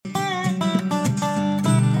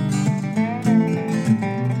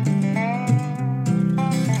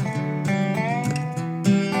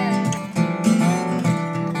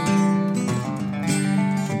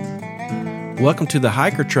Welcome to the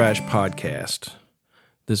Hiker Trash Podcast.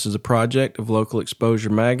 This is a project of Local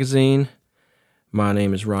Exposure Magazine. My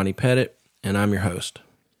name is Ronnie Pettit, and I'm your host.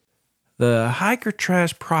 The Hiker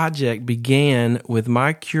Trash Project began with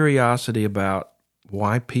my curiosity about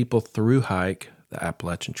why people thru hike the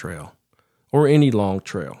Appalachian Trail, or any long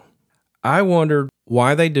trail. I wondered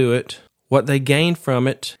why they do it, what they gain from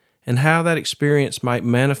it, and how that experience might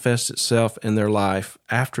manifest itself in their life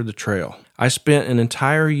after the trail. I spent an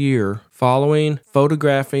entire year following,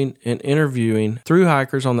 photographing, and interviewing thru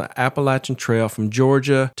hikers on the Appalachian Trail from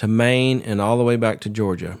Georgia to Maine and all the way back to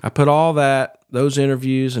Georgia. I put all those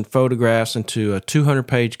interviews and photographs into a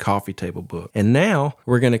 200-page coffee table book. And now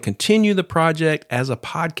we're going to continue the project as a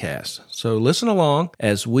podcast. So listen along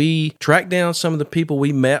as we track down some of the people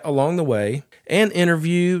we met along the way and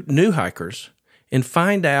interview new hikers and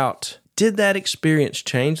find out, did that experience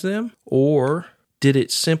change them, or did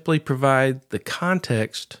it simply provide the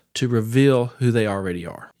context to reveal who they already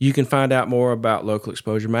are? You can find out more about Local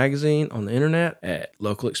Exposure Magazine on the internet at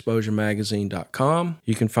localexposuremagazine.com.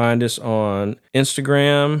 You can find us on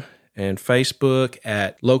Instagram and Facebook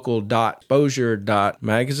at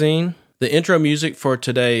local.exposure.magazine. The intro music for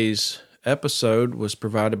today's episode was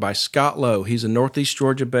provided by Scott Lowe. He's a Northeast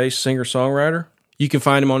Georgia-based singer-songwriter. You can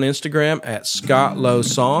find him on Instagram at Scott Lowe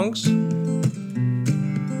Songs.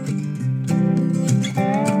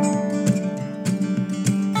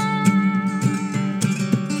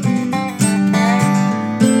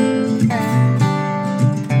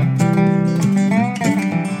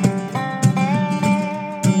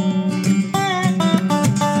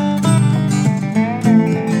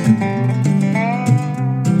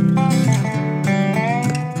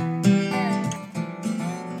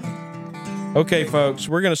 Okay, folks,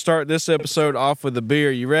 we're going to start this episode off with a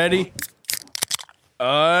beer. You ready?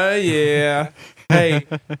 Yeah. Hey,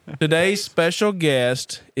 today's special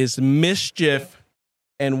guest is Mischief,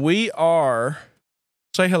 and we are...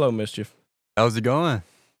 Say hello, Mischief. How's it going?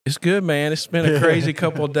 It's good, man. It's been a crazy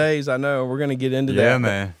couple of days. I know. We're going to get into that. Yeah,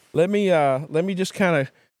 man. Let me just kind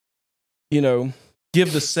of,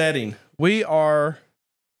 give the setting. We are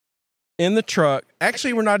in the truck.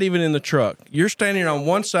 Actually, we're not even in the truck. You're standing on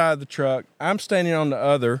one side of the truck. I'm standing on the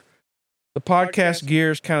other. The podcast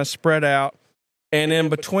gear is kind of spread out. And in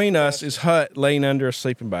between us is Hut laying under a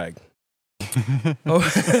sleeping bag.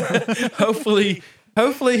 Hopefully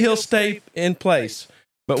he'll stay in place.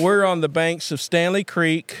 But we're on the banks of Stanley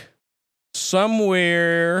Creek,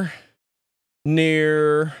 somewhere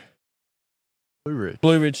near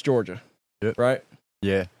Blue Ridge, Georgia. Yep. Right?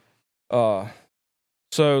 Yeah.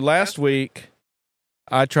 So last week,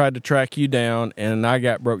 I tried to track you down, and I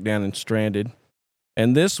got broke down and stranded.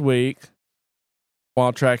 And this week,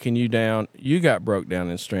 while tracking you down, you got broke down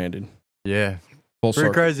and stranded. Yeah. Full Pretty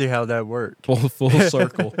circle. crazy how that worked. Full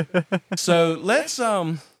circle. So let's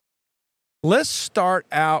start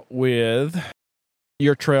out with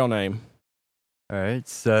your trail name. All right.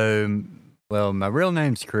 So, my real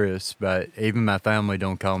name's Chris, but even my family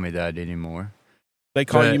don't call me that anymore. They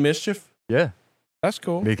call you Mischief? Yeah. That's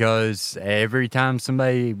cool. Because every time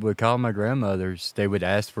somebody would call my grandmother's, they would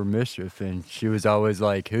ask for Mischief, and she was always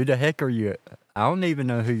like, "Who the heck are you? I don't even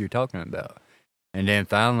know who you're talking about." And then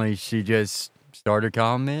finally, she just started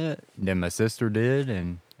calling me it. Then my sister did,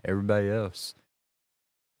 and everybody else.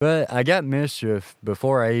 But I got Mischief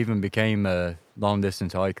before I even became a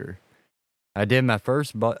long-distance hiker. I did my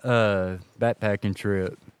first backpacking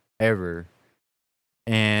trip ever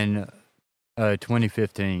in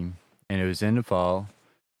 2015. And it was in the fall.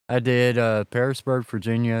 I did Pearisburg,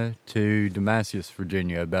 Virginia to Damascus,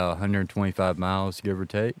 Virginia, about 125 miles, give or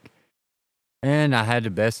take. And I had the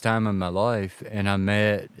best time of my life, and I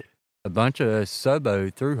met a bunch of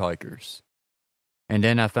Sobo thru hikers. And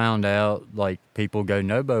then I found out, people go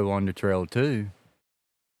Nobo on the trail, too.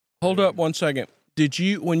 Hold up one second.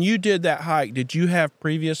 When you did that hike, did you have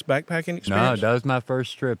previous backpacking experience? No, that was my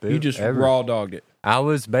first trip. You just raw dogged it. I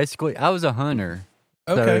was a hunter.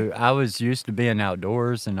 Okay. So I was used to being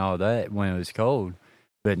outdoors and all that when it was cold,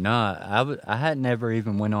 but I had never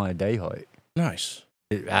even went on a day hike. Nice.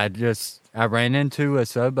 I ran into a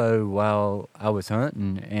Sobo while I was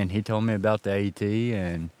hunting, and he told me about the AT,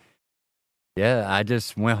 and yeah, I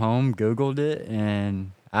just went home, Googled it,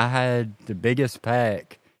 and I had the biggest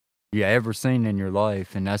pack you ever seen in your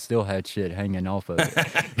life, and I still had shit hanging off of it.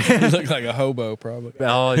 You look like a hobo, probably.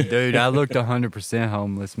 Oh, dude, I looked 100%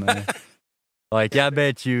 homeless, man. I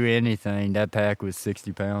bet you anything, that pack was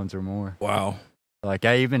 60 pounds or more. Wow. I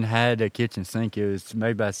even had a kitchen sink. It was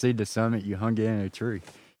made by Seed to Summit. You hung it in a tree.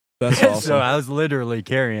 That's awesome. So I was literally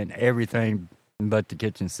carrying everything but the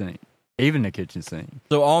kitchen sink. even the kitchen sink.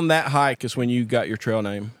 So on that hike is when you got your trail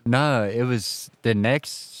name. No, it was the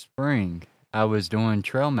next spring. I was doing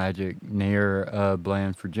trail magic near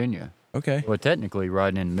Bland, Virginia. Okay. Well, technically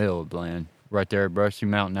right in the middle of Bland, right there at Brushy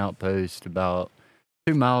Mountain Outpost, about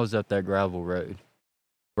 2 miles up that gravel road,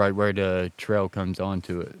 right where the trail comes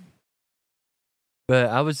onto it. But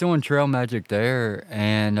I was doing trail magic there,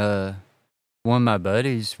 and one of my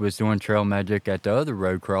buddies was doing trail magic at the other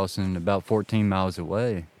road crossing about 14 miles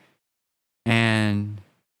away. And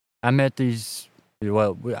I met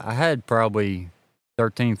I had probably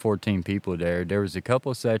 13, 14 people there. There was a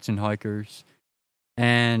couple of section hikers,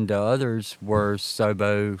 and the others were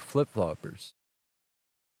Sobo flip-floppers.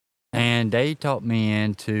 And they taught me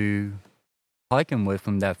into hiking with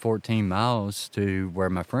them that 14 miles to where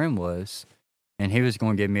my friend was, and he was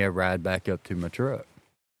going to give me a ride back up to my truck.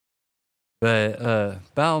 But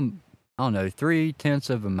about, I don't know, 3/10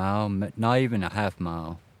 of a mile, not even a half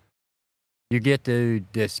mile, you get to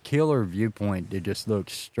this killer viewpoint that just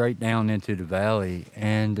looks straight down into the valley,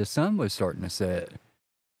 and the sun was starting to set.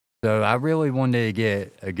 So I really wanted to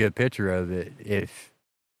get a good picture of it.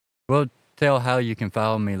 We'll tell how you can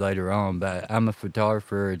follow me later on, but I'm a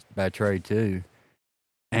photographer by trade too.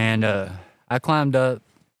 And I climbed up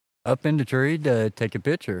in the tree to take a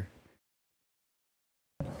picture.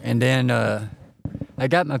 And then I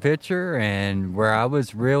got my picture, and where I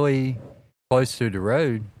was really close to the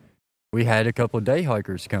road, we had a couple of day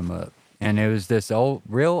hikers come up. And it was this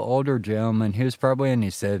real older gentleman. He was probably in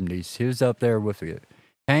his 70s. He was up there with a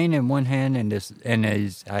cane in one hand and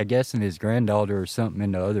his, I guess, and his granddaughter or something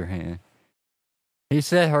in the other hand. He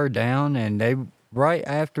set her down, and right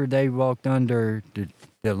after they walked under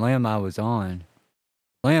the limb I was on,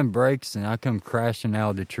 limb breaks, and I come crashing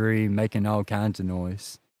out of the tree, making all kinds of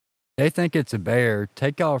noise. They think it's a bear,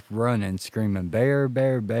 take off running, screaming, "Bear,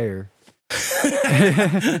 bear, bear."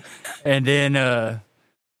 And then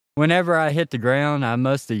whenever I hit the ground, I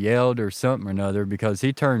must have yelled or something or another, because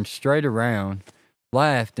he turned straight around,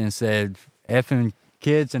 laughed, and said, "Effing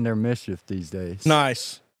kids and their mischief these days."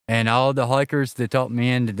 Nice. And all the hikers that talked me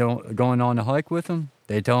into going on a hike with him,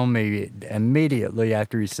 they told me immediately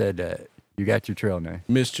after he said that, "You got your trail name."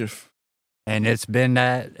 Mischief. And it's been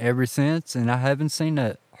that ever since, and I haven't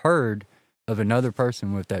heard of another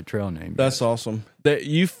person with that trail name. That's awesome. That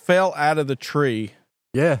you fell out of the tree.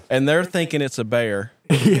 Yeah. And they're thinking it's a bear.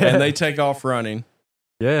 Yeah. And they take off running.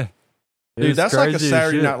 Yeah. Dude, that's like a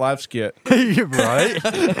Saturday Night Live skit. You're right.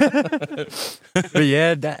 But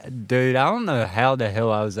yeah, dude, I don't know how the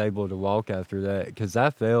hell I was able to walk after that, because I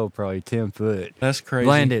fell probably 10 foot. That's crazy.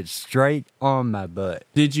 Landed straight on my butt.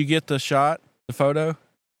 Did you get the photo?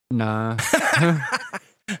 Nah.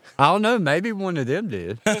 I don't know. Maybe one of them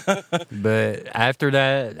did. But after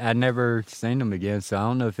that, I never seen them again. So I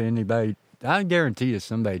don't know if anybody, I guarantee you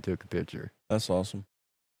somebody took a picture. That's awesome.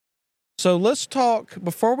 So let's talk,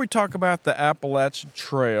 before we talk about the Appalachian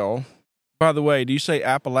Trail, by the way, do you say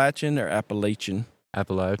Appalachian or Appalachian?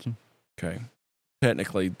 Appalachian. Okay.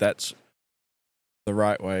 Technically, that's the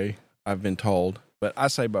right way, I've been told, but I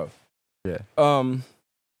say both. Yeah.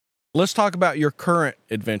 Let's talk about your current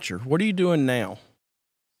adventure. What are you doing now?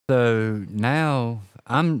 So now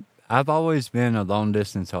I've always been a long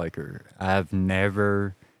distance hiker. I've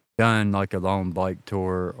never done like a long bike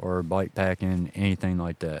tour or bike packing, anything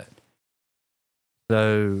like that.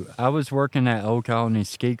 So I was working at Old Colony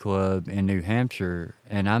Ski Club in New Hampshire,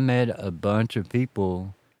 and I met a bunch of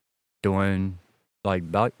people doing like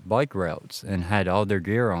bike routes and had all their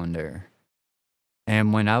gear on there.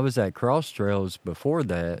 And when I was at Cross Trails before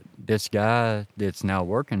that, this guy that's now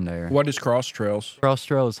working there. What is Cross Trails? Cross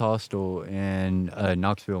Trails Hostel in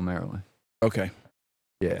Knoxville, Maryland. Okay.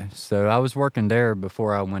 Yeah, so I was working there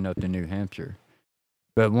before I went up to New Hampshire.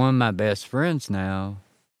 But one of my best friends now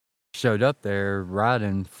showed up there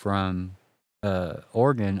riding from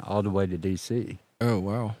Oregon all the way to D.C. Oh,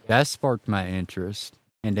 wow. That sparked my interest.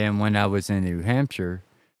 And then when I was in New Hampshire,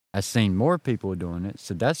 I seen more people doing it,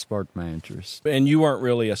 so that sparked my interest. And you weren't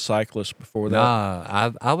really a cyclist before that?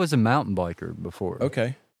 Nah, I was a mountain biker before.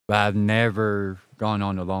 Okay. But I've never gone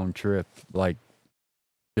on a long trip, like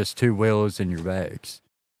just 2 wheels in your bags.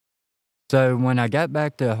 So when I got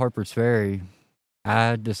back to Harper's Ferry,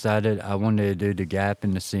 I decided I wanted to do the Gap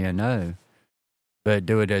and the CNO, but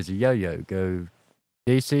do it as a yo-yo. Go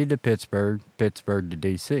D.C. to Pittsburgh, Pittsburgh to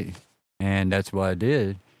D.C. And that's what I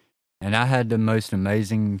did. And I had the most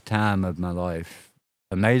amazing time of my life.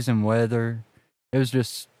 Amazing weather. It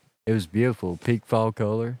was beautiful. Peak fall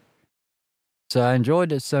color. So I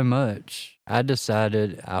enjoyed it so much, I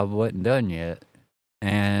decided I wasn't done yet.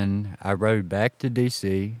 And I rode back to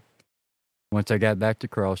D.C., once I got back to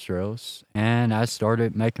Cross Trails, and I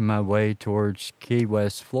started making my way towards Key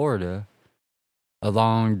West, Florida,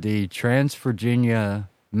 along the Trans-Virginia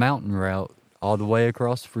Mountain Route all the way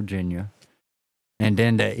across Virginia, and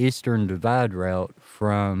then the Eastern Divide Route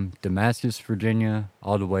from Damascus, Virginia,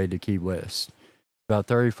 all the way to Key West. About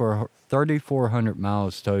 3,400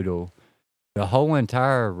 miles total. The whole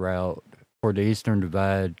entire route for the Eastern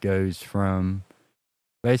Divide goes from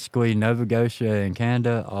basically Nova Scotia and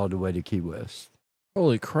Canada all the way to Key West.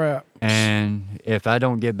 Holy crap. And if I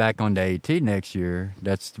don't get back on the AT next year,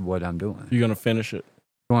 that's what I'm doing. You're going to finish it?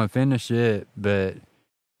 Going to finish it, but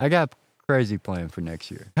I got a crazy plan for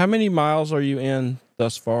next year. How many miles are you in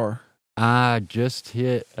thus far? I just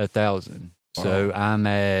hit 1,000. Wow. So I'm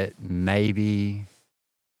at maybe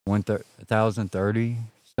 1,030,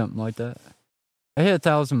 something like that. I hit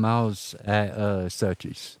 1,000 miles at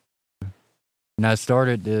Suchies. And I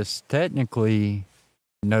started this technically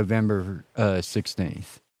November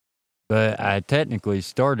 16th. But I technically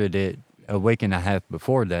started it a week and a half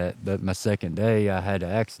before that. But my second day, I had an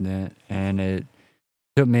accident, and it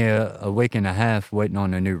took me a week and a half waiting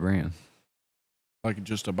on a new rim. Like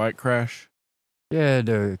just a bike crash? Yeah,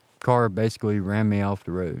 the car basically ran me off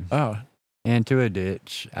the road. Oh. Into a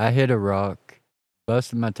ditch. I hit a rock,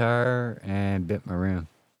 busted my tire, and bit my rim.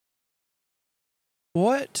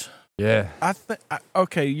 What? Yeah.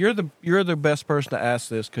 Okay, you're the best person to ask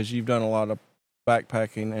this because you've done a lot of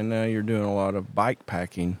backpacking and now you're doing a lot of bike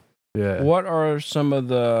packing. Yeah. What are some of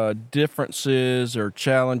the differences or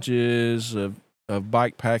challenges of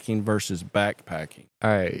bike packing versus backpacking? All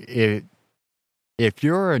right. If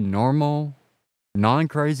you're a normal,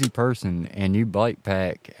 non-crazy person and you bike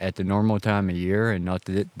pack at the normal time of year and not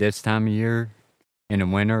this time of year in the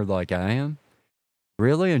winter like I am,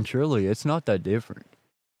 really and truly, it's not that different.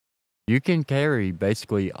 You can carry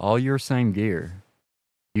basically all your same gear.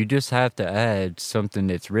 You just have to add something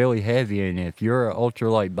that's really heavy, and if you're an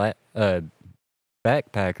ultralight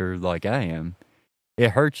backpacker like I am,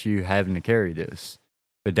 it hurts you having to carry this.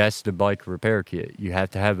 But that's the bike repair kit. You have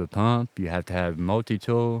to have a pump, you have to have a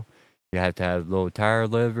multi-tool, you have to have little tire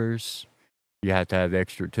levers, you have to have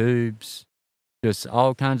extra tubes, just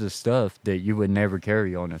all kinds of stuff that you would never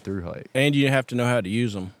carry on a thru hike. And you have to know how to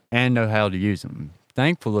use them. And know how to use them.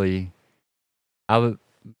 Thankfully,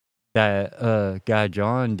 that guy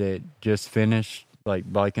John that just finished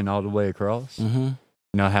like biking all the way across. Mm-hmm. You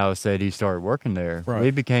know how I said he started working there. Right.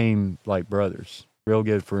 We became like brothers, real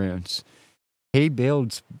good friends. He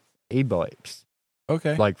builds e-bikes.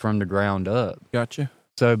 Okay. Like from the ground up. Gotcha.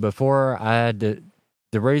 So before I had the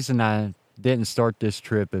reason I didn't start this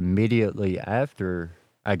trip immediately after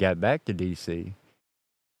I got back to DC,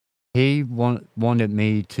 he wanted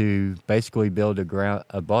me to basically build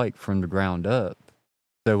a bike from the ground up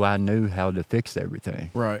so I knew how to fix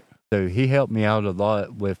everything. Right. So he helped me out a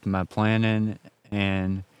lot with my planning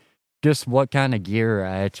and just what kind of gear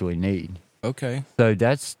I actually need. Okay. So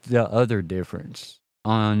that's the other difference.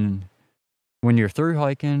 On when you're through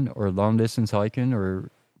hiking or long distance hiking or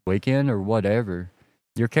weekend or whatever,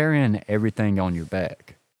 you're carrying everything on your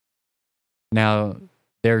back. Now,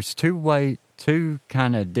 there's two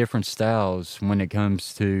kind of different styles when it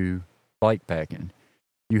comes to bike packing.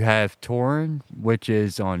 You have touring, which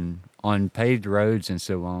is on paved roads and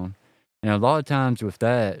so on. And a lot of times with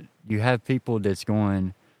that, you have people that's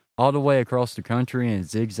going all the way across the country and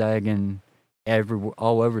zigzagging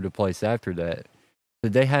all over the place after that. So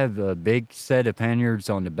they have a big set of panniers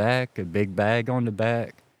on the back, a big bag on the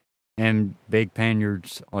back, and big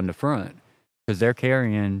panniers on the front because they're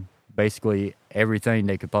carrying basically everything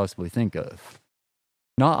they could possibly think of.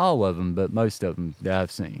 Not all of them, but most of them that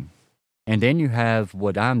I've seen. And then you have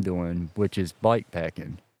what I'm doing, which is bike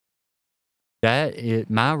packing.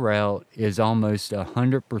 My route is almost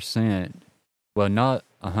 100%, well, not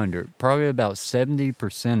 100, probably about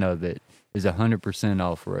 70% of it is 100%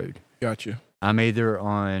 off-road. Gotcha. I'm either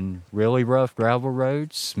on really rough gravel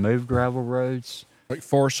roads, smooth gravel roads. Like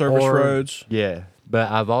Forest Service roads? Yeah,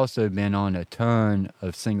 but I've also been on a ton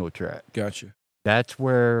of single track. Gotcha. That's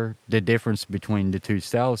where the difference between the two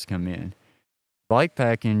styles come in. Bike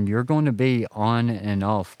packing, you're going to be on and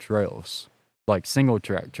off trails, like single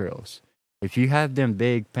track trails. If you have them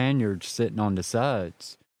big panniers sitting on the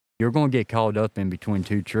sides, you're going to get caught up in between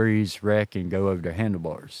two trees, wreck, and go over the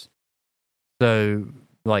handlebars. So,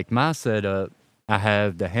 like my setup, I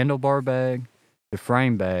have the handlebar bag, the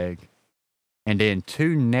frame bag, and then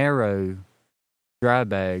two narrow dry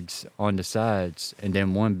bags on the sides, and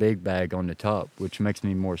then one big bag on the top, which makes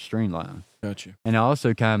me more streamlined. Gotcha. And it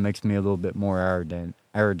also kind of makes me a little bit more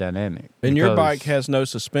aerodynamic. And your bike has no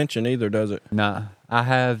suspension either, does it? Nah, I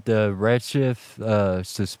have the Redshift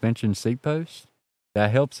suspension seat post.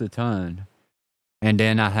 That helps a ton. And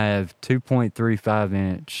then I have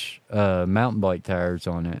 2.35-inch mountain bike tires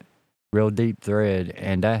on it, real deep thread,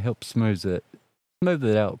 and that helps smooth it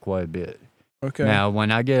out quite a bit. Okay. Now,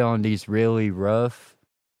 when I get on these really rough,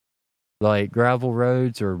 like gravel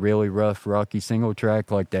roads or really rough, rocky single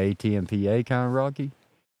track, like the ATMPA kind of rocky,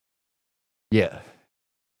 yeah,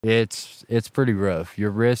 it's pretty rough.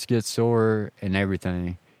 Your wrist gets sore and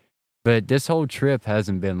everything. But this whole trip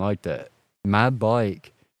hasn't been like that. My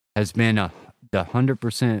bike has been the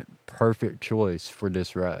 100% perfect choice for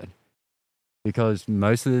this ride. Because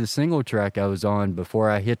most of the single track I was on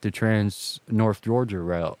before I hit the Trans North Georgia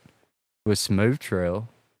route was smooth trail,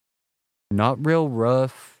 not real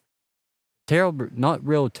rough, not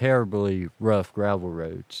real terribly rough gravel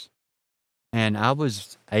roads. And I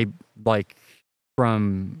was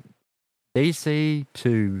from DC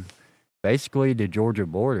to basically the Georgia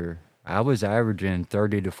border, I was averaging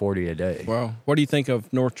 30 to 40 a day. Wow. What do you think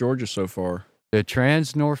of North Georgia so far? The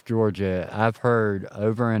Trans North Georgia, I've heard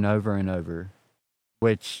over and over and over,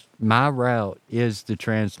 which my route is the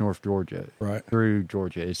Trans North Georgia. Right. Through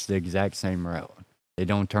Georgia. It's the exact same route. They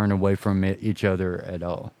don't turn away from each other at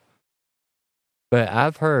all. But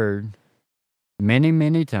I've heard many,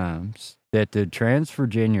 many times that the Trans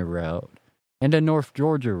Virginia route and the North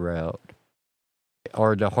Georgia route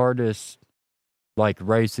are the hardest,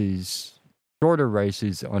 races, shorter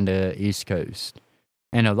races on the East Coast.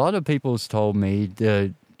 And a lot of people's told me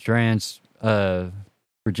the Trans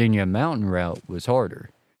Virginia mountain route was harder.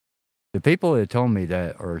 The people that told me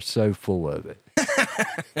that are so full of it.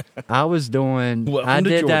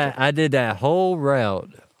 I did that whole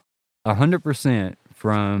route 100%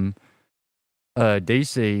 from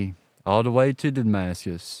DC all the way to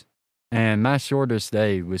Damascus, and my shortest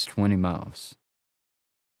day was 20 miles.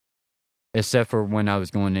 Except for when I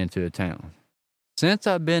was going into a town. Since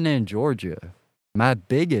I've been in Georgia, my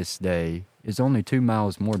biggest day is only 2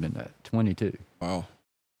 miles more than that, 22. Wow.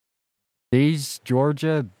 These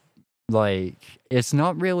Georgia, it's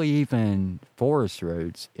not really even forest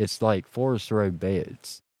roads. It's like forest road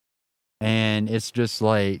beds. And it's just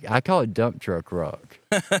I call it dump truck rock.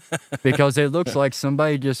 Because it looks like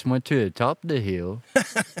somebody just went to the top of the hill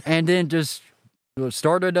and then just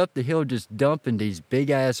started up the hill just dumping these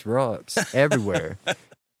big-ass rocks everywhere.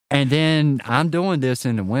 And then I'm doing this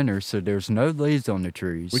in the winter, so there's no leaves on the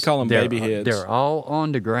trees. We call them baby heads. They're all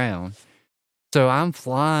on the ground. So I'm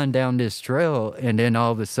flying down this trail, and then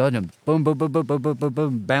all of a sudden, boom, boom, boom, boom, boom, boom, boom,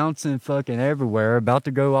 boom, bouncing fucking everywhere, about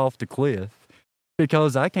to go off the cliff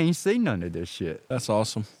because I can't see none of this shit. That's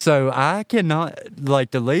awesome. So I cannot,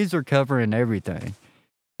 the leaves are covering everything.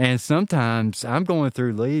 And sometimes I'm going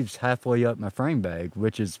through leaves halfway up my frame bag,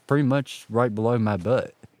 which is pretty much right below my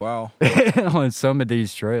butt. Wow. On some of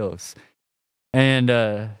these trails. And,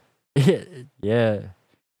 yeah.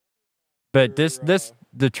 But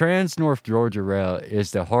the Trans North Georgia route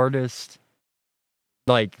is the hardest,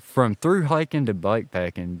 from through hiking to bike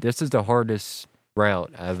packing, this is the hardest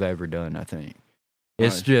route I've ever done, I think.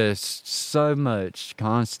 It's Nice. just so much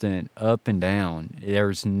constant up and down.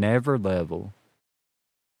 There's never level.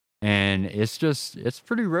 And it's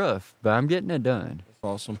pretty rough, but I'm getting it done. That's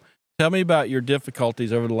awesome. Tell me about your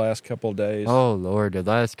difficulties over the last couple of days. Oh, Lord, the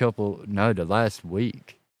last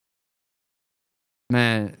week.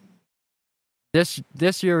 Man,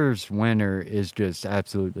 this year's winter is just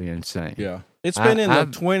absolutely insane. Yeah. It's been in the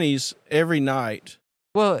 20s every night.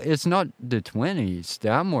 Well, it's not the 20s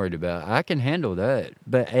that I'm worried about. I can handle that.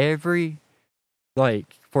 But for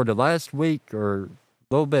the last week or a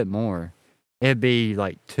little bit more, it'd be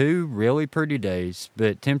 2 really pretty days,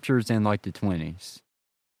 but temperatures in the 20s.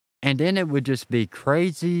 And then it would just be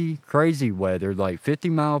crazy, crazy weather,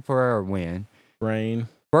 50-mile-per-hour wind. Rain.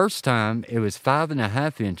 First time, it was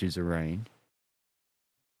 5.5 inches of rain.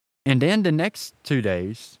 And then the next 2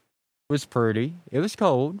 days was pretty. It was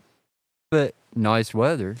cold, but nice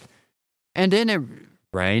weather. And then it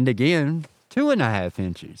rained again, 2.5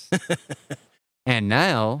 inches. And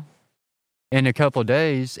now, in a couple of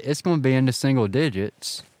days, it's going to be in the single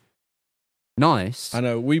digits. Nice. I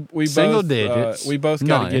know. We Single both digits. we both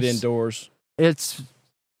got to Nice. get indoors. It's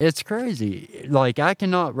crazy. I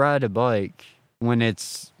cannot ride a bike when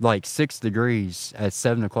it's 6 degrees at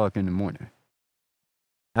 7 o'clock in the morning.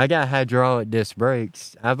 I got hydraulic disc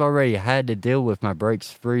brakes. I've already had to deal with my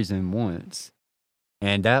brakes freezing once.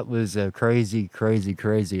 And that was a crazy, crazy,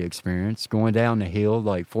 crazy experience. Going down the hill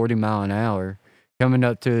 40 mile an hour coming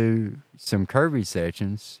up to some curvy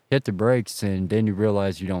sections, hit the brakes, and then you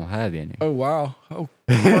realize you don't have any. Oh, wow. Oh,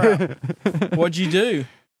 crap. What'd you do?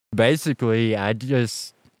 Basically, I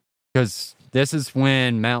just, because this is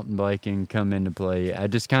when mountain biking come into play, I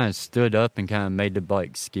just kind of stood up and kind of made the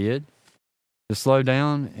bike skid to slow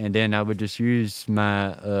down, and then I would just use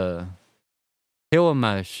my heel of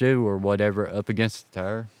my shoe or whatever up against the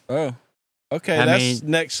tire. Oh, okay. I That's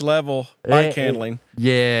mean, next level bike handling.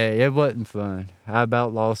 Yeah, it wasn't fun. I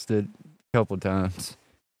about lost it a couple times.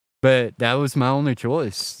 But that was my only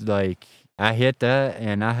choice. Like, I hit that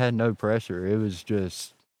and I had no pressure. It was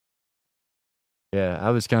just, yeah, I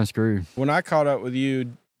was kind of screwed. When I caught up with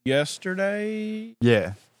you yesterday,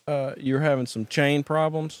 Yeah. you were having some chain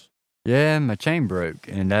problems. Yeah, my chain broke,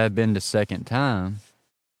 and that had been the second time.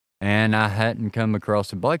 And I hadn't come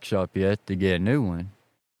across a bike shop yet to get a new one.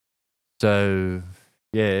 So,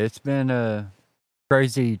 yeah, it's been a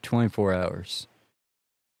crazy 24 hours.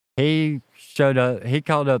 He showed up, he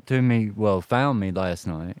called up to me, found me last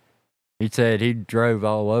night. He said he drove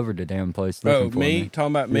all over the damn place looking for me.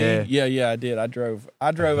 Talking about me? Yeah, I did. I drove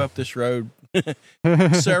up this road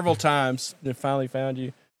several times and finally found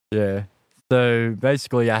you. Yeah. So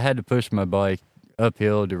basically, I had to push my bike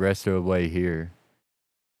uphill the rest of the way here.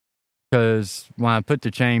 Because when I put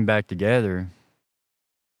the chain back together,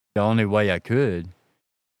 the only way I could,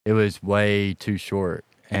 it was way too short.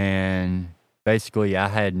 And basically, I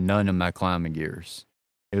had none of my climbing gears.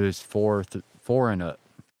 It was four and up.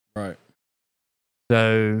 Right.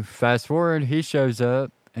 So fast forward, he shows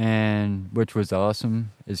up, and which was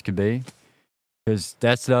awesome as could be. Because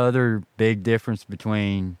that's the other big difference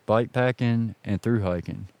between bike packing and through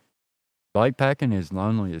hiking. Bike packing is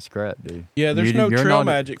lonely as crap, dude. Yeah, there's no trail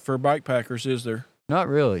magic for bike packers, is there? Not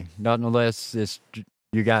really. Not unless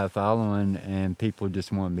you got a following and people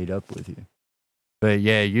just want to meet up with you. But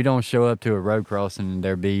yeah, you don't show up to a road crossing and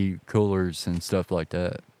there be coolers and stuff like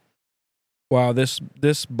that. Wow, this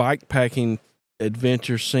bike packing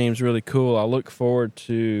adventure seems really cool. I look forward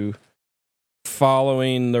to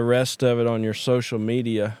following the rest of it on your social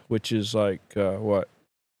media, which is like what?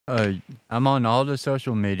 I'm on all the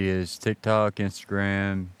social medias: TikTok,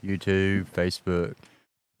 Instagram, YouTube, Facebook.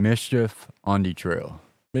 Mischief on the trail.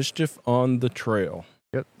 Mischief on the trail.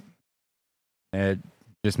 Yep. And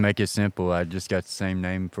just make it simple. I just got the same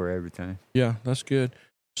name for everything. Yeah, that's good.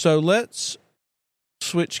 So let's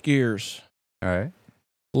switch gears. All right.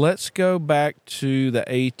 Let's go back to the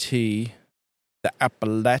AT, the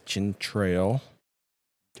Appalachian Trail.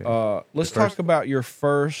 Okay. Let's talk about your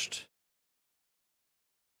first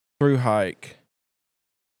through hike.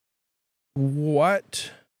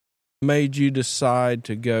 What made you decide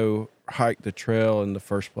to go hike the trail in the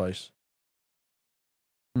first place?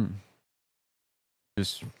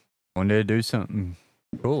 Just wanted to do something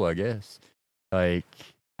cool, I guess. Like,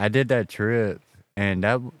 I did that trip, and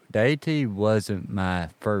the AT wasn't my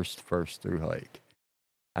first through hike.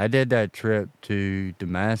 I did that trip to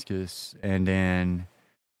Damascus, and then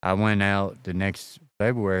I went out the next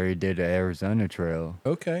February, did the Arizona Trail.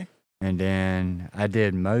 Okay. And then I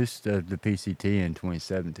did most of the PCT in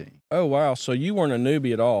 2017. Oh, wow. So you weren't a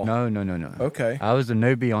newbie at all? No. Okay. I was a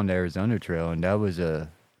newbie on the Arizona Trail, and that was I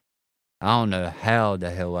don't know how the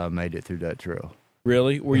hell I made it through that trail.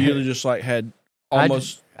 Really? Were you just like had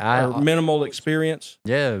almost minimal experience?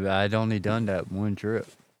 Yeah, I'd only done that one trip.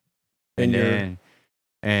 And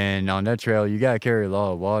on that trail, you got to carry a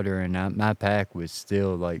lot of water, and my pack was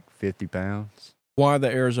still like 50 pounds. Why the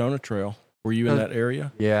Arizona Trail? Were you in that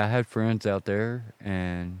area? Yeah, I had friends out there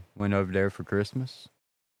and went over there for Christmas.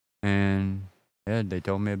 And yeah, they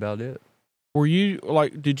told me about it. Were you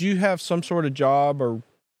did you have some sort of job or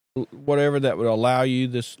whatever that would allow you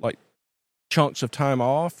this like chunks of time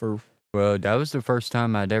off? Or Well, that was the first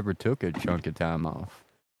time I'd ever took a chunk of time off.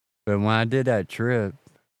 But when I did that trip,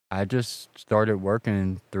 I just started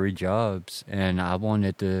working 3 jobs, and I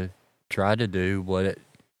wanted to try to do what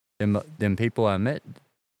them people I met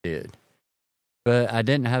did. But I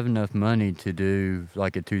didn't have enough money to do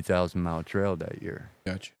like a 2,000-mile trail that year.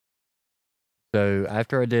 Gotcha. So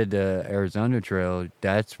after I did the Arizona Trail,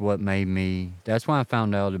 that's when I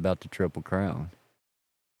found out about the Triple Crown.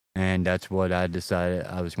 And that's what I decided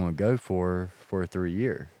I was going to go for 3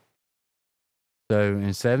 years. So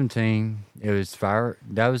in 2017, it was fire.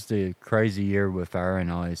 That was the crazy year with fire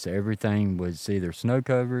and ice. Everything was either snow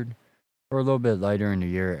covered, or a little bit later in the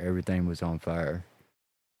year, everything was on fire.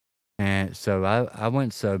 And so I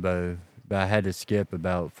went Sobo, but I had to skip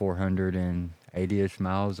about 480-ish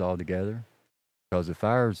miles altogether because of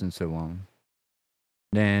fires and so on.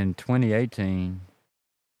 Then 2018,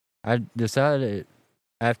 I decided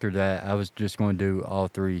after that I was just going to do all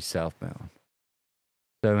 3 southbound.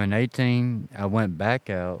 So in 18, I went back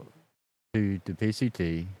out to the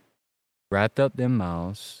PCT, wrapped up them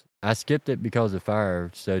miles. I skipped it because of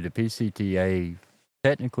fire, so the PCTA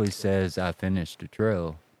technically says I finished the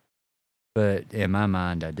trail, but in my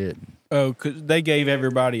mind, I didn't. Oh, because they gave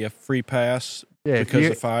everybody a free pass Yeah,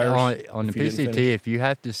 because of fires. on the if you didn't PCT, finish. if you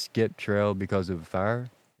have to skip trail because of a fire,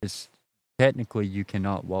 it's technically you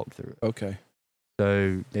cannot walk through it. Okay.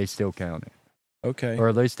 So they still count it. Okay. Or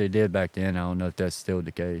at least they did back then. I don't know if that's still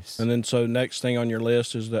the case. And then, so next thing on your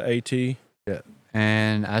list is the AT. Yeah.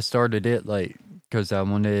 And I started it late because I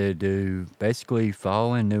wanted to do basically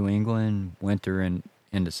fall in New England, winter in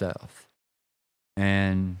the South.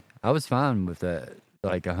 And I was fine with that.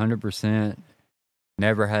 Like 100%.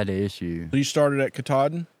 Never had an issue. So you started at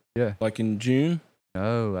Katahdin? Yeah. Like in June?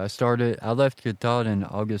 No, I left Katahdin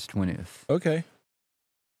August 20th. Okay.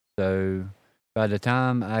 So by the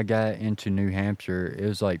time I got into New Hampshire, it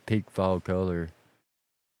was like peak fall color,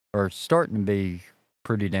 or starting to be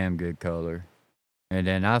pretty damn good color. And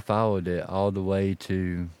then I followed it all the way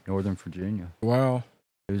to Northern Virginia. Wow.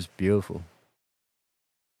 It was beautiful.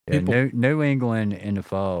 Yeah, New England in the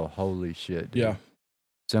fall, holy shit, dude. Yeah.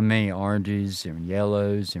 So many oranges and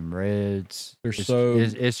yellows and reds.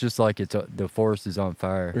 It's just like the forest is on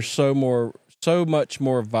fire. They're so much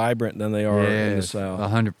more vibrant than they are in the South.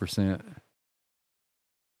 100%.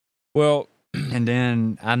 Well, and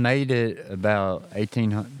then I made it about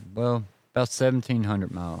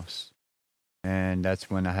 1,700 miles. And that's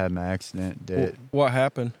when I had my accident. What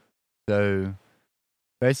happened? So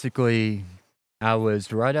basically, I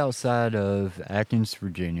was right outside of Athens,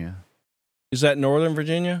 Virginia. Is that Northern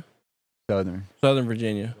Virginia? Southern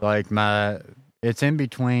Virginia. Like it's in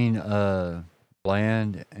between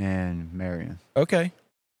Bland and Marion. Okay.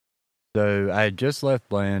 So I had just left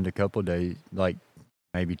Bland a couple days, like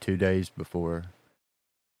maybe 2 days before.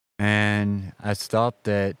 And I stopped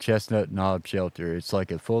at Chestnut Knob Shelter. It's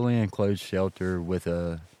like a fully enclosed shelter with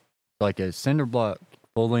a cinder block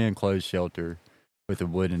fully enclosed shelter with a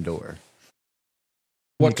wooden door.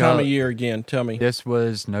 What time of year again? Tell me. This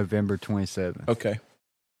was November 27th. Okay.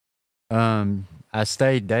 I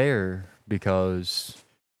stayed there because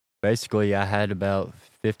basically I had about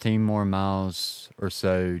 15 more miles or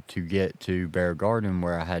so to get to Bear Garden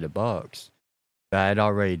where I had a box. But I had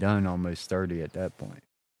already done almost 30 at that point,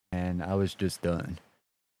 and I was just done.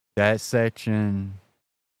 That section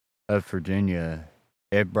of Virginia,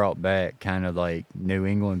 it brought back kind of like New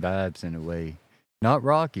England vibes in a way. Not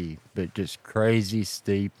rocky, but just crazy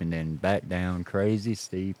steep and then back down, crazy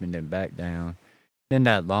steep and then back down. Then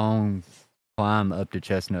that long climb up to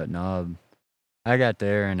Chestnut Knob. I got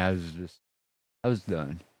there and I was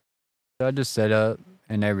done. So I just set up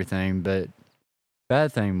and everything, but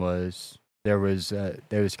bad thing was they was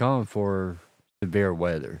calling for severe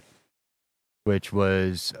weather, which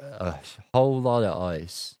was a whole lot of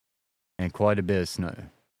ice and quite a bit of snow.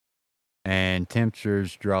 And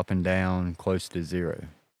temperatures dropping down close to zero.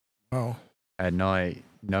 Wow. At night,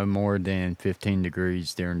 no more than 15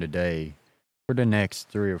 degrees during the day for the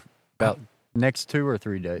next 2 or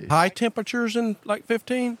 3 days. High temperatures in like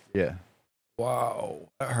 15? Yeah. Wow.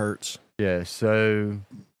 That hurts. Yeah, so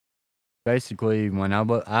basically when I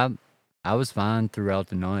was fine throughout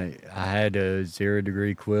the night. I had a 0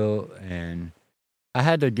 degree quilt and I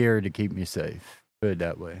had the gear to keep me safe, put it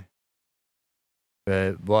that way.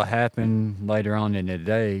 But what happened later on in the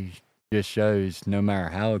day just shows no matter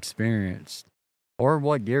how experienced or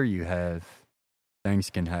what gear you have,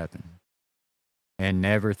 things can happen. And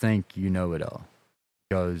never think you know it all.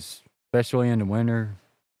 Because, especially in the winter,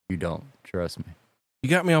 you don't. Trust me.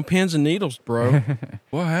 You got me on pins and needles, bro.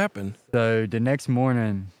 What happened? So, the next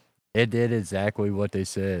morning, it did exactly what they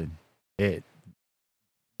said. It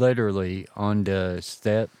literally, on the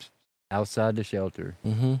steps outside the shelter,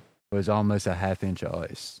 was almost a half inch of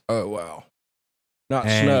ice. Oh, wow. Not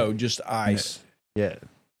snow, just ice. Yeah.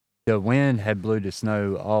 The wind had blew the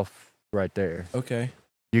snow off right there. Okay.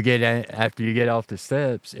 After you get off the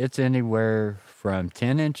steps, it's anywhere from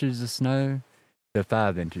 10 inches of snow to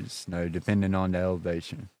 5 inches of snow, depending on the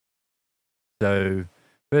elevation. So,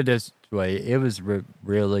 put it this way, it was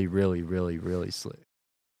really, really, really, really slick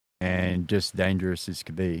and just dangerous as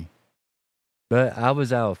could be. But I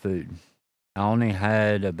was out of food. I only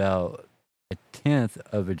had about 1/10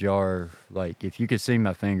 of a jar, like if you could see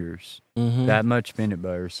my fingers, that much peanut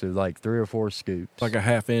butter. So like 3 or 4 scoops. Like a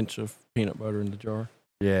half inch of peanut butter in the jar.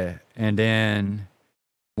 Yeah. And then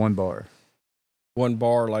 1 bar. 1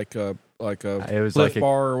 bar, like a it was Cliff like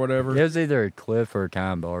bar or whatever. It was either a Cliff or a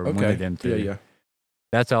Kind bar. Okay. One of them two. Yeah.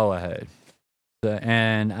 That's all I had. So,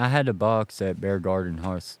 and I had a box at Bear Garden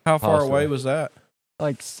House. How far away was that?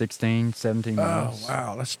 like 16, 17 miles. Oh,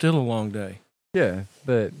 wow. That's still a long day. Yeah,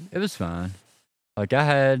 but it was fine. Like, I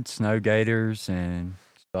had snow gaiters and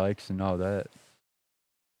spikes and all that.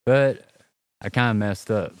 But I kind of messed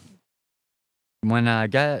up. When I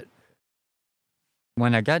got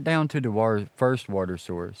down to the first water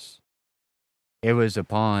source, it was a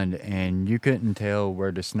pond, and you couldn't tell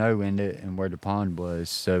where the snow ended and where the pond was,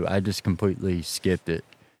 so I just completely skipped it.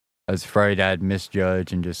 I was afraid I'd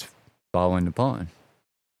misjudge and just fall in the pond.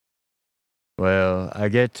 Well, I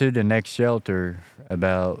get to the next shelter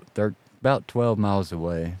about 12 miles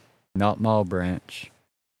away, not Mall Branch.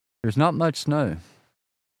 There's not much snow.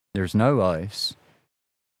 There's no ice,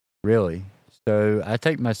 really. So I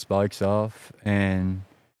take my spikes off and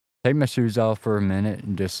take my shoes off for a minute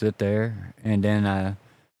and just sit there. And then I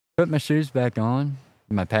put my shoes back on.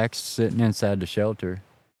 My pack's sitting inside the shelter.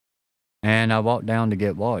 And I walk down to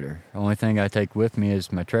get water. The only thing I take with me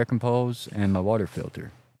is my trekking poles and my water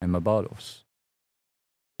filter and my bottles.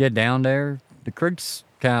 Get down there. The creek's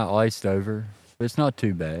kind of iced over, but it's not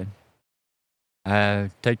too bad.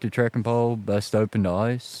 I take the trekking pole, bust open the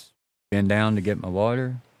ice, bend down to get my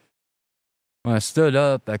water. When I stood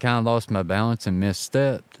up, I kind of lost my balance and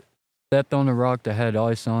misstepped. Stepped on a rock that had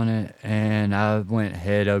ice on it, and I went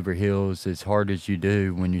head over heels as hard as you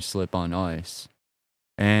do when you slip on ice,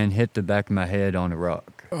 and hit the back of my head on a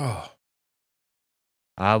rock. Oh.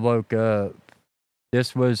 I woke up.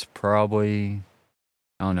 This was probably,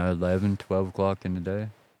 11, 12 o'clock in the day.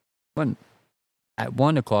 At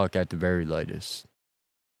 1 o'clock at the very latest.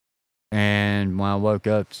 And when I woke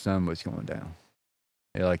up, the sun was going down.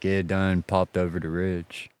 It had done popped over the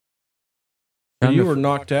ridge. And you were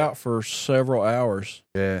knocked out for several hours.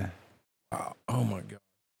 Yeah. Wow. Oh, my God.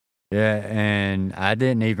 Yeah, and I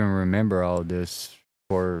didn't even remember all this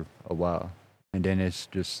for a while. And then it's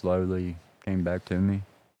just slowly came back to me.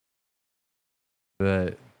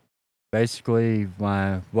 But basically, when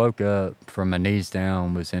I woke up from my knees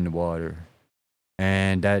down, was in the water.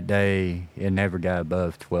 And that day, it never got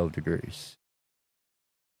above 12 degrees.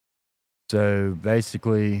 So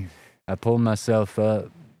basically, I pulled myself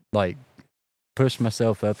up, pushed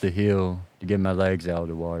myself up the hill to get my legs out of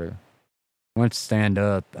the water. Once I stand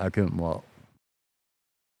up, I couldn't walk.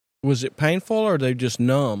 Was it painful or they just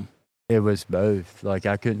numb? It was both.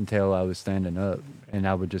 I couldn't tell I was standing up, and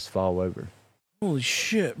I would just fall over. Holy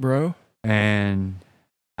shit, bro. And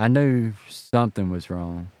I knew something was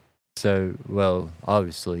wrong. So,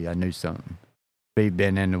 obviously, I knew something. We'd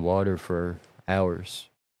been in the water for hours.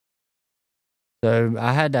 So,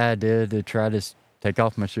 I had the idea to try to take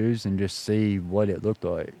off my shoes and just see what it looked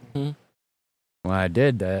like. Mm-hmm. When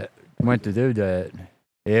I went to do that,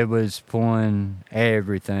 it was pulling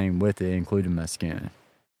everything with it, including my skin.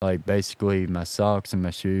 Basically, my socks and my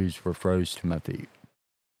shoes were froze to my feet.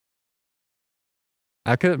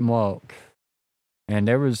 I couldn't walk. And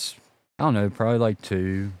there was, probably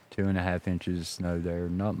 2.5 inches of snow there.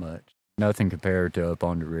 Not much. Nothing compared to up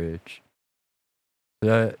on the ridge.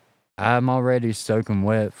 But I'm already soaking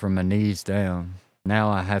wet from my knees down. Now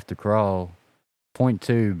I have to crawl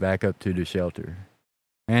 0.2 back up to the shelter.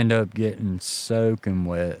 End up getting soaking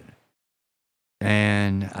wet.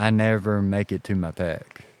 And I never make it to my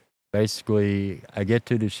pack. Basically, I get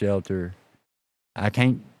to the shelter. I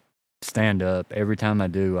can't stand up. Every time I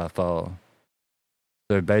do, I fall.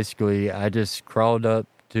 So basically, I just crawled up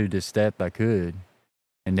to the step I could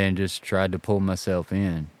and then just tried to pull myself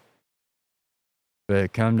in.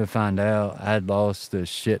 But come to find out, I'd lost a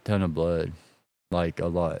shit ton of blood. A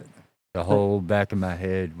lot. The whole back of my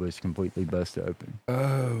head was completely busted open.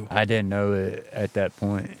 Oh. I didn't know it at that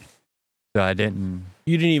point. So I didn't.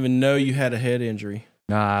 You didn't even know you had a head injury?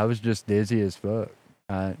 Nah, I was just dizzy as fuck.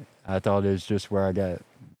 I thought it was just where I got.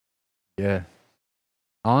 Yeah.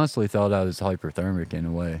 I honestly thought I was hyperthermic in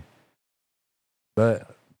a way.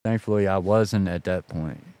 But thankfully I wasn't at that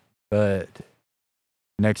point. But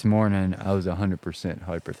next morning I was 100%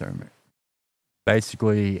 hyperthermic.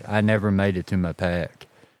 Basically, I never made it to my pack.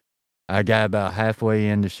 I got about halfway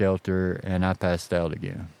in the shelter and I passed out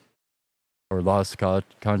again. Or lost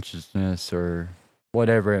consciousness or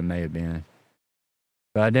whatever it may have been.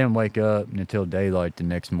 But I didn't wake up until daylight the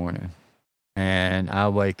next morning. And I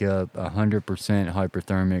wake up 100%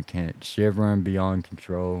 hyperthermic and shivering beyond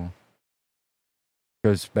control.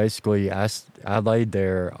 Because basically, I laid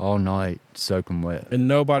there all night soaking wet. And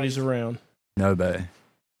nobody's around? Nobody.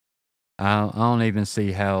 I don't even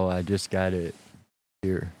see how I just got it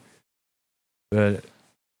here. But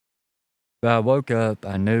I woke up.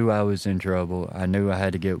 I knew I was in trouble. I knew I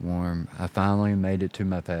had to get warm. I finally made it to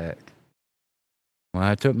my pack. When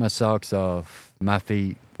I took my socks off, my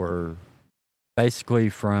feet were basically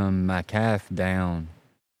from my calf down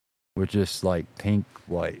were just like pink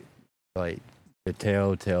white, like the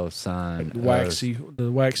telltale sign. The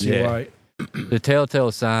waxy Yeah. white. The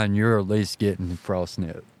telltale sign you're at least getting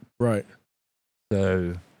frostnip. Right.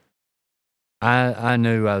 So I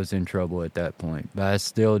knew I was in trouble at that point, but I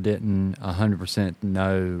still didn't 100%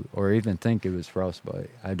 know or even think it was frostbite.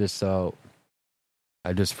 I just thought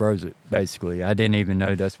I just froze it, basically. I didn't even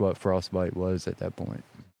know that's what frostbite was at that point.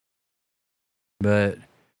 But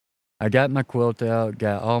I got my quilt out,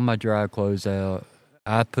 got all my dry clothes out.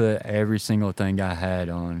 I put every single thing I had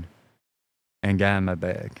on and got in my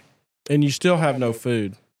bag. And you still have no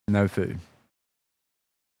food. No food.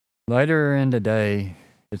 Later in the day,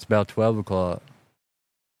 it's about 12 o'clock.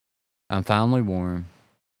 I'm finally warm.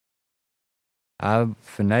 I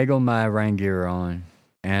finagle my rain gear on,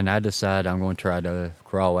 and I decide I'm going to try to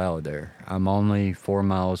crawl out of there. I'm only 4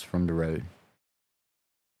 miles from the road.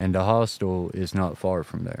 And the hostel is not far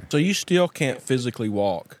from there. So you still can't physically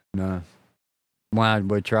walk? No. When I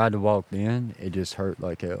would try to walk in, it just hurt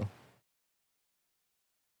like hell.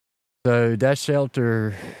 So that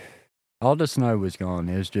shelter, all the snow was gone.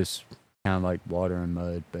 It was just kind of like water and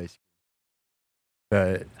mud, basically.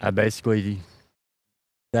 But I basically,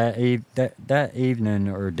 that evening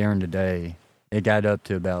or during the day, it got up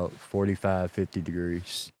to about 45, 50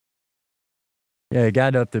 degrees. Yeah, it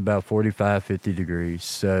got up to about 45, 50 degrees.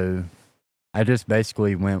 So I just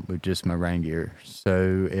basically went with just my rain gear.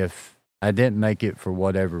 So if I didn't make it for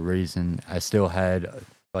whatever reason, I still had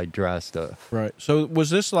like dry stuff. Right. So was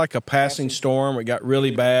this like a passing storm? It got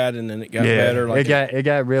really bad and then it got better? Like it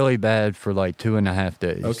got really bad for like 2.5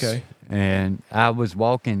 days. Okay. And I was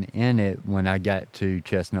walking in it when I got to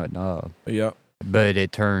Chestnut Knob. Yep. But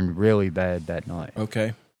it turned really bad that night.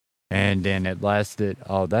 Okay. And then it lasted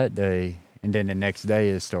all that day. And then the next day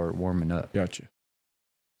it started warming up. Gotcha.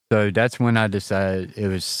 So that's when I decided it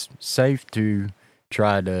was safe to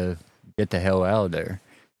try to get the hell out of there.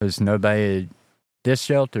 Because this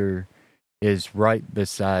shelter is right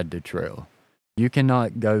beside the trail. You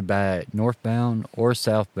cannot go back northbound or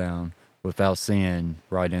southbound without seeing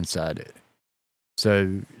right inside it.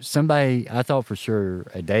 So I thought for sure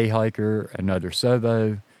a day hiker, another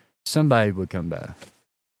Sobo, somebody would come by.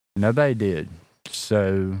 Nobody did.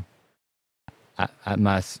 So I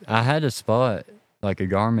had a spot, like a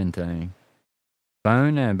Garmin thing,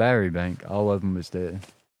 phone and a battery bank, all of them was dead.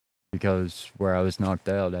 Because where I was knocked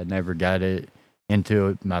out, I never got it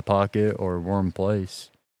into my pocket or a warm place.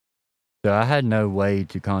 So I had no way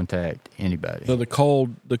to contact anybody. So the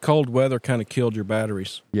cold weather kind of killed your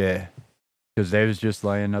batteries. Yeah. Because they was just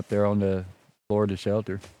laying up there on the floor of the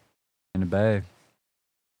shelter in a bag.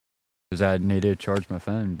 Because I needed to charge my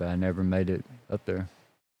phone, but I never made it up there.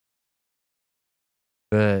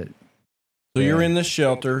 But so you're in this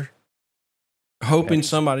shelter, hoping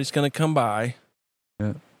somebody's going to come by.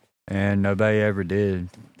 Yeah. And nobody ever did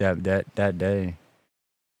that day.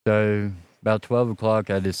 So about 12 o'clock,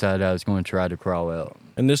 I decided I was going to try to crawl out.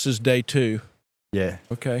 And this is day 2. Yeah.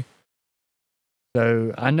 Okay.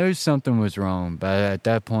 So I knew something was wrong, but at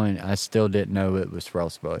that point, I still didn't know it was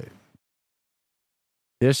frostbite.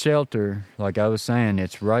 This shelter, like I was saying,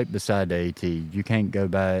 it's right beside the AT. You can't go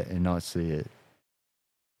by it and not see it.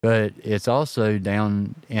 But it's also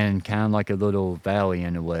down in kind of like a little valley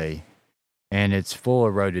in a way. And it's full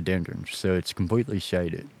of rhododendrons, so it's completely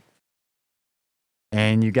shaded.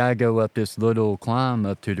 And you gotta go up this little climb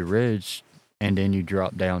up to the ridge, and then you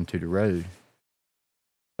drop down to the road.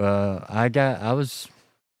 I was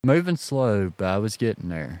moving slow, but I was getting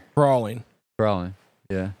there. Crawling,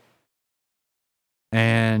 yeah.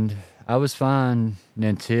 And I was fine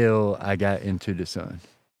until I got into the sun.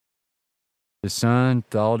 The sun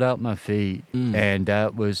thawed out my feet, and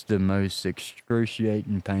that was the most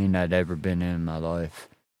excruciating pain I'd ever been in my life.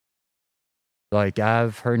 Like,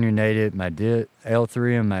 I've herniated my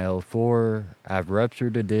L3 and my L4. I've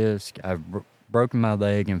ruptured a disc. I've broken my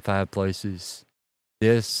leg in 5 places.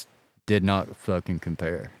 This did not fucking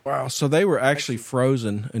compare. Wow, so they were actually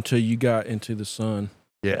frozen until you got into the sun.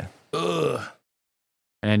 Yeah. Ugh.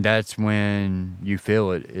 And that's when you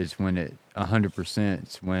feel it, is when it 100%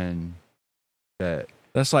 is when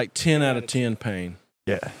that's like 10 out of 10 pain.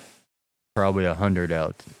 Yeah. Probably 100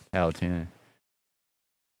 out of 10.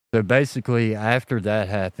 So basically, after that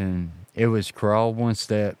happened, it was crawl one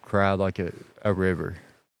step, cry like a river,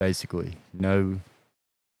 basically. No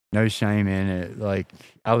shame in it. Like,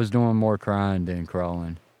 I was doing more crying than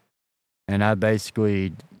crawling. And I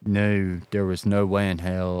basically knew there was no way in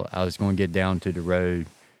hell I was going to get down to the road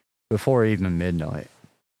before even midnight.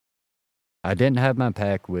 I didn't have my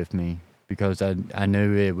pack with me because I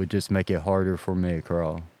knew it would just make it harder for me to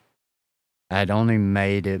crawl. I'd only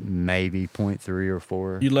made it maybe 0.3 or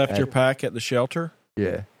 4. You left your pack at the shelter?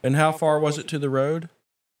 Yeah. And how far was it to the road?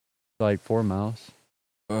 Like 4 miles.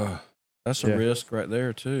 That's a risk right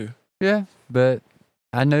there, too. Yeah, but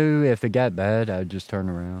I knew if it got bad, I'd just turn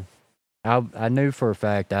around. I knew for a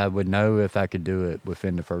fact I would know if I could do it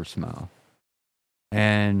within the first mile.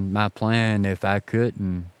 And my plan, if I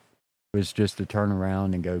couldn't, was just to turn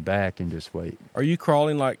around and go back and just wait. Are you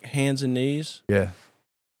crawling like hands and knees? Yeah.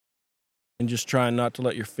 And just trying not to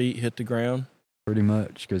let your feet hit the ground? Pretty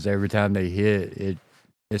much, because every time they hit, it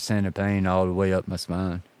sent a pain all the way up my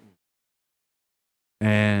spine.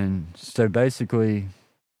 And so basically,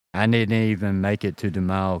 I didn't even make it to the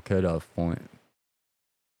mile cutoff point.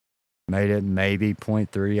 Made it maybe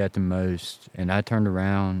 0.3 at the most, and I turned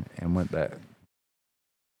around and went back.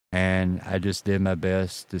 And I just did my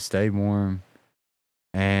best to stay warm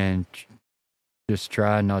and just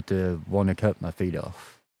try not to want to cut my feet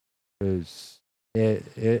off. Because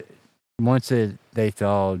once they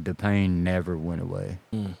thawed, the pain never went away.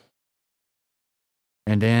 Mm.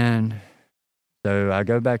 And then, so I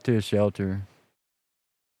go back to the shelter.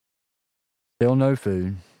 Still no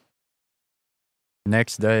food.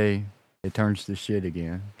 Next day, it turns to shit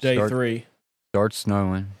again. Day 3. Starts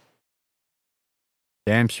snowing.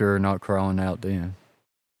 Damn sure not crawling out then.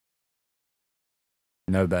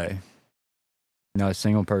 Nobody. Not a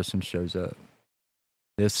single person shows up.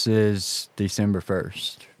 This is December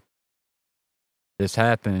 1st. This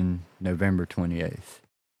happened November 28th.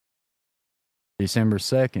 December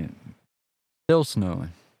 2nd, still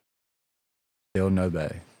snowing. Still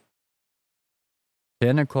nobody.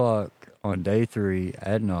 10 o'clock on day 3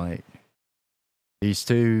 at night, these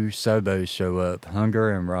 2 Sobos show up,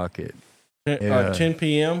 Hunger and Rocket. 10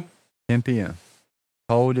 p.m.? 10 p.m.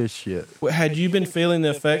 Cold as shit. Had you been feeling the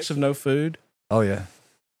effects of no food? Oh, yeah.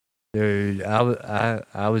 Dude,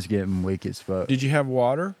 I was getting weak as fuck. Did you have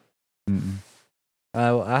water? Mm-mm.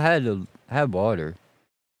 I had to have water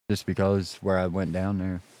just because where I went down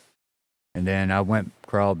there. And then I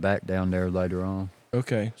crawled back down there later on.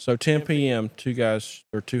 Okay, so 10 p.m., 2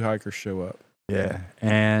 hikers show up. Yeah,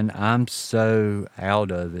 and I'm so out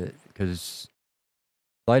of it because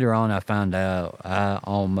later on I found out I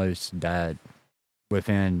almost died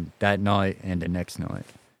within that night and the next night.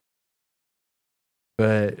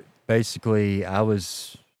 But basically,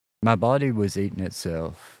 my body was eating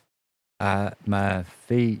itself. My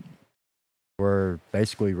feet were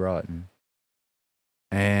basically rotten.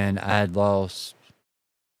 And I had lost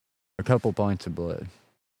a couple pints of blood.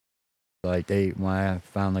 Like when I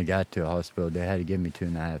finally got to the hospital, they had to give me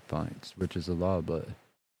 2.5 pints, which is a lot of blood.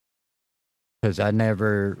 Because I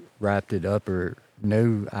never wrapped it up or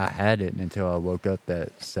knew I had it until I woke up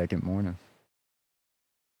that second morning.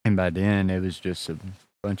 And by then, it was just a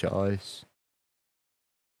bunch of ice.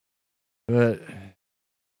 But,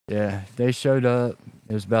 yeah, they showed up.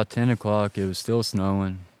 It was about 10 o'clock. It was still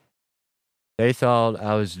snowing. They thought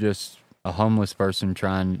I was just a homeless person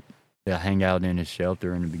trying to hang out in a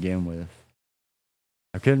shelter to begin with.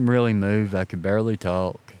 I couldn't really move. I could barely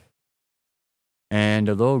talk. And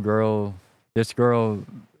the little girl,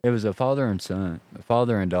 it was a father and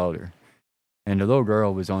daughter. And the little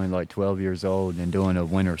girl was only like 12 years old and doing a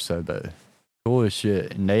winter sobo. Cool as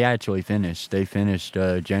shit. And they actually finished. They finished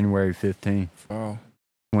January 15th,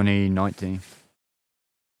 2019.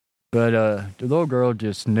 But the little girl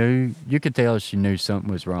just knew, you could tell she knew something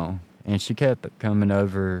was wrong. And she kept coming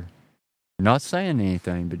over, not saying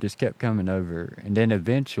anything, but just kept coming over. And then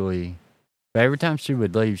eventually, every time she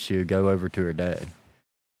would leave, she would go over to her dad.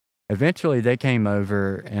 Eventually, they came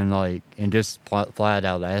over and just flat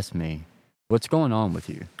out asked me, "What's going on with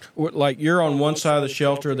you?" Like you're on one side of the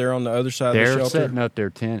shelter, they're on the other side of the shelter? They're setting up their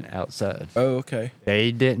tent outside. Oh, okay.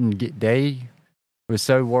 They was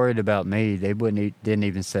so worried about me, they didn't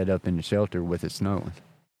even set up in the shelter with it snowing.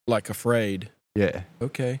 Like afraid? Yeah.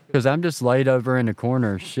 Okay. Because I'm just laid over in the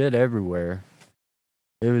corner, shit everywhere.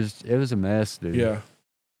 It was a mess, dude. Yeah.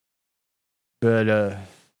 But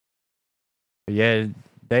yeah,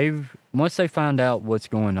 once they find out what's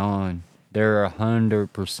going on, they're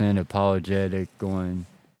 100% apologetic, going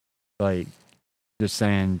just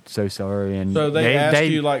saying so sorry. And so they asked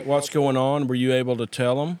you what's going on. Were you able to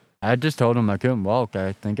tell them? I just told them I couldn't walk.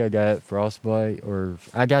 I think I got frostbite or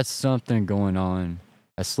I got something going on.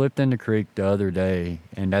 I slipped in the creek the other day,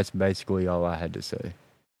 and that's basically all I had to say.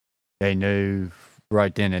 They knew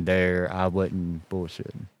right then and there I wasn't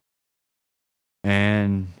bullshitting.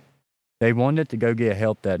 And they wanted to go get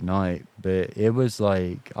help that night, but it was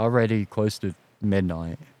already close to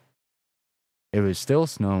midnight. It was still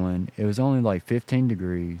snowing. It was only 15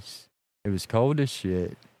 degrees. It was cold as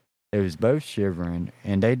shit. They was both shivering,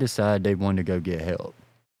 and they decided they wanted to go get help.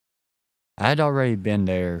 I'd already been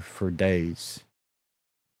there for days.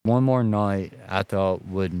 One more night I thought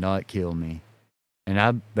would not kill me. And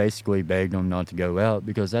I basically begged them not to go out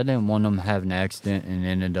because I didn't want them to have an accident and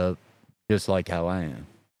ended up just like how I am.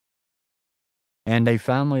 And they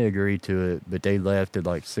finally agreed to it, but they left at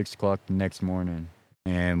like 6 o'clock the next morning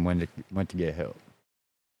and went to get help.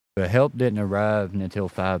 But help didn't arrive until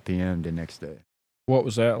 5 p.m. the next day. What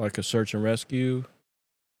was that, like a search and rescue?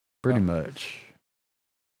 Pretty much.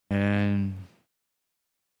 And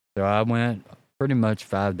so I went pretty much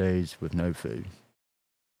 5 days with no food.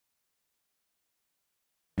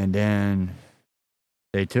 And then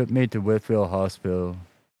they took me to Whitfield Hospital,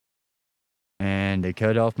 and they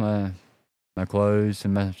cut off my clothes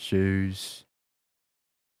and my shoes.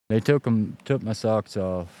 They took my socks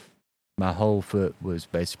off. My whole foot was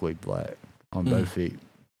basically black on both feet.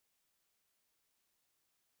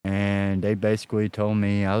 And they basically told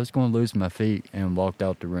me I was going to lose my feet and walked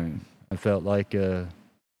out the room. I felt like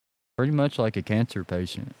pretty much like a cancer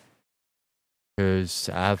patient. Because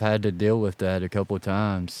I've had to deal with that a couple of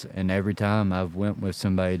times, and every time I've went with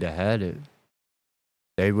somebody that had it,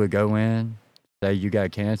 they would go in, say you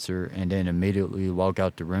got cancer, and then immediately walk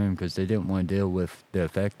out the room because they didn't want to deal with the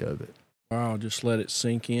effect of it. Wow, just let it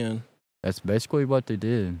sink in. That's basically what they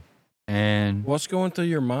did. And what's going through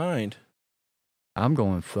your mind? I'm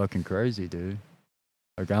going fucking crazy, dude.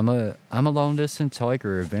 Like I'm a long distance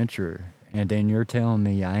hiker, adventurer, and then you're telling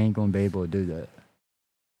me I ain't gonna be able to do that.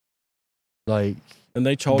 Like, and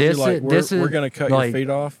they told you like we're gonna cut your feet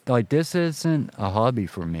off. Like this isn't a hobby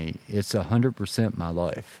for me. It's 100% my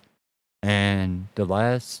life. And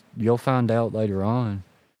you'll find out later on.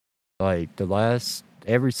 Like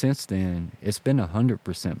ever since then, it's been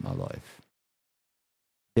 100% my life.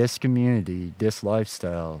 This community, this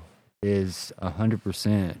lifestyle is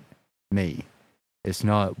 100% me. It's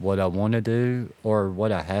not what I want to do or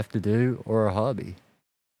what I have to do or a hobby.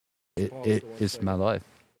 It's my life.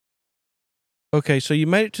 Okay, so you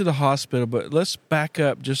made it to the hospital, but let's back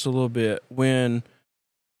up just a little bit. When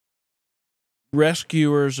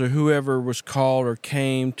rescuers or whoever was called or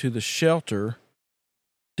came to the shelter,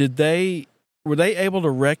 were they able to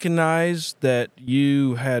recognize that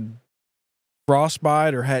you had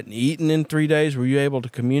frostbite or hadn't eaten in 3 days? Were you able to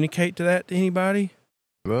communicate to anybody?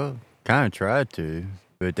 Well, kind of tried to,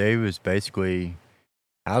 but they was basically,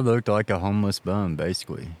 I looked like a homeless bum,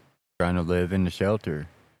 basically, trying to live in the shelter.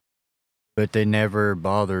 But they never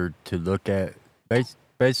bothered to look at,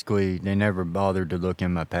 basically, they never bothered to look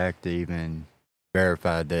in my pack to even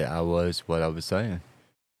verify that I was what I was saying.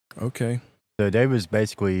 Okay. So they was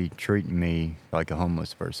basically treating me like a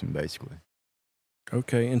homeless person, basically.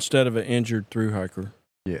 Okay, instead of an injured thru hiker.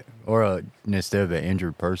 Yeah, or instead of an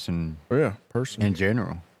injured person. Oh, yeah, person. In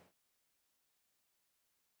general.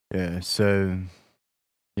 Yeah, so,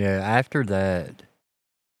 yeah, after that,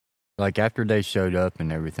 like after they showed up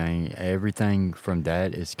and everything from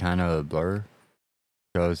that is kind of a blur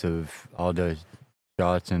because of all the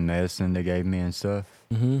shots and medicine they gave me and stuff.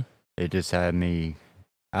 Mm-hmm. It just had me,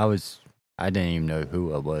 I didn't even know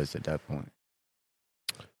who I was at that point.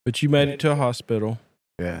 But you made it to a hospital.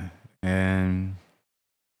 Yeah, and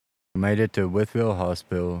made it to Whitfield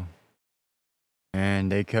Hospital,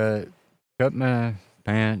 and they cut my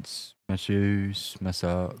pants, my shoes, my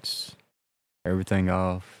socks, everything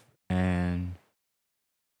off. And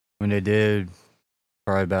when they did,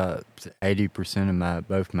 probably about 80% of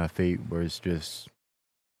both my feet was just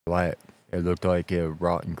black. It looked like a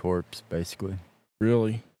rotten corpse, basically.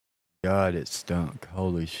 Really? God, it stunk.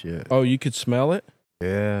 Holy shit. Oh, you could smell it?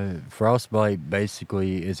 Yeah. Frostbite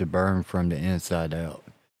basically is a burn from the inside out.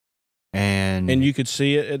 And you could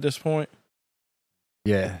see it at this point?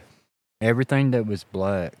 Yeah. Everything that was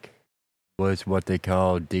black was what they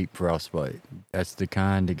call deep frostbite. That's the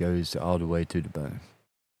kind that goes all the way to the bone.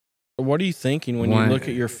 What are you thinking when you look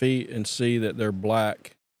at your feet and see that they're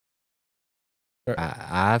black?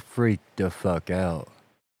 I freaked the fuck out.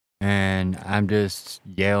 And I'm just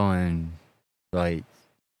yelling, like,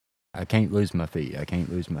 I can't lose my feet. I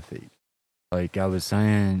can't lose my feet. Like I was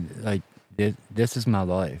saying, like, this is my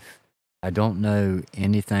life. I don't know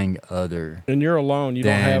anything other. And you're alone. You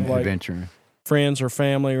don't have, like, adventuring. Friends or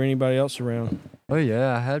family or anybody else around? Oh,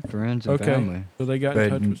 yeah, I had friends and family. So they got in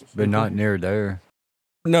touch with you. But not near there.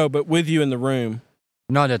 No, but with you in the room.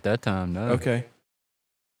 Not at that time, no. Okay.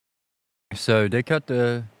 So they cut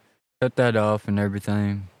that off and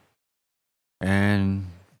everything. And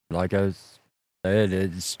like I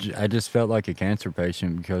said, I just felt like a cancer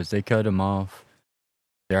patient because they cut them off.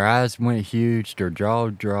 Their eyes went huge, their jaw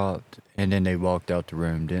dropped, and then they walked out the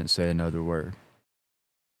room, didn't say another word.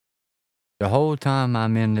 The whole time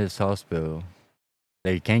I'm in this hospital,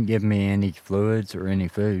 they can't give me any fluids or any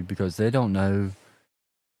food because they don't know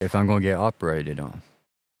if I'm going to get operated on.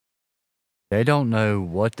 They don't know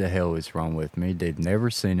what the hell is wrong with me. They've never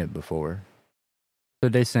seen it before. So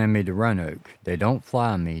they send me to Roanoke. They don't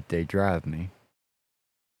fly me, they drive me.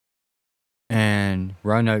 And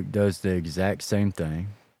Roanoke does the exact same thing.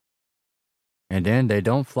 And then they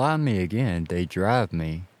don't fly me again. They drive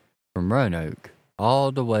me from Roanoke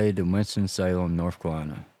all the way to Winston-Salem, North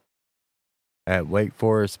Carolina, at Wake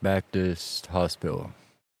Forest Baptist Hospital,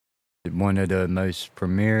 one of the most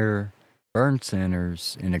premier burn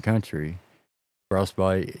centers in the country.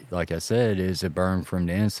 Frostbite, like I said, is a burn from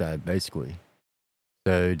the inside, basically.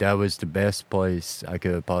 So that was the best place I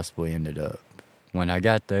could have possibly ended up. When I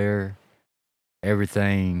got there,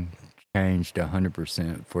 everything changed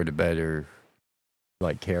 100% for the better,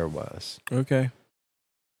 like care-wise. Okay.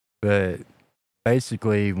 But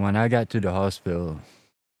basically, when I got to the hospital,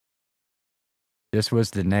 this was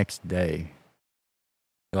the next day.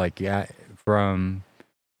 Like, from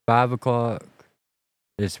 5 o'clock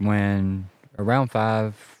is when, around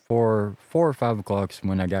 4 or 5 o'clock is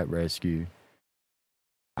when I got rescued.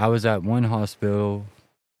 I was at one hospital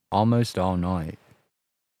almost all night.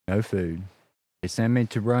 No food. They sent me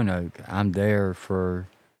to Roanoke. I'm there for,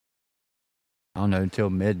 I don't know, until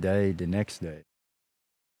midday the next day.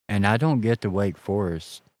 And I don't get to Wake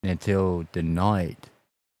Forest until the night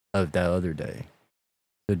of that other day.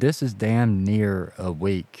 So this is damn near a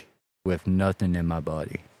week with nothing in my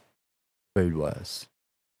body, food-wise.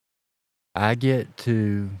 I get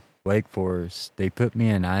to Wake Forest. They put me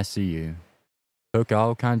in ICU, hook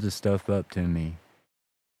all kinds of stuff up to me,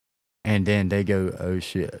 and then they go, oh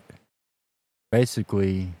shit.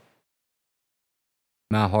 Basically,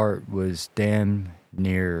 my heart was damn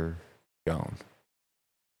near gone.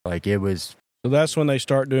 Like, it was. So that's when they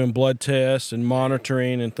start doing blood tests and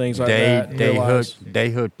monitoring and things like that. They hooked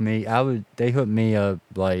me. They hooked me up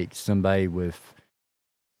like somebody with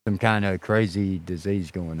some kind of crazy disease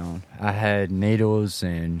going on. I had needles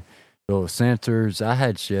and little sensors. I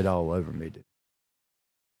had shit all over me.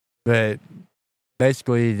 But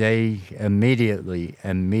basically, they immediately,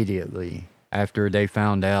 after they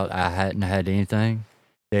found out I hadn't had anything,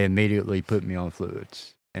 they immediately put me on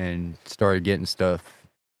fluids and started getting stuff.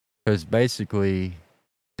 Because basically,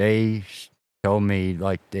 they told me,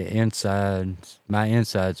 like, my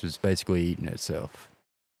insides was basically eating itself.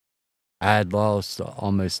 I had lost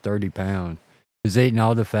almost 30 pounds. It was eating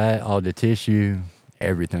all the fat, all the tissue,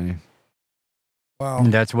 everything. Wow.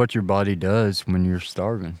 And that's what your body does when you're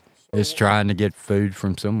starving. It's trying to get food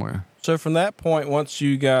from somewhere. So from that point, once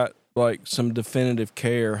you got, like, some definitive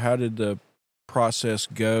care, how did the process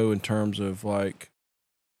go in terms of, like,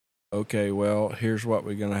 okay, well, here's what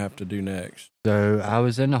we're going to have to do next? So I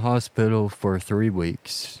was in the hospital for 3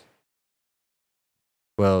 weeks.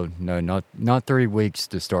 Well, no, not 3 weeks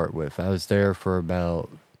to start with. I was there for about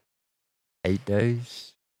 8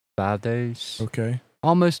 days, 5 days. Okay.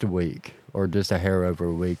 Almost a week, or just a hair over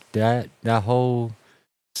a week. That whole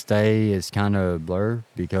stay is kind of a blur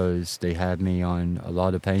because they had me on a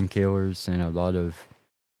lot of painkillers and a lot of.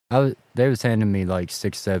 They was handing me like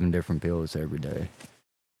 6-7 different pills every day.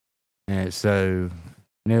 And so,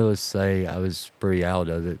 needless to say, I was pretty out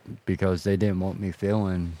of it because they didn't want me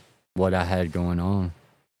feeling what I had going on.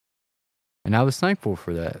 And I was thankful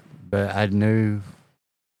for that. But I knew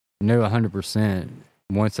 100%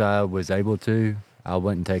 once I was able to, I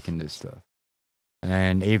wasn't taking this stuff.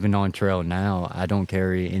 And even on trail now, I don't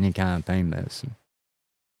carry any kind of pain medicine.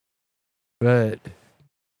 But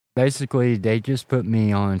basically, they just put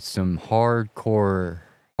me on some hardcore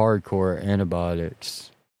antibiotics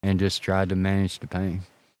and just tried to manage the pain.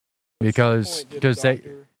 Because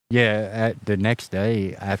at the next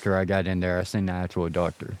day after I got in there, I seen the actual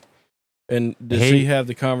doctor. And does he have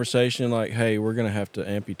the conversation like, hey, we're going to have to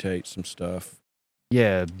amputate some stuff?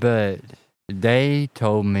 Yeah, but they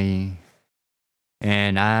told me,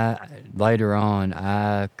 and later on,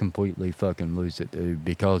 I completely fucking lose it, dude,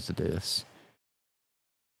 because of this.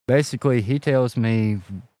 Basically, he tells me,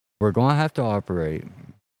 we're going to have to operate,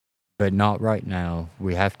 but not right now.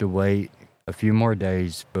 We have to wait a few more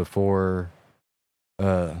days before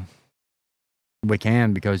we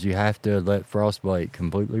can, because you have to let frostbite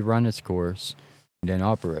completely run its course and then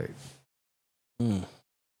operate.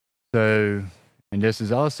 So, and this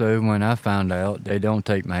is also when I found out they don't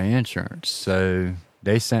take my insurance. So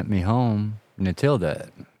they sent me home until that.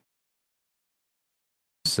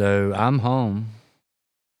 So I'm home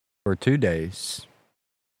for 2 days.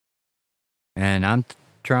 And I'm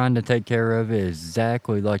trying to take care of it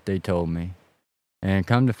exactly like they told me. And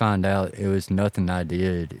come to find out, it was nothing I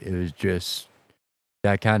did. It was just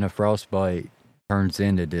that kind of frostbite turns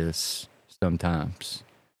into this sometimes.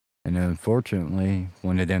 And unfortunately,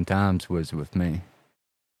 one of them times was with me.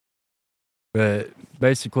 But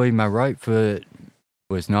basically, my right foot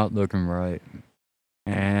was not looking right.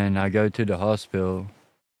 And I go to the hospital.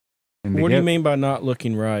 And What do you mean by not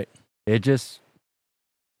looking right? It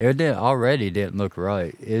already didn't look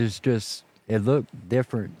right. It looked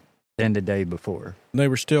different than the day before. They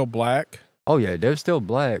were still black? Oh yeah, they were still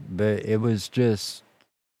black, but it was just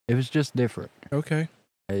different. Okay.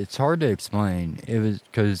 It's hard to explain. It was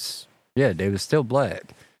because, yeah, they were still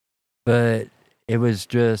black, but it was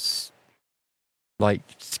just like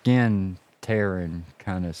skin tearing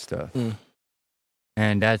kind of stuff. Mm.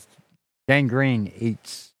 And that's gangrene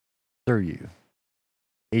eats through you,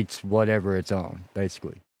 eats whatever it's on,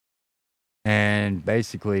 basically. And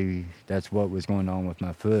basically, that's what was going on with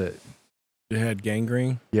my foot. You had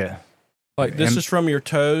gangrene? Yeah. Like this is from your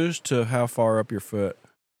toes to how far up your foot?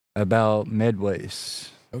 About midwaist.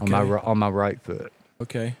 Okay. On my right foot.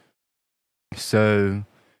 Okay. So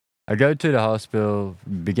I go to the hospital.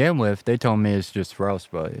 Begin with, they told me it's just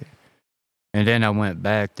frostbite. And then I went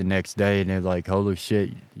back the next day and they're like, holy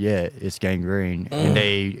shit, yeah, it's gangrene.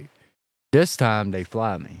 And this time they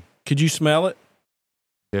fly me. Could you smell it?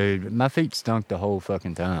 Dude, my feet stunk the whole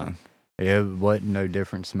fucking time. It wasn't no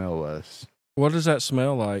different smell was. What does that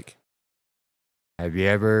smell like? Have you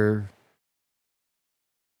ever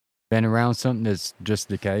been around something that's just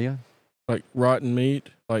decaying? Like rotten meat?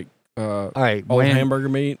 Like all right, old hamburger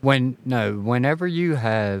meat? Whenever you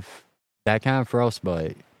have that kind of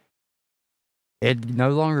frostbite, it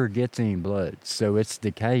no longer gets any blood. So it's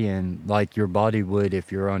decaying like your body would if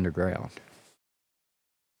you're underground.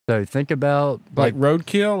 So think about like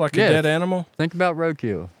roadkill, like a dead animal? Think about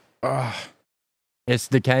roadkill. Ugh. It's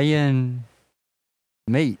decaying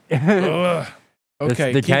meat. Ugh.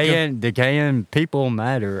 Okay. Decaying people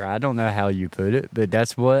matter. I don't know how you put it, but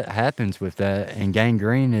that's what happens with that. And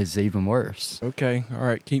gangrene is even worse. Okay. All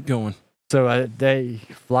right. Keep going. So they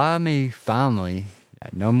fly me finally.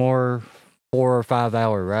 No more 4 or 5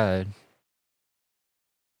 hour ride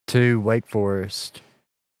to Wake Forest.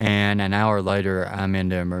 And an hour later, I'm in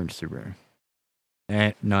the emergency room.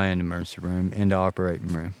 Not in the emergency room, in the operating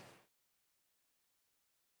room.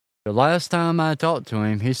 The last time I talked to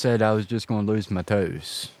him, he said I was just going to lose my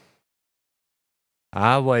toes.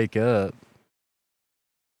 I wake up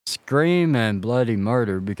screaming bloody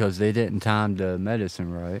murder because they didn't time the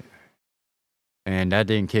medicine right. And that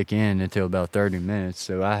didn't kick in until about 30 minutes.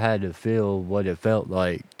 So I had to feel what it felt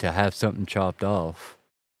like to have something chopped off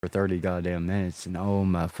for 30 goddamn minutes. And oh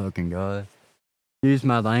my fucking God. Excuse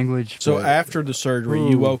my language. So after the surgery,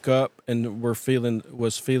 you woke up and was feeling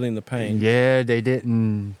the pain. Yeah, they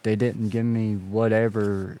didn't give me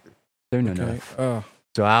whatever soon enough.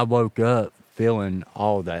 So I woke up feeling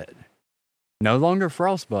all that. No longer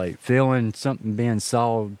frostbite, feeling something being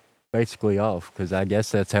sawed basically off, because I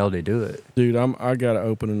guess that's how they do it. Dude, I gotta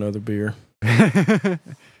open another beer.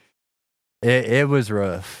 It was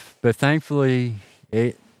rough, but thankfully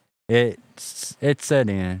it set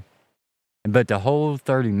in. But the whole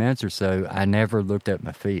 30 minutes or so, I never looked at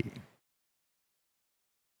my feet.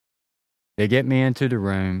 They get me into the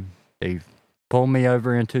room. They pull me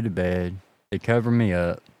over into the bed. They cover me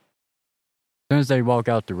up. As soon as they walk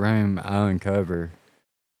out the room, I uncover.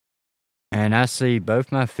 And I see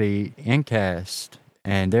both my feet in cast.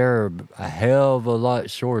 And they're a hell of a lot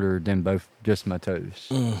shorter than just my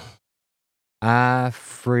toes. I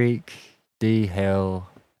freak the hell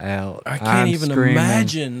out. I can't even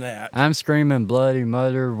imagine that. I'm screaming bloody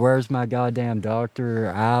murder. Where's my goddamn doctor?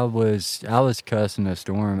 I was cussing a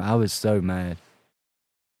storm. I was so mad.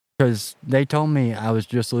 Because they told me I was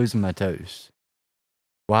just losing my toes.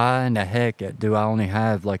 Why in the heck do I only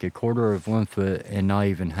have like a quarter of one foot and not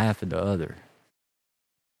even half of the other?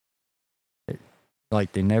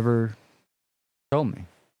 Like they never told me.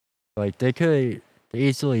 Like they could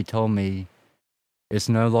easily told me it's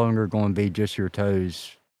no longer going to be just your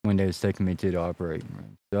toes when they was taking me to the operating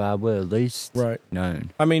room. So I would at least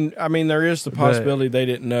known. I mean, there is the possibility they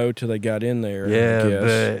didn't know till they got in there. Yeah, I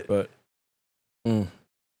guess, but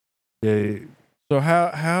dude, so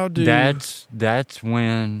how do that's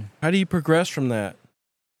when how do you progress from that,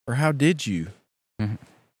 or how did you?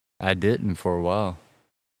 I didn't for a while.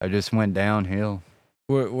 I just went downhill.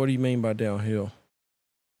 What do you mean by downhill?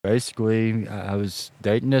 Basically, I was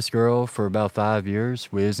dating this girl for about 5 years.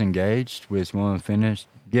 We was engaged. We was going to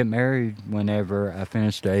get married whenever I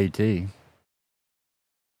finished the AT.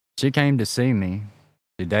 She came to see me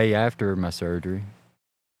the day after my surgery.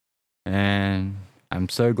 And I'm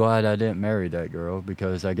so glad I didn't marry that girl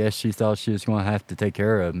because I guess she thought she was going to have to take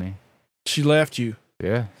care of me. She left you.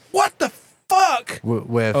 Yeah. What the fuck?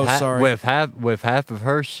 With Sorry. with half of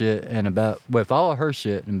her shit with all of her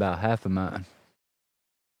shit and about half of mine.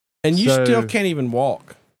 And you still can't even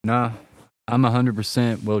walk. No, I'm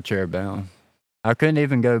 100% wheelchair bound. I couldn't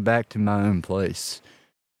even go back to my own place.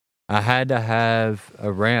 I had to have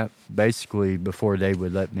a ramp basically before they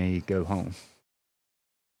would let me go home.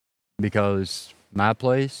 Because my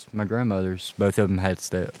place, my grandmother's, both of them had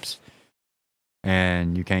steps.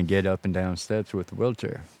 And you can't get up and down steps with a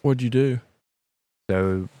wheelchair. What'd you do?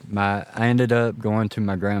 So I ended up going to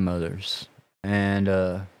my grandmother's. And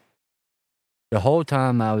the whole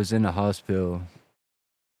time I was in the hospital,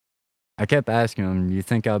 I kept asking them, you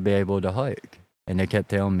think I'll be able to hike? And they kept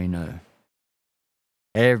telling me no.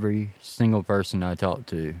 Every single person I talked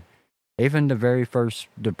to, even the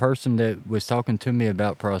person that was talking to me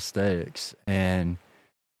about prosthetics and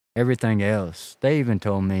everything else, they even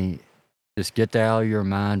told me, just get that out of your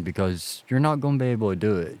mind because you're not going to be able to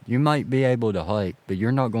do it. You might be able to hike, but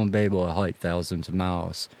you're not going to be able to hike thousands of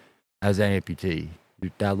miles as an amputee.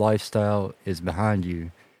 That lifestyle is behind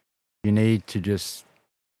you. You need to just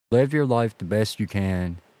live your life the best you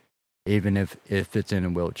can, even if it's in a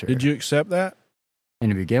wheelchair. Did you accept that? In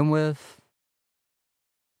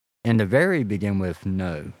the very begin with,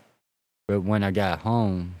 no. But when I got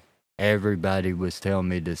home, everybody was telling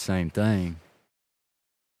me the same thing.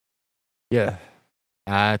 Yeah,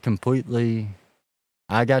 I got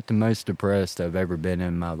the most depressed I've ever been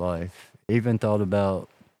in my life. Even thought about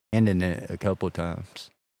ending it a couple times.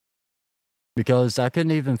 Because I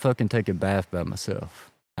couldn't even fucking take a bath by myself.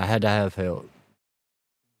 I had to have help.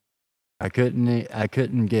 I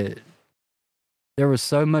couldn't get... There was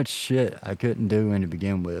so much shit I couldn't do in to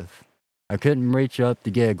begin with. I couldn't reach up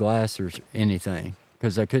to get a glass or anything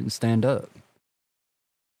because I couldn't stand up.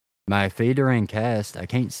 My feet are in cast. I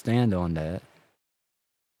can't stand on that.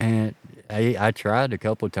 And I tried a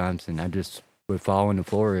couple times and I just would fall on the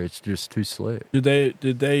floor. It's just too slick.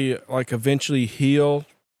 Did they like eventually heal?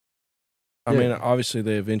 I mean, obviously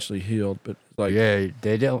they eventually healed, but like... Yeah,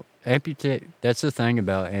 they don't amputate. That's the thing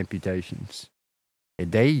about amputations.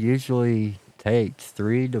 They usually take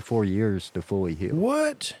 3 to 4 years to fully heal.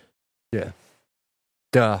 What? Yeah.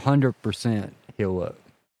 To 100% heal up.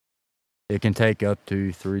 It can take up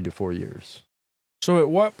to 3 to 4 years. So at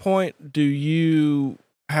what point do you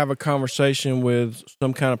have a conversation with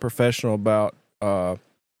some kind of professional about, prosthesis?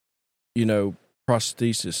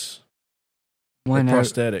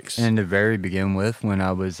 Prosthetics. In the very begin with, when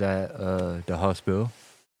I was at the hospital.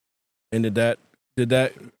 And did that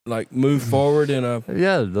like move forward in a...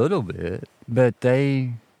 Yeah, a little bit. But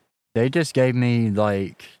they just gave me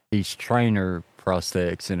like these trainer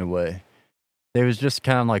prosthetics in a way. They was just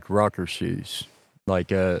kind of like rocker shoes.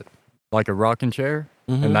 Like a rocking chair.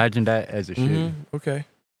 Mm-hmm. Imagine that as a shoe. Okay.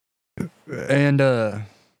 And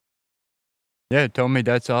told me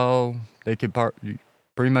that's all they could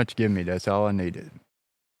pretty much give me. That's all I needed.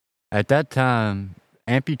 At that time,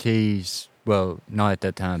 amputees, well, not at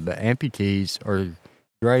that time, but amputees are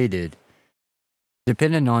graded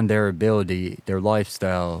depending on their ability, their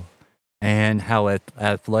lifestyle, and how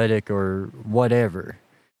athletic or whatever.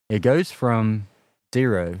 It goes from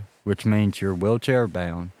 0, which means you're wheelchair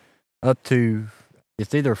bound, up to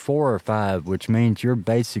it's either 4 or 5, which means you're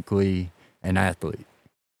basically an athlete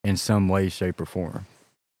in some way, shape, or form.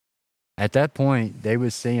 At that point, they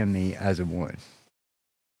was seeing me as a 1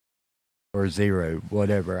 or 0,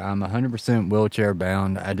 whatever. I'm 100% wheelchair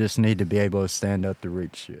bound. I just need to be able to stand up to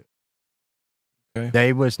reach shit. Okay.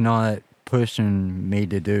 They was not pushing me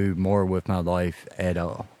to do more with my life at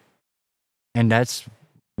all. And that's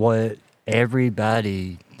what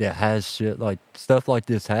everybody that has stuff like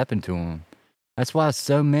this happen to them. That's why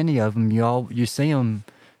so many of them, you see them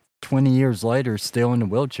 20 years later still in a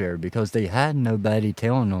wheelchair because they had nobody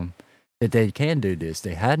telling them that they can do this.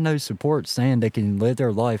 They had no support saying they can live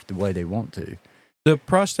their life the way they want to. The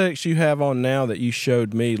prosthetics you have on now that you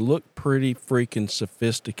showed me look pretty freaking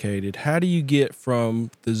sophisticated. How do you get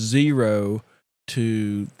from the 0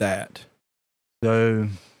 to that? So,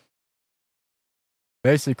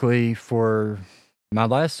 basically, for my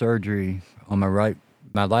last surgery on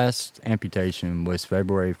my last amputation was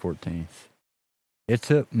February 14th. It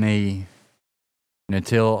took me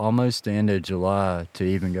until almost the end of July to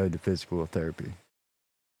even go to physical therapy.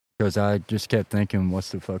 Because I just kept thinking,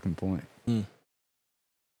 what's the fucking point?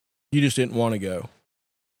 You just didn't want to go.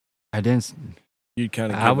 I didn't. You'd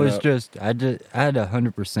kind of I had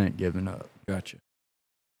 100% given up. Gotcha.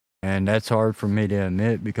 And that's hard for me to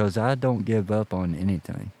admit because I don't give up on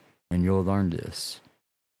anything. And you'll learn this.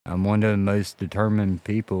 I'm one of the most determined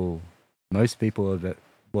people most people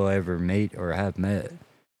will ever meet or have met.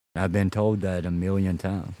 I've been told that a million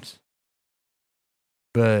times.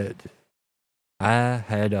 But I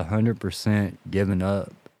had 100% given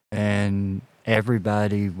up, and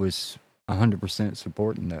everybody was 100%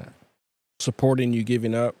 supporting that. Supporting you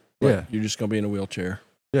giving up? Yeah. You're just going to be in a wheelchair.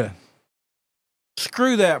 Yeah.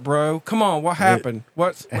 Screw that, bro. Come on, what happened?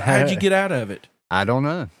 How'd you get out of it? I don't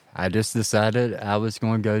know. I just decided I was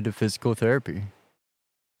going to go to physical therapy.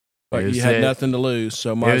 Like you had nothing to lose,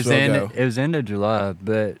 so might as well go. It was end of July,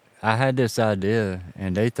 but I had this idea,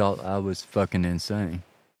 and they thought I was fucking insane.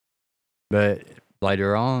 But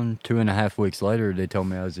later on, 2.5 weeks later, they told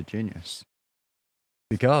me I was a genius.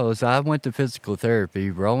 Because I went to physical therapy,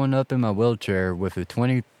 rolling up in my wheelchair with a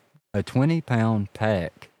 20-pound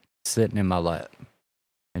pack sitting in my lap,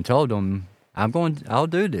 and told them, I'll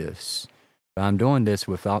do this. But I'm doing this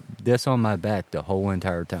without this on my back the whole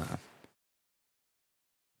entire time.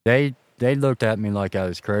 They looked at me like I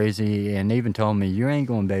was crazy and even told me, you ain't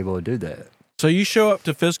going to be able to do that. So you show up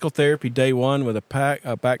to physical therapy day one with a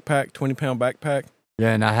backpack, 20-pound backpack?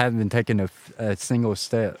 Yeah, and I haven't been taking a single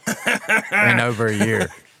step in over a year.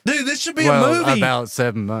 Dude, this should be a movie. About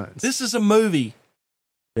 7 months. This is a movie.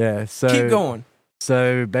 Yeah, so... Keep going.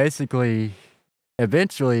 So basically,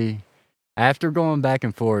 eventually, after going back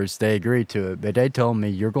and forth, they agreed to it, but they told me,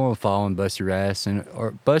 you're going to fall and bust your ass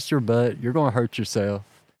or bust your butt. You're going to hurt yourself.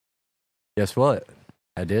 Guess what?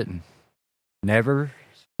 I didn't. Never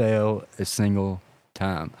fell a single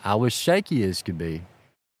time. I was shaky as could be.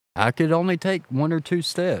 I could only take 1 or 2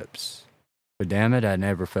 steps. But damn it, I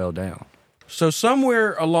never fell down. So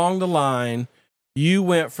somewhere along the line, you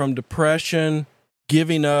went from depression,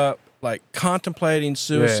 giving up, like contemplating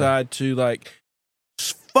suicide to like,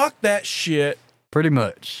 fuck that shit. Pretty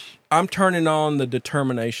much. I'm turning on the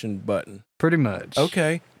determination button. Pretty much.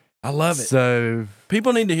 Okay. I love it. So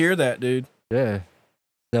people need to hear that, dude. Yeah.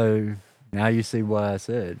 So now you see what I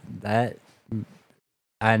said. That,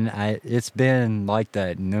 and it's been like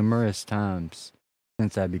that numerous times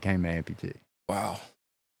since I became an amputee. Wow.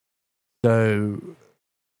 So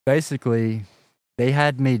basically, they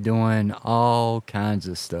had me doing all kinds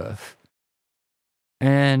of stuff.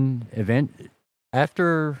 And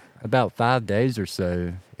after about 5 days or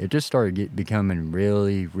so, it just started becoming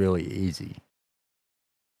really, really easy.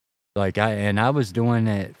 Like I was doing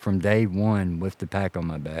it from day one with the pack on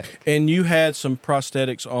my back. And you had some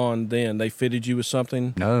prosthetics on then. They fitted you with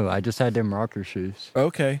something? No, I just had them rocker shoes.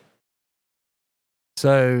 Okay.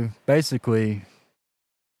 So basically,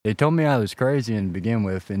 they told me I was crazy to begin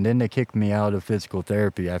with, and then they kicked me out of physical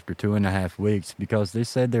therapy after 2.5 weeks because they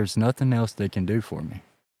said there's nothing else they can do for me.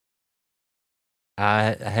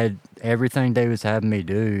 I had everything they was having me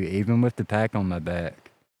do, even with the pack on my back.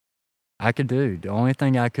 I could do. The only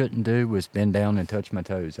thing I couldn't do was bend down and touch my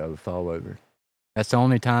toes. I would fall over. That's the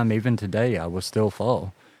only time, even today, I will still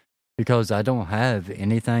fall because I don't have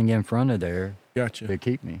anything in front of there to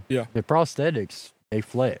keep me. Yeah. The prosthetics, they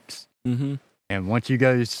flex. Mm-hmm. And once you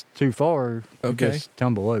go too far, you just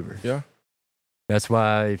tumble over. Yeah. That's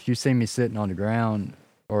why if you see me sitting on the ground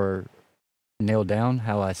or kneel down,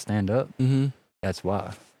 how I stand up, that's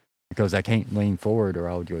why. Because I can't lean forward or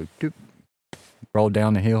I'll go doop, roll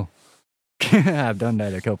down the hill. I've done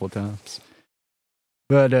that a couple times.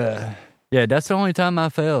 But, yeah, that's the only time I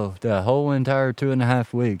fell. The whole entire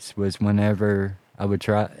 2.5 weeks was whenever I would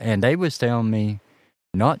try. And they was telling me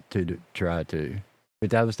not to try to. But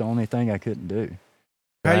that was the only thing I couldn't do.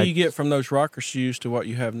 How do you get from those rocker shoes to what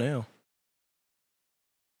you have now?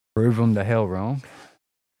 Prove them the hell wrong.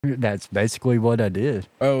 That's basically what I did.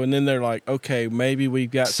 Oh, and then they're like, okay, maybe we've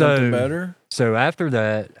got something better? So after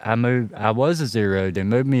that, I was a 0. They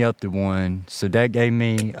moved me up to 1. So that gave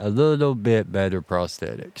me a little bit better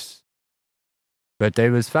prosthetics. But they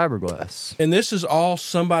was fiberglass. And this is all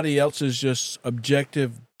somebody else's just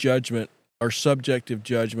objective judgment or subjective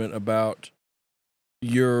judgment about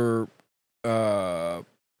your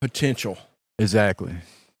potential. Exactly.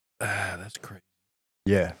 That's crazy.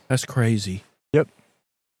 Yeah. That's crazy. Yep.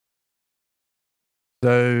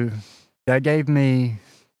 So that gave me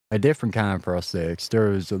a different kind of prosthetics. There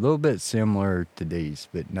was a little bit similar to these,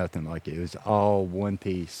 but nothing like it. It was all one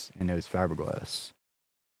piece, and it was fiberglass.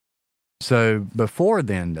 So before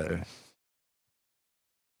then, though,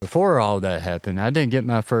 before all that happened, I didn't get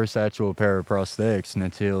my first actual pair of prosthetics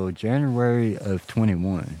until January of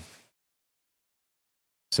 21.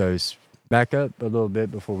 So back up a little bit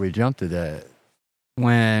before we jump to that.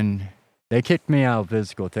 When they kicked me out of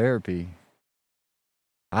physical therapy,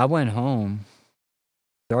 I went home,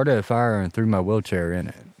 started a fire, and threw my wheelchair in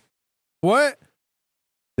it. What?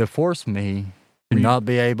 To force me to not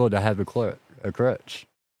be able to have a crutch.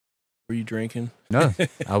 Were you drinking? No,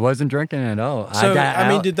 I wasn't drinking at all. So,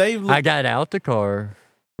 did they... I got out the car,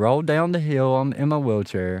 rolled down the hill in my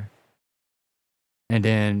wheelchair, and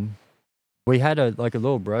then we had a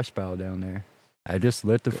little brush pile down there. I just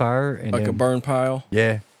lit the fire. And a burn pile?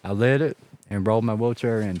 Yeah, I lit it and rolled my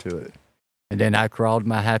wheelchair into it. And then I crawled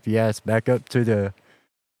my happy ass back up to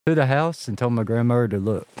the house and told my grandmother to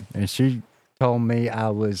look. And she told me I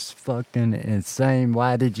was fucking insane.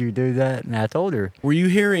 Why did you do that? And I told her. Were you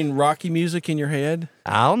hearing Rocky music in your head?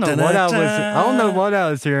 I don't know what I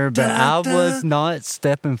was hearing, but I was not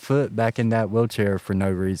stepping foot back in that wheelchair for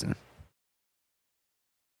no reason.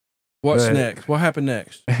 What's next? What happened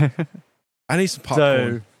next? I need some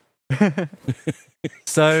popcorn.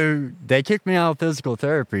 So they kicked me out of physical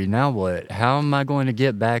therapy. Now what? How am I going to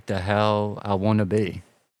get back to how I want to be?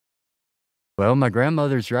 Well, my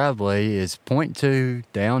grandmother's driveway is 0.2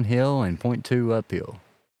 downhill and 0.2 uphill.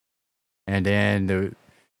 And then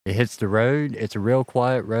it hits the road. It's a real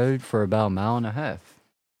quiet road for about 1.5 miles.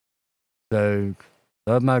 So,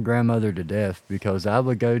 love my grandmother to death because I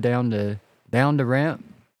would go down the ramp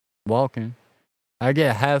walking. I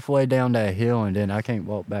get halfway down that hill and then I can't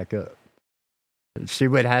walk back up. She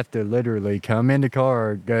would have to literally come in the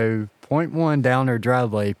car, go 0.1 down her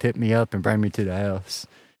driveway, pick me up and bring me to the house.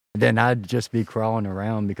 Then I'd just be crawling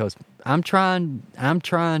around because I'm trying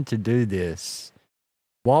to do this.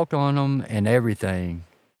 Walk on them and everything.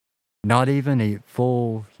 Not even a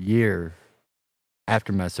full year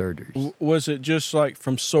after my surgeries. Was it just like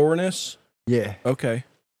from soreness? Yeah. Okay.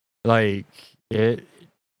 Like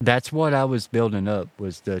that's what I was building up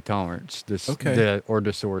was the tolerance, the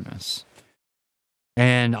soreness.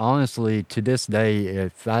 And honestly, to this day,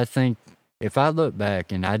 if I look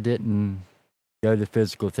back and I didn't go to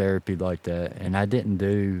physical therapy like that, and I didn't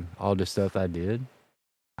do all the stuff I did,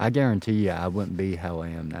 I guarantee you I wouldn't be how I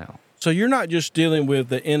am now. So you're not just dealing with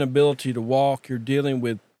the inability to walk, you're dealing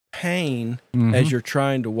with pain as you're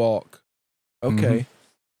trying to walk. Okay.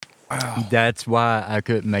 Wow. That's why I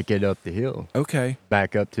couldn't make it up the hill. Okay.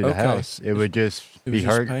 Back up to the house. It would just be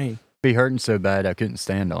hurting so bad I couldn't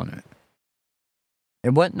stand on it.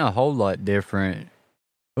 It wasn't a whole lot different.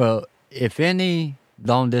 Well, if any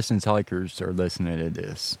long-distance hikers are listening to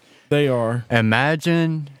this. They are.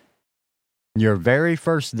 Imagine your very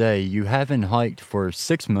first day, you haven't hiked for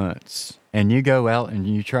 6 months, and you go out and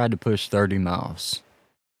you try to push 30 miles.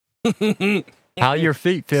 How your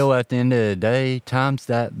feet feel at the end of the day, times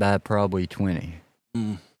that by probably 20.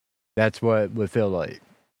 That's what it would feel like.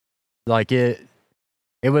 Like it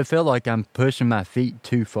would feel like I'm pushing my feet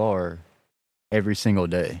too far every single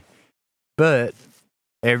day. But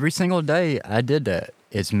every single day, I did that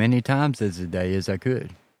as many times as a day as I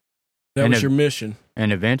could. That was your mission.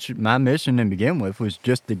 And eventually, my mission to begin with was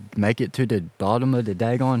just to make it to the bottom of the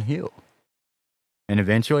daggone hill. And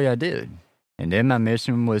eventually I did. And then my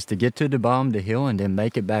mission was to get to the bottom of the hill and then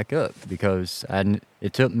make it back up because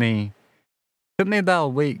it took me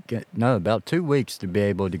about about 2 weeks to be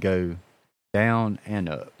able to go down and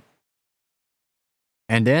up.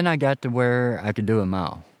 And then I got to where I could do a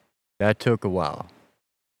mile. That took a while.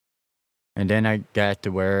 And then I got to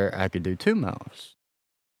where I could do 2 miles.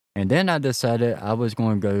 And then I decided I was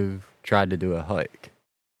going to go try to do a hike.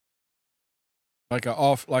 Like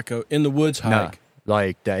a in the woods hike? No,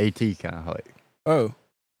 like the AT kind of hike. Oh.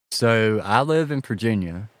 So I live in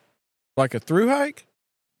Virginia. Like a through hike?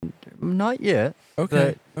 Not yet.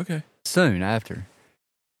 Okay. Okay. Soon after.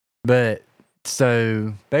 But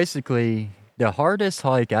so basically, the hardest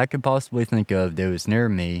hike I could possibly think of that was near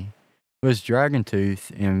me was Dragon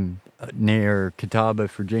Tooth near Catawba,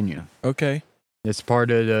 Virginia. Okay. It's part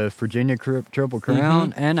of the Virginia Triple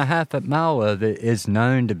Crown, and a half a mile of it is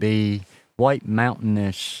known to be White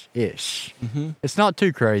Mountainish-ish. It's not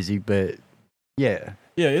too crazy, but yeah.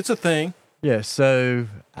 Yeah, it's a thing. Yeah, so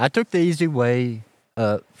I took the easy way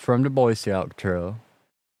up from the Boy Scout trail.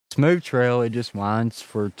 Smooth trail, it just winds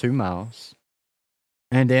for 2 miles.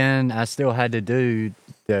 And then I still had to do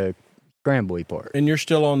the scrambly part. And you're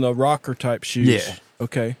still on the rocker type shoes? Yeah.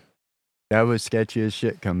 Okay. That was sketchy as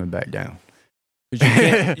shit coming back down.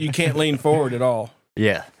 You can't lean forward at all.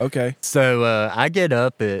 Yeah. Okay. So I get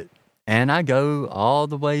up and I go all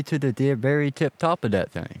the way to the very tip top of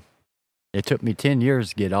that thing. It took me 10 years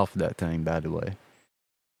to get off of that thing, by the way.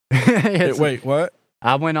 Wait, what?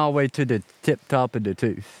 I went all the way to the tip top of the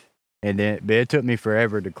tooth. But it took me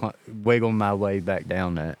forever to wiggle my way back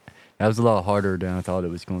down that. That was a lot harder than I thought it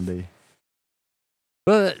was going to be.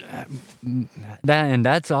 But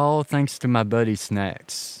that's all thanks to my buddy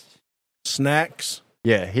Snacks. Snacks?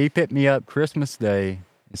 Yeah, he picked me up Christmas Day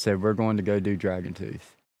and said, we're going to go do Dragon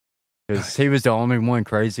Tooth. because he was the only one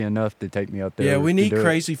crazy enough to take me up there. Yeah, we need to do it.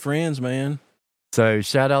 crazy friends, man. So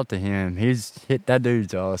shout out to him. That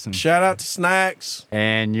dude's awesome. Shout out to Snacks.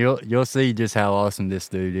 And you'll see just how awesome this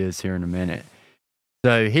dude is here in a minute.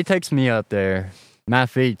 So he takes me up there. My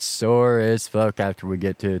feet sore as fuck after we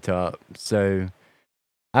get to the top. So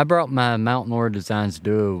I brought my Mountain Lord Designs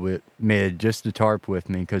Duo with mid just to tarp with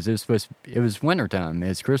me because it was wintertime.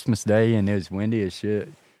 It's Christmas Day and it was windy as shit.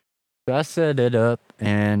 So I set it up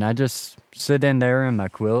and I just sit in there in my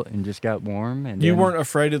quilt and just got warm. And you weren't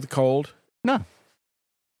afraid of the cold? No.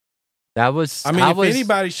 If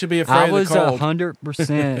anybody should be afraid of the cold. I was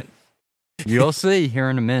 100%. You'll see here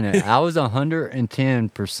in a minute. I was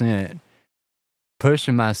 110%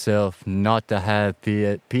 pushing myself not to have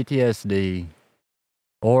PTSD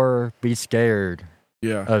or be scared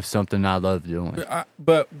of something I love doing.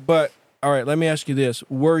 But all right, let me ask you this.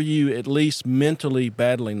 Were you at least mentally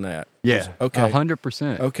battling that? Yeah. Okay.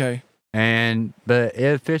 100%. Okay. But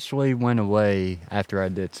it officially went away after I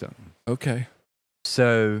did something. Okay.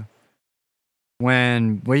 So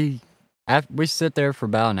when we sit there for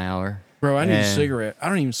about an hour. Bro, I need a cigarette. I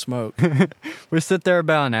don't even smoke. We sit there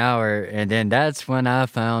about an hour, and then that's when I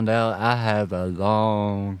found out I have a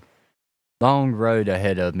long road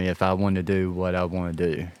ahead of me if I want to do what I want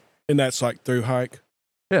to do. And that's like through hike?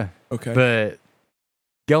 Yeah. Okay. But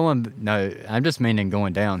I'm just meaning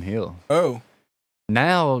going downhill. Oh.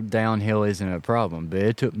 Now downhill isn't a problem, but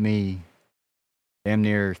it took me damn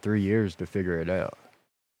near 3 years to figure it out.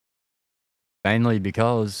 Mainly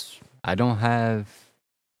because I don't have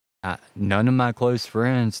none of my close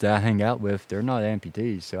friends that I hang out with, they're not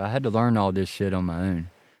amputees, so I had to learn all this shit on my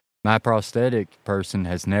own. My prosthetic person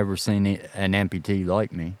has never seen an amputee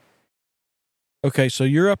like me. Okay, so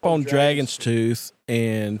you're up on Dragon's Tooth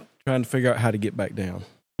and trying to figure out how to get back down.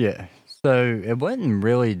 Yeah, so it wasn't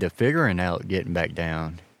really the figuring out getting back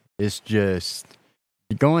down. It's just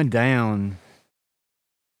going down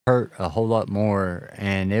hurt a whole lot more,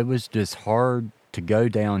 and it was just hard to go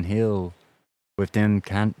downhill with them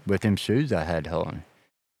shoes I had on.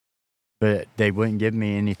 But they wouldn't give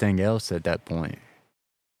me anything else at that point.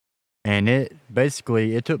 And it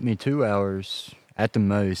took me 2 hours at the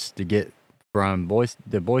most to get from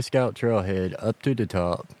the Boy Scout trailhead up to the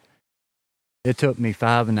top. It took me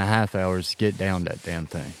 5.5 hours to get down that damn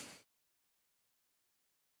thing.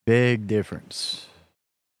 Big difference.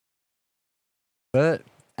 But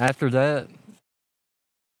after that,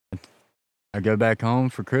 I go back home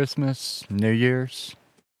for Christmas, New Year's.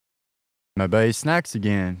 My buddy Snacks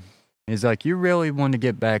again. He's like, you really want to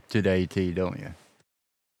get back to the AT, don't you?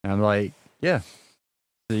 And I'm like, yeah.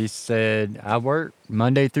 So he said, I work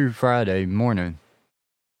Monday through Friday morning.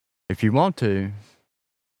 If you want to,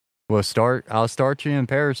 I'll start you in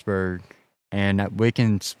Pearisburg, and we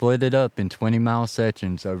can split it up in 20-mile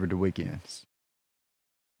sections over the weekends.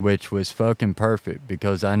 Which was fucking perfect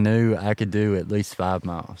because I knew I could do at least 5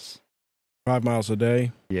 miles. 5 miles a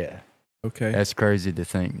day? Yeah. Okay. That's crazy to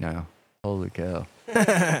think now. Holy cow.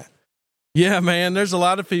 Yeah, man, there's a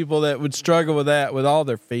lot of people that would struggle with that with all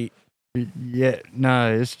their feet. Yeah,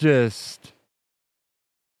 no, it's just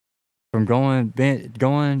from going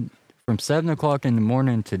from 7 o'clock in the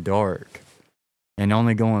morning to dark and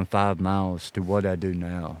only going 5 miles to what I do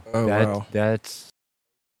now. Oh, wow.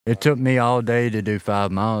 It took me all day to do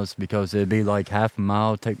 5 miles because it'd be like half a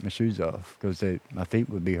mile, take my shoes off because my feet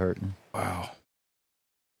would be hurting. Wow.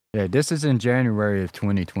 Yeah, this is in January of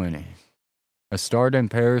 2020. I start in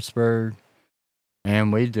Pearisburg,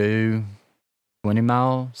 and we do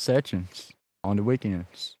 20-mile sections on the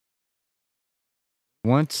weekends.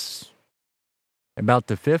 Once, about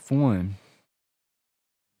the 5th one,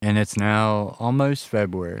 and it's now almost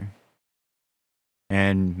February.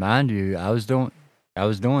 And mind you, I was doing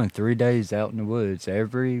 3 days out in the woods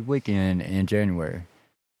every weekend in January.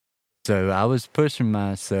 So I was pushing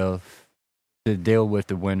myself to deal with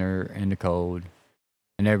the winter and the cold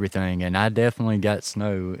and everything. And I definitely got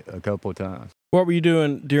snow a couple of times. What were you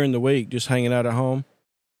doing during the week? Just hanging out at home?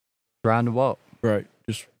 Trying to walk. Right.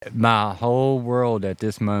 My whole world at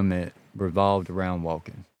this moment revolved around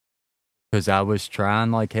walking. Because I was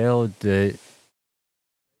trying like hell to...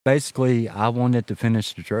 Basically, I wanted to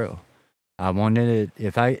finish the trail. I wanted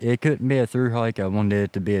it... It couldn't be a through hike, I wanted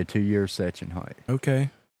it to be a 2-year section hike.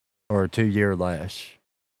 Okay. Or a 2-year lash.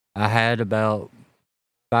 I had about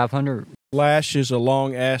 500... Lash is a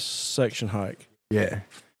long-ass section hike. Yeah.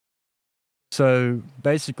 So,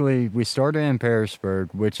 basically, we started in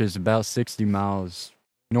Pearisburg, which is about 60 miles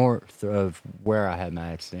north of where I had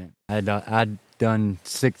my accident. I'd done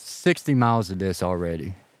 60 miles of this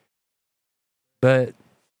already. But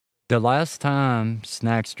The last time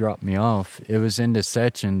Snacks dropped me off, it was in the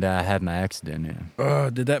section that I had my accident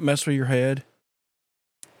in. Did that mess with your head?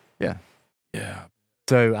 Yeah. Yeah.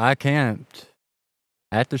 So I camped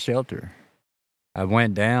at the shelter. I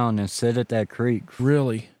went down and sit at that creek.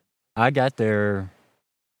 Really? I got there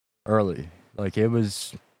early. Like, it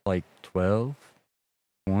was like 12,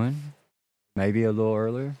 1, maybe a little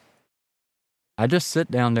earlier. I just sit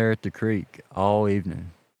down there at the creek all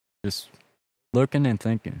evening, just looking and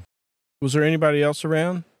thinking. Was there anybody else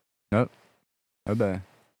around? Nope. Nobody.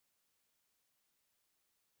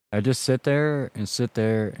 I just sit there and sit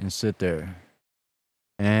there and sit there.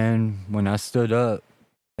 And when I stood up,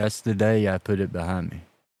 that's the day I put it behind me.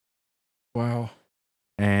 Wow.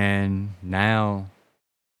 And now,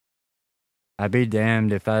 I'd be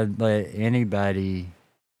damned if I'd let anybody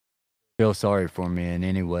feel sorry for me in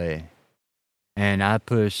any way. And I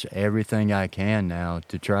push everything I can now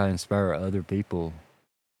to try and inspire other people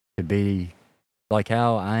to be like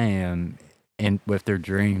how I am with their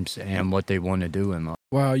dreams and what they want to do in life.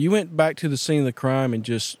 Wow, you went back to the scene of the crime and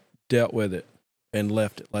just dealt with it and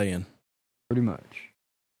left it laying. Pretty much.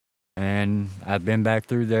 And I've been back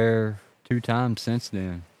through there 2 times since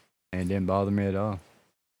then, and it didn't bother me at all.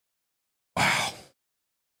 Wow.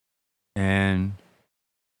 And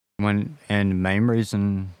the main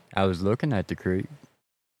reason I was looking at the creek,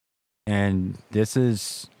 and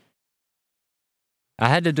I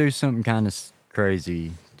had to do something kind of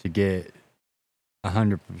crazy to get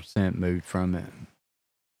 100% moved from it.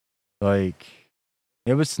 Like,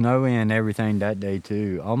 it was snowy and everything that day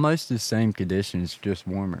too. Almost the same conditions, just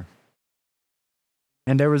warmer.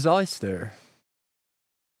 And there was ice there.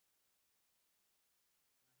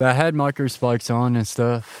 But I had micro spikes on and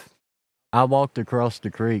stuff. I walked across the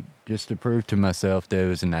creek just to prove to myself that it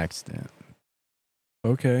was an accident.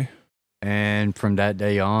 Okay. And from that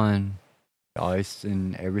day on, ice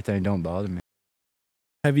and everything don't bother me.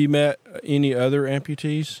 Have you met any other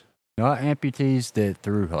amputees? Not amputees that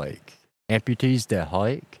through hike. Amputees that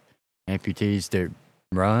hike. Amputees that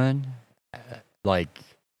run. Like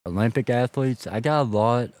Olympic athletes. I got a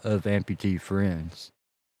lot of amputee friends.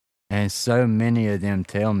 And so many of them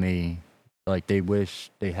tell me like they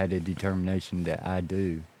wish they had a determination that I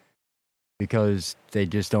do. Because they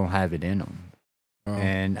just don't have it in them. Oh.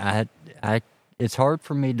 And it's hard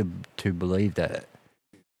for me to believe that.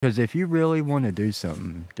 Because if you really want to do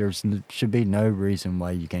something, should be no reason why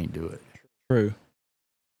you can't do it. True.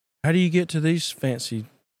 How do you get to these fancy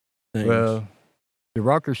things? Well, the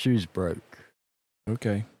rocker shoes broke.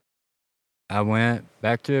 Okay. I went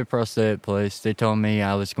back to a prosthetic place. They told me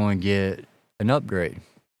I was going to get an upgrade.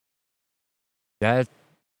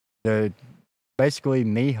 Basically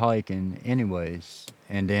me hiking anyways.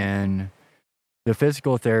 And then the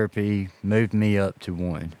physical therapy moved me up to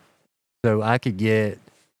 1. So I could get...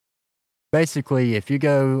 Basically, if you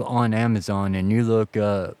go on Amazon and you look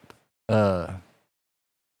up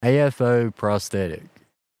AFO prosthetic,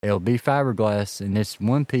 it'll be fiberglass and it's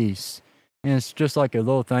one piece, and it's just like a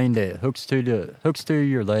little thing that hooks to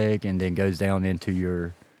your leg and then goes down into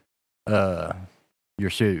your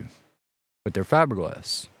shoe. But they're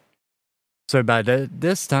fiberglass. So by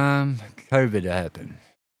this time, COVID happened,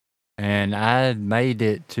 and I had made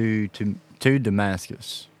it to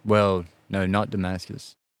Damascus. Well, no, not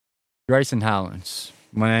Damascus. Grayson Highlands.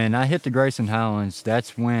 When I hit the Grayson Highlands,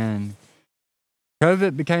 that's when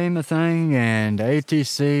COVID became a thing, and the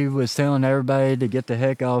ATC was telling everybody to get the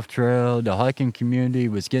heck off trail. The hiking community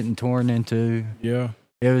was getting torn into. Yeah.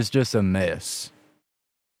 It was just a mess.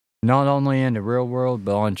 Not only in the real world,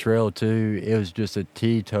 but on trail too. It was just a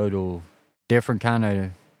teetotal, different kind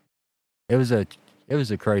of... It was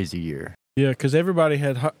a crazy year. Yeah, because everybody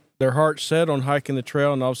had their heart set on hiking the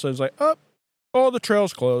trail, and all of a sudden it's like, the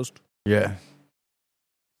trail's closed. Yeah.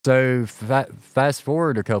 So fast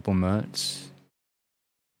forward a couple months,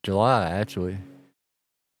 July actually,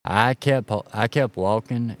 I kept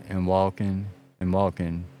walking and walking and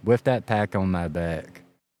walking with that pack on my back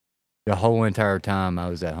the whole entire time I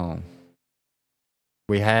was at home.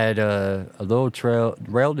 We had a little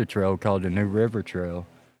railed trail called the New River Trail.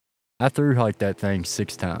 I through hiked that thing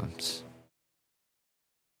 6 times.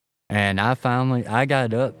 And I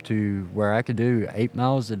got up to where I could do 8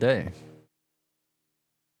 miles a day.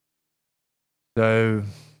 So,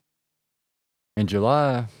 in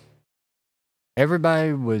July,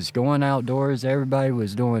 everybody was going outdoors. Everybody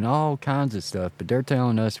was doing all kinds of stuff. But they're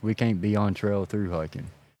telling us we can't be on trail through hiking.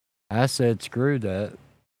 I said, screw that.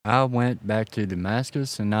 I went back to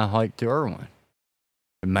Damascus and I hiked to Irwin.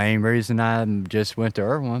 The main reason I just went to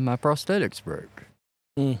Irwin, my prosthetics broke.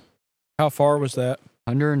 How far was that?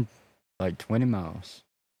 20 miles.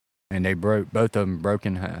 And both of them broke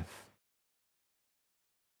in half.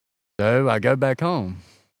 So I go back home.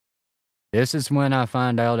 This is when I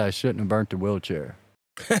find out I shouldn't have burnt the wheelchair.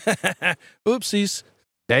 Oopsies.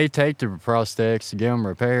 They take the prosthetics to get them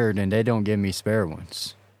repaired, and they don't give me spare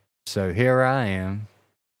ones. So here I am,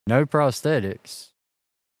 no prosthetics,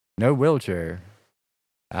 no wheelchair.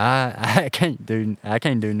 I can't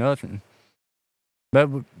do nothing. But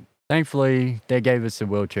thankfully, they gave us a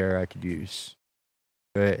wheelchair I could use.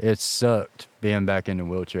 But it sucked being back in the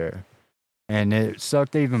wheelchair. And it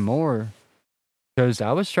sucked even more because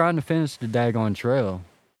I was trying to finish the daggone trail.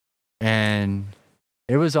 And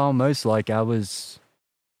it was almost like it was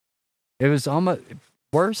almost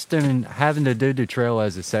worse than having to do the trail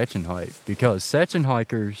as a section hike. Because section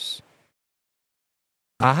hikers,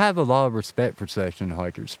 I have a lot of respect for section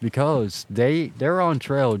hikers because they're on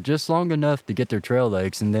trail just long enough to get their trail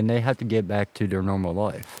legs, and then they have to get back to their normal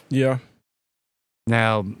life. Yeah.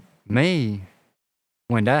 Now, me,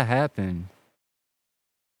 when that happened,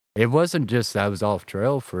 it wasn't just I was off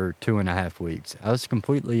trail for 2.5 weeks. I was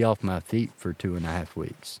completely off my feet for 2.5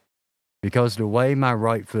 weeks. Because the way my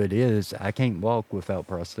right foot is, I can't walk without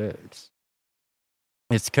prosthetics.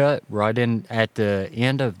 It's cut right in at the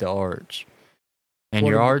end of the arch. And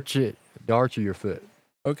the arch of your foot.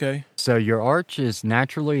 Okay. So your arch is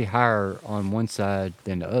naturally higher on one side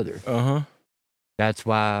than the other. Uh-huh. That's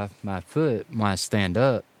why my foot, when I stand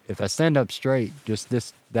up, if I stand up straight, just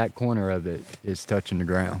that corner of it is touching the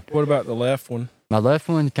ground. What about the left one? My left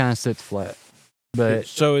one kind of sits flat. But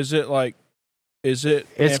so is it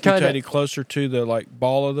amputated closer to the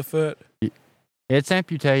ball of the foot? It's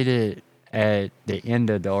amputated at the end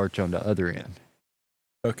of the arch on the other end.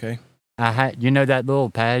 Okay. that little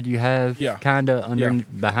pad you have, kind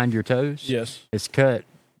of behind your toes. Yes. It's cut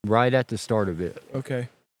right at the start of it. Okay.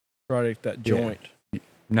 Right at that joint.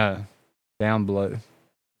 No, down below,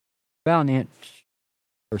 about an inch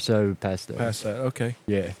or so past that. Past that. Okay.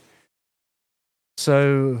 Yeah.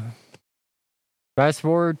 So, fast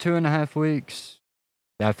forward 2.5 weeks,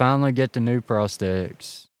 I finally get the new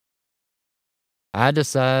prosthetics. I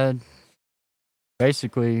decide,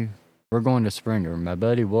 basically, we're going to Springer. My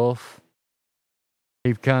buddy Wolf,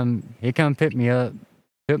 he come pick me up,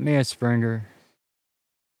 took me at Springer,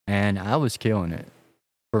 and I was killing it.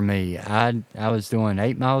 For me, I was doing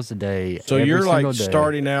 8 miles a day. So you're day.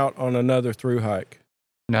 Starting out on another through hike.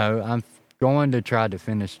 No, I'm going to try to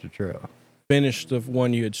finish the trail. Finish the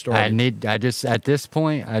one you had started. At this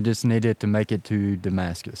point, I just needed to make it to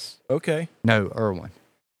Damascus. Okay. No, Irwin.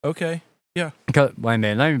 Okay. Yeah. Wait a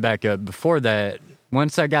minute, let me back up. Before that,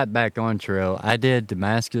 once I got back on trail, I did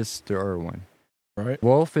Damascus to Irwin. Right.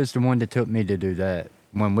 Wolf is the one that took me to do that.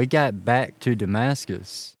 When we got back to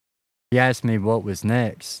Damascus, he asked me what was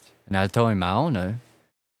next, and I told him I don't know,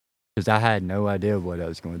 because I had no idea what I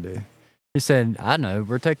was going to do. He said, I know,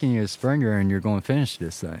 we're taking you to Springer, and you're going to finish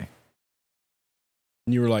this thing.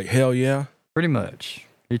 And you were like, hell yeah? Pretty much.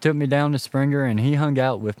 He took me down to Springer, and he hung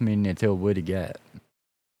out with me until Woody Gap.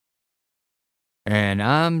 And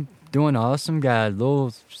I'm doing awesome. Got a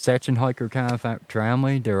little section hiker kind of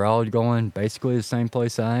family. They're all going basically the same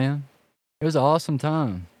place I am. It was an awesome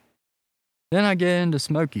time. Then I get into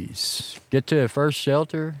Smokies. Get to the first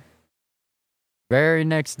shelter. Very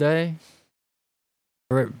next day.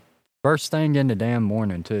 First thing in the damn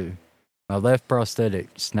morning, too. My left prosthetic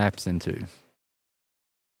snaps in two.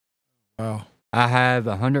 Wow. I have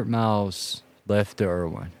 100 miles left to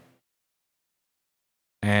Irwin.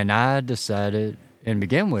 And I decided, and to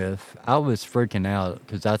begin with, I was freaking out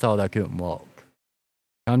because I thought I couldn't walk.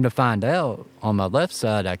 Come to find out, on my left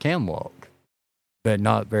side, I can walk. But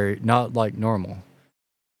not like normal.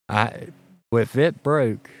 With it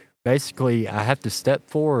broke, basically I have to step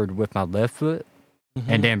forward with my left foot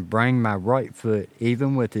and then bring my right foot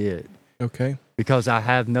even with it. Okay. Because I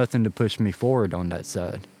have nothing to push me forward on that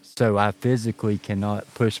side. So I physically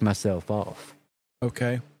cannot push myself off.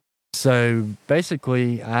 Okay. So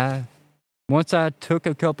basically once I took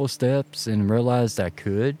a couple steps and realized I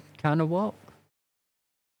could kind of walk,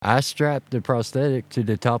 I strapped the prosthetic to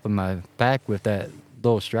the top of my back with that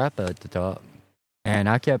little strap at the top, and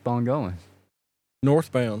I kept on going.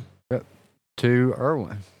 Northbound? Yep, to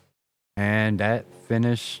Irwin. And that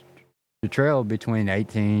finished the trail between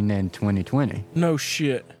 18 and 2020. No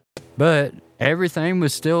shit. But everything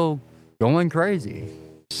was still going crazy.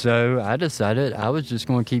 So I decided I was just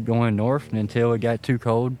going to keep going north until it got too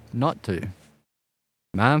cold not to.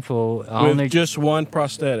 Mindful. With just one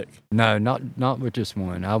prosthetic? No, not with just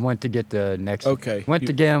one. I went to get the next. Okay. Went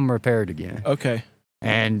to get them repaired again. Okay.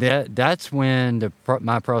 And that's when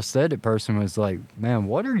my prosthetic person was like, "Man,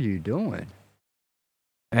 what are you doing?"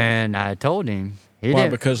 And I told him. Why?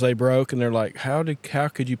 Because they broke, and they're like, "How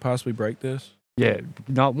could you possibly break this?" Yeah,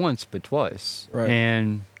 not once, but twice. Right.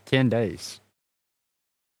 In 10 days.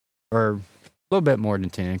 Or a little bit more than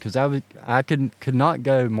 10, because I could not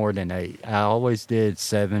go more than 8. I always did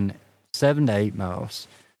 7 to 8 miles.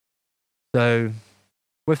 So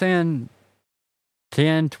within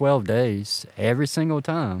 10, 12 days, every single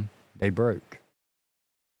time, they broke.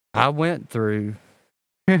 I went through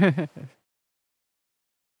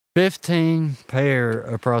 15 pair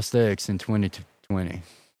of prosthetics in 2020.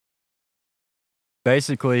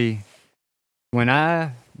 Basically, when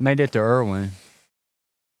I made it to Irwin,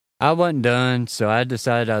 I wasn't done, so I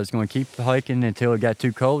decided I was going to keep hiking until it got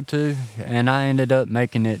too cold to, and I ended up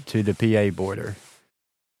making it to the PA border.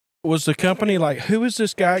 Was the company like, who is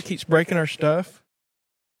this guy that keeps breaking our stuff?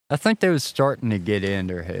 I think they was starting to get in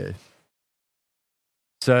their head.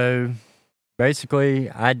 So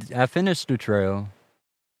basically, I finished the trail,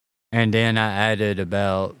 and then I added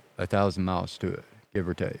about 1,000 miles to it, give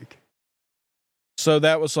or take. So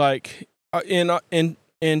that was like in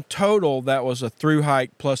total, that was a through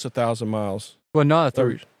hike plus 1,000 miles. Well, not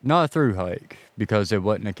a through hike, because it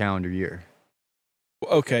wasn't a calendar year.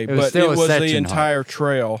 Okay, It was but still it a was the section entire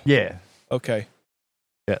trail. Yeah, Okay.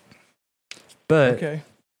 but Okay.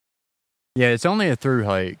 yeah, it's only a through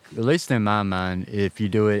hike, at least in my mind, if you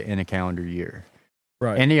do it in a calendar year.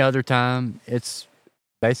 Right. Any other time, it's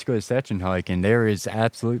basically a section hike, and there is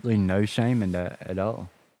absolutely no shame in that at all.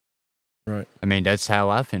 Right. I mean, that's how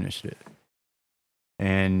I finished it.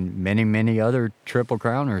 And many, many other triple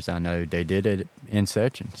crowners I know, they did it in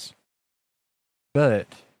sections. But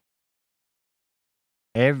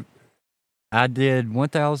I did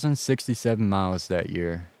 1,067 miles that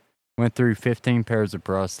year. Went through 15 pairs of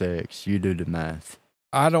prosthetics. You do the math.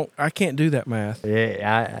 I can't do that math.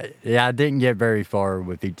 I didn't get very far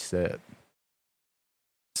with each set.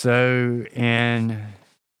 So in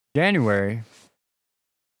January,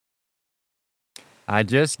 I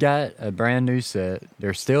just got a brand new set.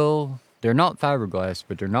 They're not fiberglass,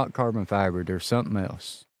 but they're not carbon fiber. They're something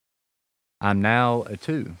else. I'm now a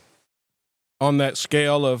 2. On that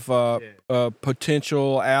scale of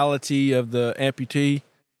potentiality of the amputee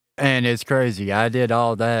And it's crazy. I did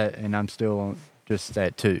all that, and I'm still on just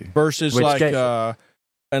at 2. versus like an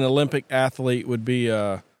Olympic athlete would be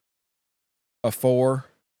a 4,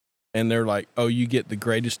 and they're like, oh, you get the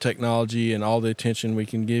greatest technology and all the attention we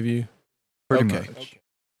can give you. Pretty much.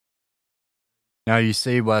 Now you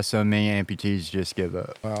see why so many amputees just give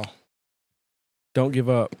up. Wow. Don't give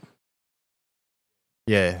up.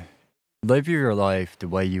 Yeah. Live your life the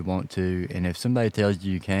way you want to, and if somebody tells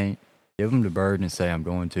you can't, give them the bird and say, I'm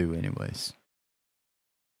going to anyways.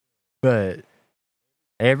 But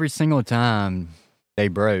every single time they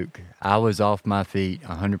broke, I was off my feet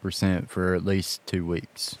 100% for at least 2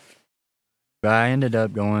 weeks. But I ended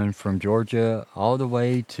up going from Georgia all the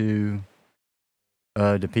way to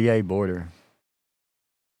the PA border.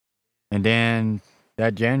 And then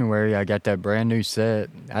that January, I got that brand new set.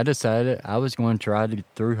 I decided I was going to try to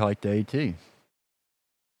through hike the AT.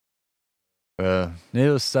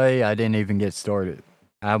 Needless to say, I didn't even get started.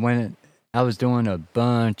 I was doing a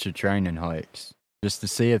bunch of training hikes just to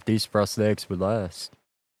see if these prosthetics would last.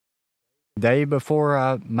 The day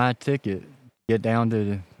before my ticket get down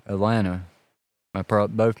to Atlanta,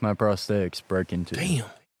 both my prosthetics broke into. Damn.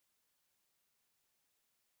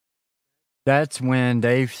 That's when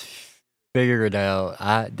they figured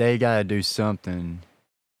out they got to do something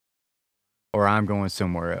or I'm going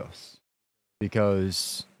somewhere else.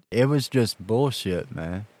 Because it was just bullshit,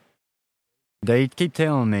 man. They keep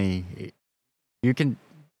telling me, you can,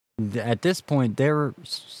 at this point, they were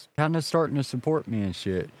kind of starting to support me and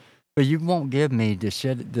shit. But you won't give me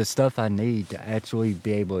the stuff I need to actually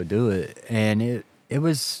be able to do it. And it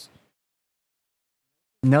was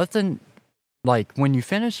nothing. Like, when you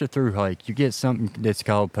finish a through hike, you get something that's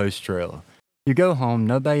called post-trail. You go home,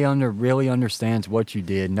 nobody really understands what you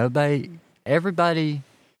did. Everybody,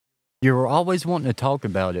 you're always wanting to talk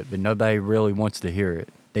about it, but nobody really wants to hear it.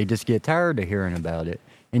 They just get tired of hearing about it,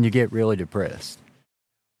 and you get really depressed.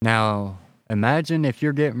 Now, imagine if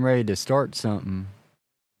you're getting ready to start something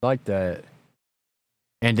like that,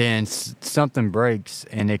 and then something breaks,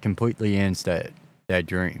 and it completely ends that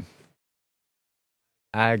dream.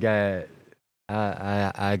 I got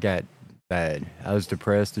bad. I was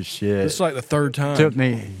depressed as shit. This is like the 3rd time.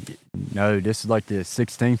 This is like the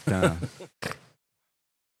 16th time.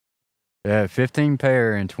 Yeah, 15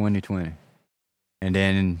 pair in 2020. And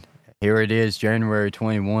then here it is, January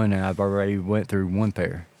 21, and I've already went through 1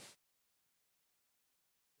 pair.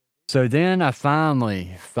 So then I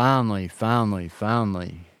finally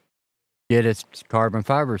get a carbon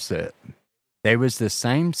fiber set. They was the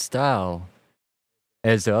same style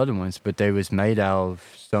as the other ones, but they was made out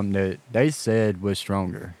of something that they said was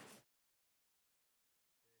stronger.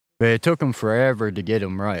 But it took them forever to get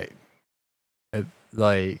them right.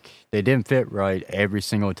 Like, they didn't fit right every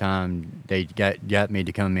single time they got me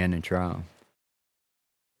to come in and try them.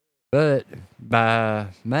 But by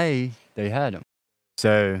May, they had them.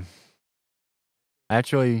 So,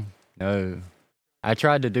 actually, no. I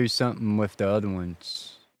tried to do something with the other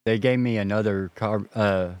ones. They gave me another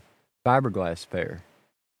fiberglass pair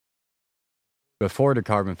before the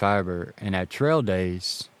carbon fiber. And at trail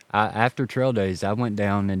days, after trail days, I went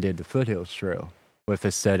down and did the Foothills Trail with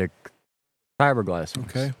a set of fiberglass ones.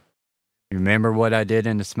 Okay. You remember what I did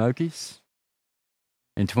in the Smokies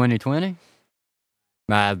in 2020?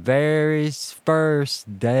 My very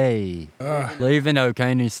first day leaving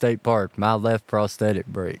Oconee State Park, my left prosthetic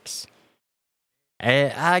breaks.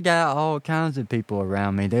 And I got all kinds of people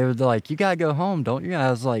around me. They were like, "You got to go home, don't you?"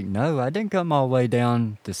 I was like, "No, I didn't come all the way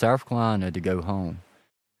down to South Carolina to go home."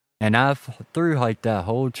 And I thru-hiked that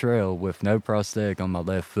whole trail with no prosthetic on my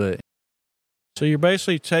left foot. So you're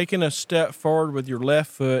basically taking a step forward with your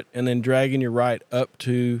left foot and then dragging your right up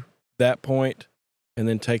to that point and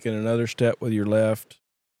then taking another step with your left.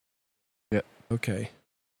 Yep. Okay.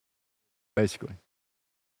 Basically.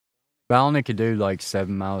 But I only could do like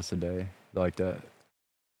 7 miles a day like that.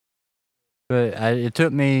 But it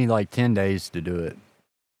took me like 10 days to do it.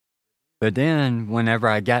 But then whenever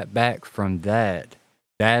I got back from that,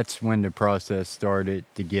 that's when the process started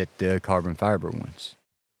to get the carbon fiber ones.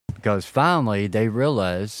 Because finally they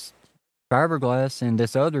realized fiberglass and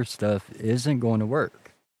this other stuff isn't going to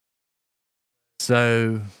work.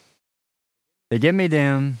 So they give me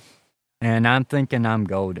them, and I'm thinking I'm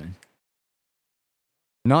golden.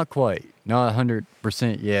 Not quite. Not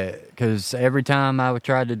 100% yet. Because every time I would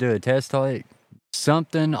try to do a test hike,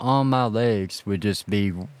 something on my legs would just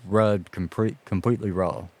be rubbed completely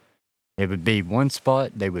raw. It would be one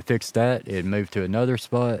spot, they would fix that, it'd move to another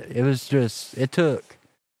spot. It was just, it took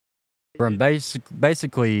from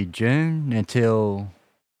basically June until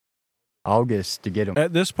August to get them.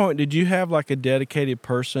 At this point, did you have like a dedicated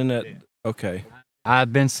person okay.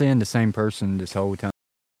 I've been seeing the same person this whole time.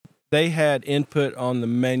 They had input on the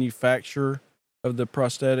manufacturer of the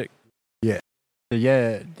prosthetic? Yeah.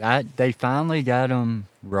 They finally got them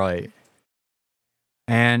right.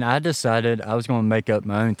 And I decided I was going to make up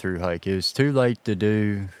my own through hike. It was too late to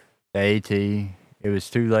do the AT. It was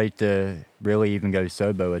too late to really even go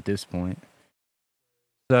Sobo at this point.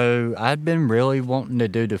 So I'd been really wanting to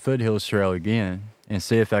do the Foothills Trail again and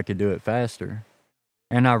see if I could do it faster.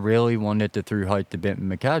 And I really wanted to through hike the Benton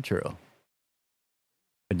Mackay Trail.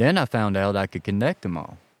 But then I found out I could connect them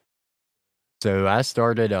all. So I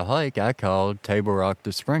started a hike I called Table Rock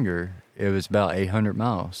to Springer. It was about 800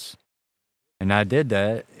 miles. And I did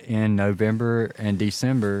that in October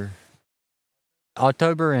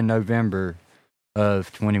and November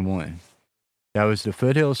of 21. That was the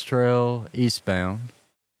Foothills Trail eastbound.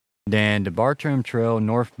 Then the Bartram Trail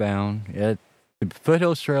northbound. The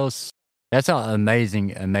Foothills Trails, that's an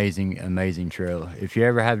amazing, amazing, amazing trail. If you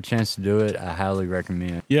ever have a chance to do it, I highly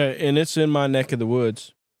recommend. Yeah, and it's in my neck of the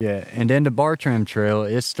woods. Yeah, and then the Bartram Trail,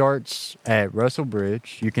 it starts at Russell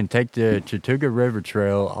Bridge. You can take the Chattooga River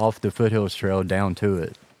Trail off the Foothills Trail down to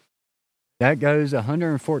it. That goes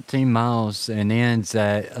 114 miles and ends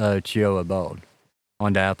at Chioa Bald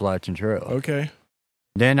on the Appalachian Trail. Okay.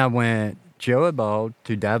 Then I went Chioa Bald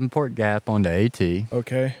to Davenport Gap on the AT.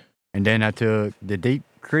 Okay. And then I took the Deep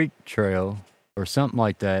Creek Trail or something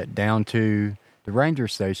like that down to the ranger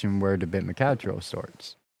station where the Benton Mackay Trail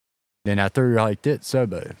starts. Then I through hiked it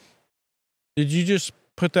Sobo. Did you just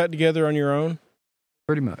put that together on your own?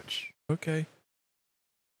 Pretty much. Okay.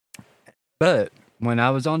 But when I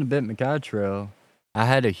was on the Benton Mackay Trail, I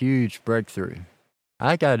had a huge breakthrough.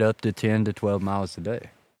 I got up to 10 to 12 miles a day.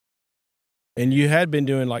 And you had been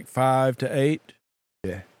doing like 5 to 8?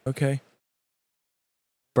 Yeah. Okay.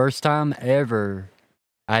 First time ever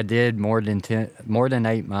I did more than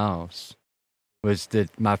 8 miles. Was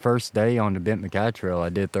my first day on the Benton Mackay Trail. I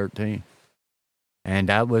did 13. And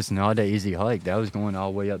that was not an easy hike. That was going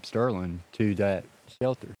all the way up Sterling to that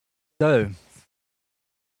shelter. So,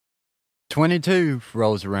 22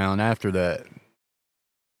 rolls around after that.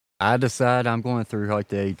 I decide I'm going through hike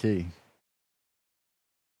the AT.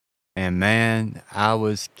 And man, I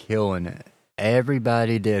was killing it.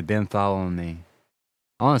 Everybody that had been following me.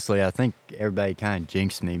 Honestly, I think everybody kind of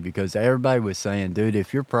jinxed me because everybody was saying, dude,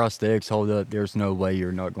 if your prosthetics hold up, there's no way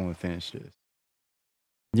you're not going to finish this.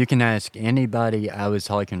 You can ask anybody I was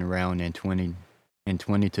hiking around in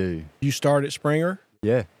 22. You start at Springer?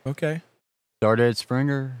 Yeah. Okay. Started at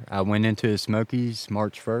Springer. I went into the Smokies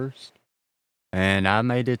March 1st. And I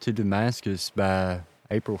made it to Damascus by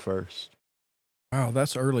April 1st. Wow,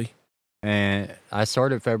 that's early. And I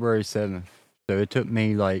started February 7th. So it took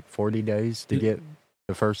me like 40 days to get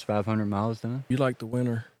the first 500 miles done. You like the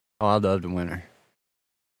winter? Oh, I love the winter.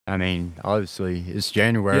 I mean, obviously, it's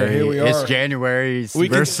January. Yeah, here we are. It's January.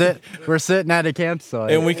 We're sitting at a campsite.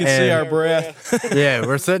 And we can see our breath. Yeah,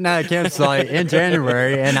 we're sitting at a campsite in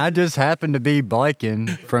January, and I just happened to be biking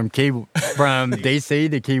from D.C.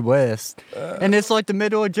 to Key West. And it's like the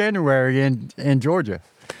middle of January in Georgia.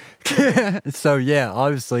 So, yeah,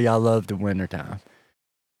 obviously, I love the wintertime.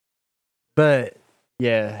 But,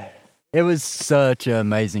 yeah, it was such an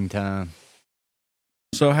amazing time.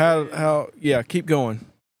 So keep going.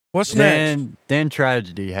 What's next? Then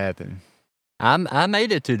tragedy happened. I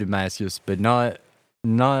made it to Damascus, but not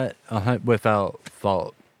without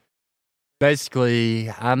fault.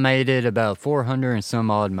 Basically, I made it about 400 and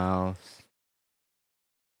some odd miles.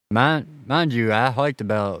 Mind you, I hiked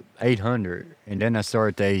about 800, and then I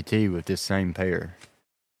started the AT with this same pair.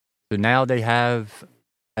 So now they have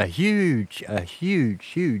a huge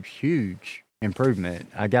improvement.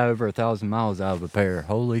 I got over 1,000 miles out of a pair.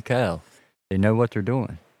 Holy cow. They know what they're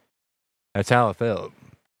doing. That's how I felt.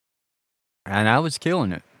 And I was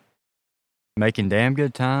killing it. Making damn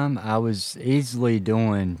good time. I was easily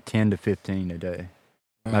doing 10 to 15 a day.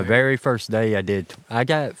 My very first day I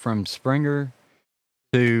got from Springer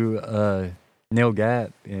to Neil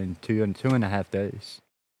Gap in 2.5 days.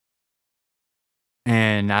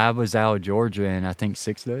 And I was out of Georgia in, I think,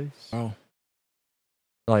 6 days. Oh.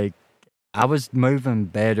 Like, I was moving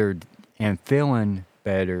better and feeling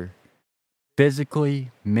better.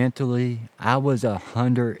 Physically, mentally, I was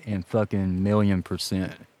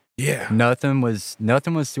 100% Yeah. Nothing was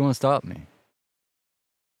going to stop me.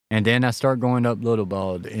 And then I start going up Little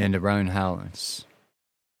Bald into Roan Highlands.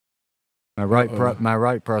 My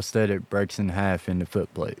right prosthetic breaks in half in the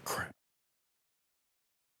foot plate. Crap.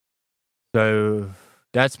 So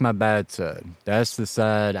that's my bad side. That's the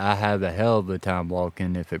side I have a hell of a time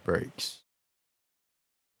walking if it breaks.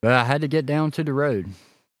 But I had to get down to the road.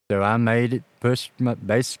 So I made it,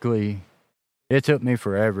 basically, it took me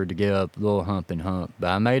forever to get up Little Hump and Hump, but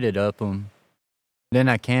I made it up them. Then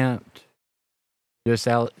I camped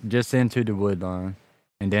just into the wood line,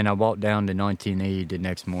 and then I walked down to 19E the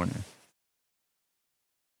next morning.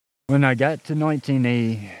 When I got to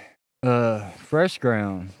 19E, Fresh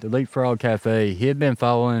Ground, the Leapfrog Cafe, he had been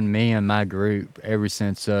following me and my group ever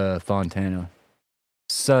since Fontana.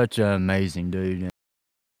 Such an amazing dude.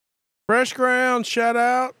 Fresh Ground, shout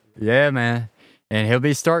out. Yeah, man. And he'll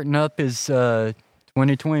be starting up his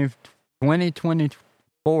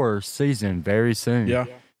 2024 season very soon. Yeah.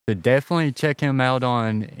 So definitely check him out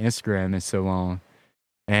on Instagram and so on.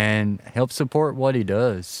 And help support what he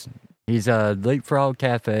does. He's a Leapfrog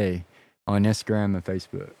Cafe on Instagram and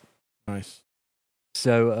Facebook. Nice.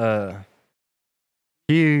 So,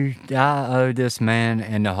 I owe this man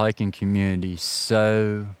and the hiking community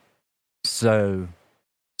so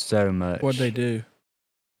much. What'd they do?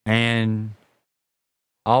 And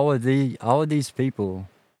all of these people,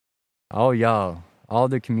 all y'all, all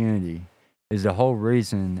the community is the whole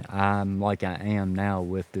reason I'm like I am now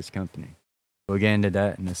with this company. We'll get into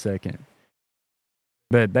that in a second.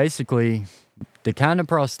 But basically, the kind of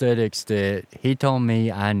prosthetics that he told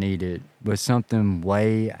me I needed was something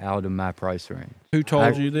way out of my price range. Who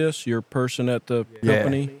told you this? Your person at the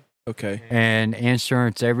company? Yeah. Okay. And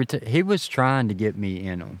insurance, he was trying to get me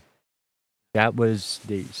in them. That was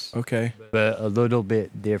these. Okay. But a little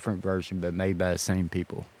bit different version, but made by the same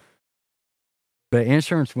people. But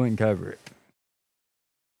insurance wouldn't cover it.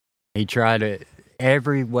 He tried it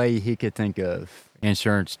every way he could think of.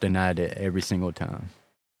 Insurance denied it every single time.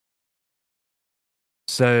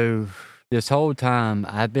 So this whole time,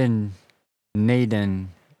 I've been needing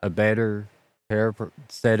a better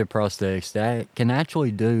set of prosthetics that can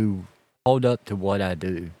actually hold up to what I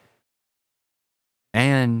do.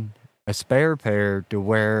 And a spare pair to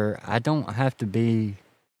where I don't have to be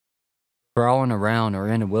crawling around or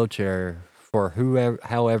in a wheelchair for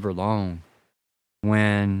however long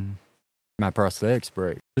when my prosthetics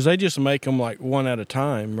break. Because they just make them like one at a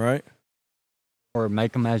time, right? Or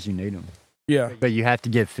make them as you need them. Yeah. But you have to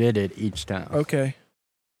get fitted each time. Okay.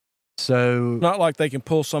 So not like they can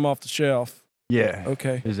pull some off the shelf. Yeah.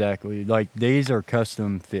 Okay. Exactly. Like these are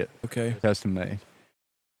custom fit. Okay. Custom made.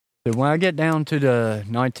 So when I get down to the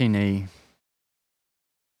 19E,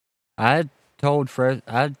 I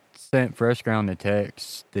sent Fresh Ground a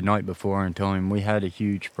text the night before and told him we had a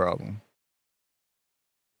huge problem.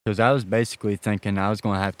 Because I was basically thinking I was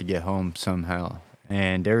going to have to get home somehow.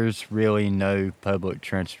 And there's really no public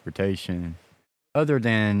transportation other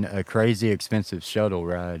than a crazy expensive shuttle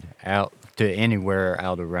ride out to anywhere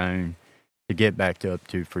out of Rome to get back up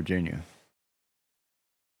to Virginia.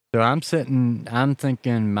 So I'm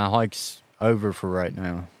thinking my hike's over for right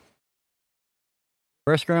now.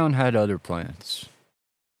 Fresh Ground had other plans.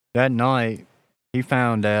 That night, he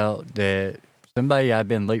found out that somebody I've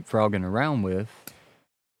been leapfrogging around with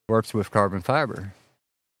works with carbon fiber.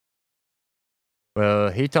 Well,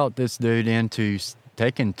 he talked this dude into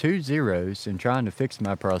taking 2 zeros and trying to fix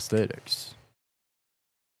my prosthetics.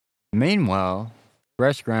 Meanwhile,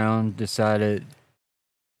 Fresh Ground decided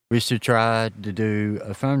we should try to do a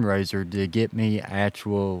fundraiser to get me the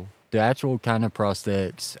actual kind of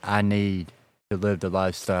prosthetics I need to live the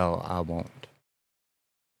lifestyle I want.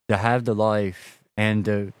 To have the life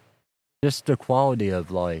and just the quality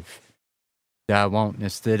of life that I want,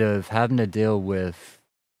 instead of having to deal with,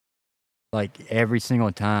 like, every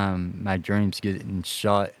single time my dreams getting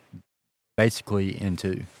shot basically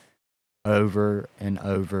into over and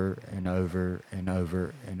over and over and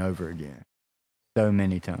over and over again. So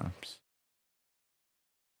many times.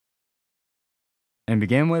 And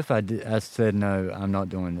begin with, I said, no, I'm not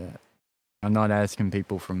doing that. I'm not asking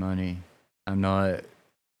people for money. I'm not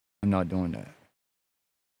doing that.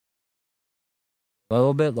 A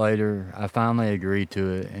little bit later, I finally agreed to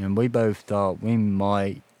it, and we both thought we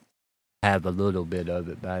might have a little bit of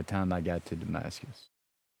it by the time I got to Damascus.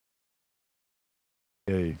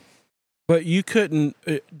 Dude. But you couldn't.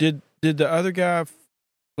 Did the other guy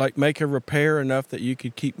like make a repair enough that you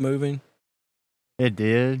could keep moving? It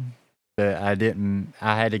did, but I didn't.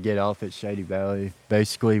 I had to get off at Shady Valley.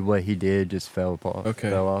 Basically, what he did just fell apart. Okay.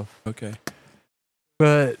 Fell off. Okay.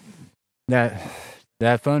 But that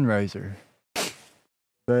fundraiser.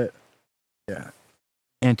 But yeah,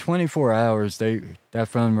 in 24 hours, that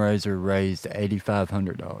fundraiser raised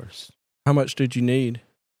 $8,500. How much did you need?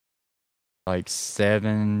 Like a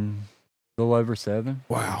little over 7.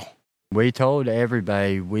 Wow. We told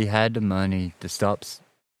everybody we had the money to stop.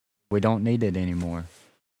 We don't need it anymore.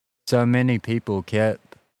 So many people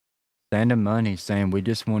kept sending money saying, we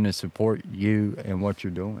just want to support you and what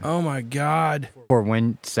you're doing. Oh my God.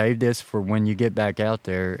 Save this for when you get back out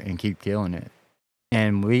there and keep killing it.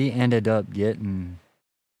 And we ended up getting,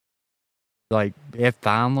 like, it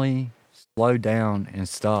finally slowed down and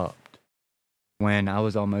stopped when I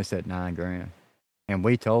was almost at $9,000. And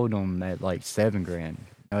we told them at like $7,000,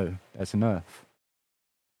 no, that's enough.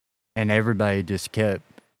 And everybody just kept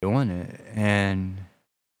doing it. And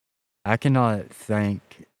I cannot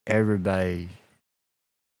thank everybody,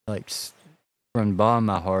 like, from the bottom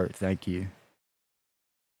of my heart, thank you.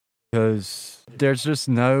 Because there's just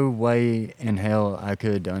no way in hell I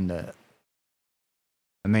could have done that.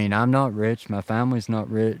 I mean, I'm not rich. My family's not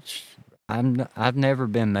rich. I've never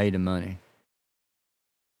been made of money.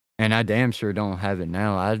 And I damn sure don't have it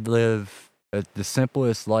now. I'd live the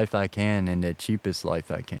simplest life I can and the cheapest life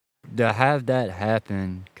I can. To have that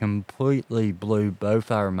happen completely blew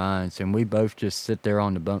both our minds, and we both just sit there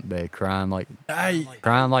on the bunk bed crying like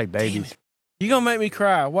babies. You gonna make me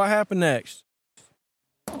cry. What happened next?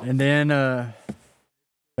 And then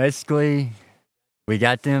basically we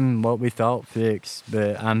got them what we thought fixed,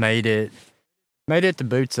 but I made it to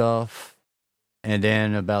Boots Off, and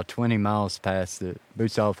then about 20 miles past it,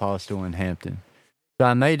 Boots Off Hostel in Hampton. So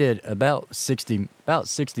I made it about 60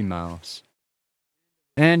 miles.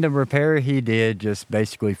 And the repair he did just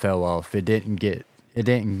basically fell off. It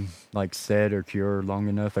didn't like set or cure long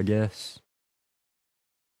enough, I guess.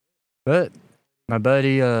 But my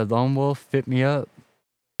buddy Lone Wolf picked me up,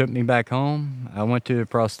 took me back home. I went to the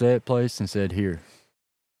prosthetic place and said, here.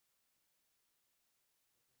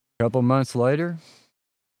 A couple months later,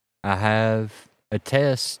 I have a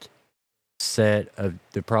test set of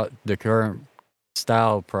the current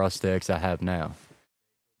style prosthetics I have now.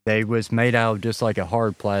 They was made out of just like a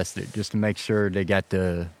hard plastic, just to make sure they got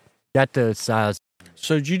the size.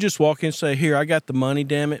 So did you just walk in and say, here, I got the money,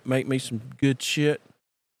 damn it, make me some good shit?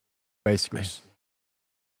 Basically.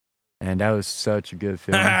 And that was such a good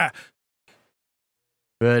feeling.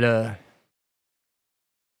 But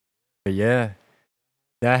yeah,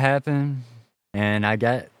 that happened, and I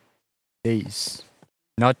got these.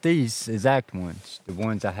 Not these exact ones, the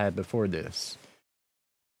ones I had before this.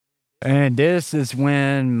 And this is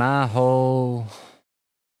when my whole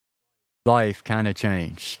life kind of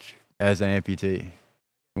changed as an amputee.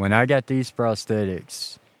 When I got these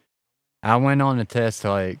prosthetics, I went on a test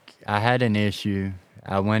hike. I had an issue.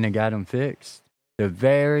 I went and got them fixed. The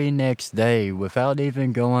very next day, without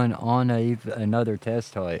even going on another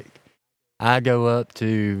test hike, I go up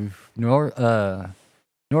to North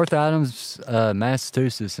Adams,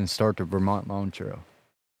 Massachusetts, and start the Vermont Lawn Trail.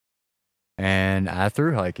 and I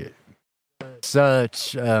thru hike it.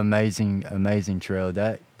 Such amazing, amazing trail.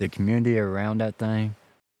 That the community around that thing.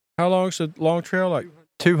 How long's a long trail? Like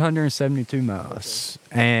 272 miles.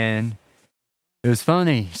 And it was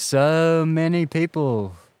funny. So many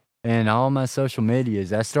people in all my social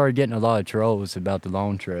medias, I started getting a lot of trolls about the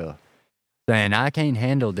long trail. Saying, I can't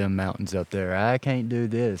handle them mountains up there. I can't do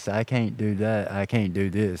this. I can't do that. I can't do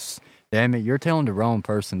this. Damn it, you're telling the wrong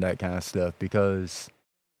person that kind of stuff, because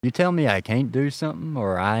you tell me I can't do something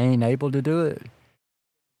or I ain't able to do it,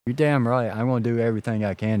 you're damn right. I'm going to do everything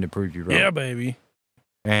I can to prove you wrong. Yeah, baby.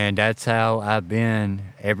 And that's how I've been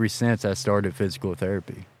ever since I started physical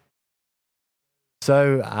therapy.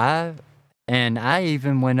 So I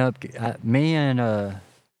even went up, me and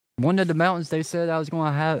one of the mountains they said I was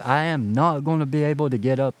going to have, I am not going to be able to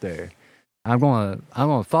get up there. I'm going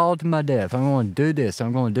to fall to my death. I'm going to do this.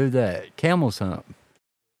 I'm going to do that. Camel's Hump.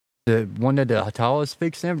 One of the tallest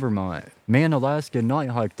peaks in Vermont. Me and Alaska night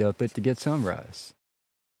hiked up it to get sunrise.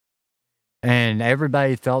 And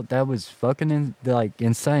everybody thought that was fucking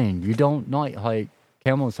insane. You don't night hike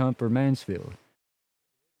Camel's Hump or Mansfield.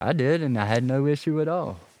 I did, and I had no issue at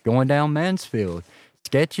all. Going down Mansfield,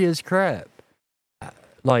 sketchy as crap.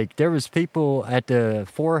 Like, there was people at the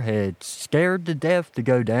forehead scared to death to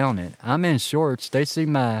go down it. I'm in shorts. They see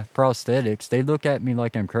my prosthetics. They look at me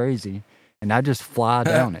like I'm crazy, and I just fly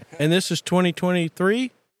down it. And this is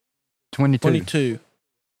 2023? 22.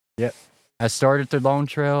 Yep. I started the long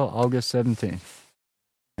trail August 17th,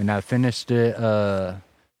 and I finished it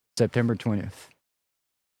September 20th.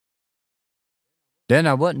 Then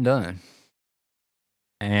I wasn't done.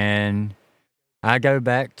 And I go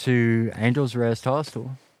back to Angel's Rest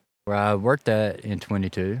Hostel, where I worked at in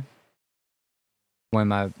 22.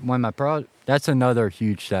 That's another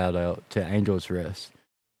huge shout out to Angel's Rest.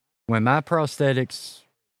 When my prosthetics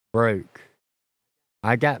broke,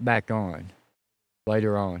 I got back on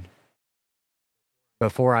later on.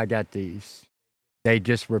 Before I got these, they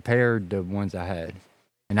just repaired the ones I had,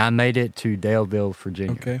 and I made it to Daleville,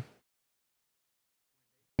 Virginia. Okay.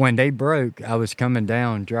 When they broke, I was coming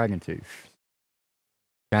down Dragon Tooth.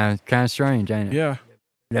 Kind of strange, ain't it? Yeah.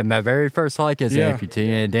 My very first hike is amputee,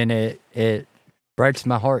 and then it breaks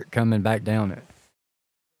my heart coming back down it.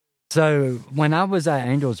 So when I was at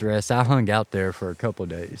Angel's Rest, I hung out there for a couple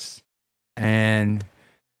days. And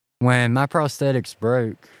when my prosthetics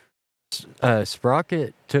broke,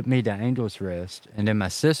 Sprocket took me to Angel's Rest, and then my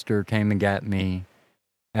sister came and got me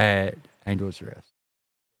at Angel's Rest.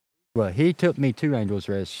 Well, he took me to Angel's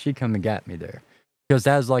Rest. She come and got me there, because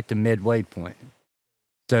that was like the midway point.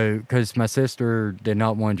 So, because my sister did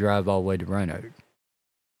not want to drive all the way to Roanoke.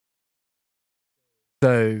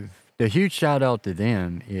 So, the huge shout out to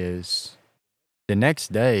them is the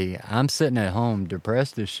next day, I'm sitting at home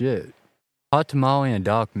depressed as shit. Hot Tamale and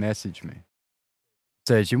Doc messaged me.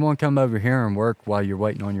 Says, you want to come over here and work while you're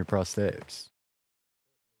waiting on your prosthetics?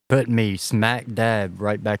 Put me smack dab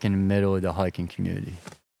right back in the middle of the hiking community.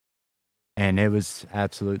 And it was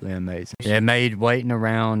absolutely amazing. It made waiting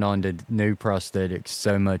around on the new prosthetics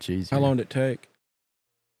so much easier. How long did it take?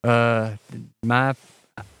 That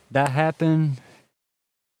happened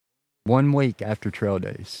 1 week after trail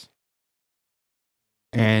days.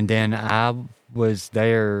 And then I was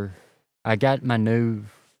there. I got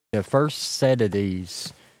the first set of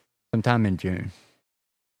these sometime in June.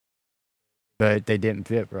 But they didn't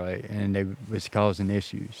fit right, and they was causing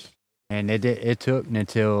issues. And it took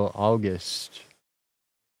until August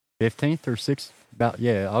 15th or 6th,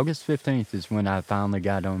 August 15th is when I finally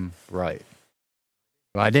got them right.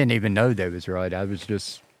 Well, I didn't even know they was right. I was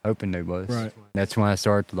just hoping they was. Right. That's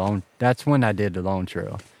when that's when I did the long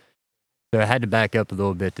trail. So I had to back up a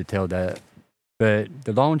little bit to tell that. But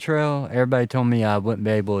the long trail, everybody told me I wouldn't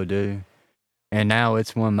be able to do. And now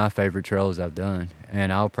it's one of my favorite trails I've done.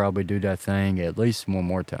 And I'll probably do that thing at least one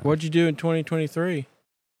more time. What'd you do in 2023?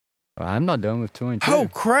 Well, I'm not done with 22. Oh,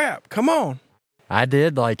 crap. Come on. I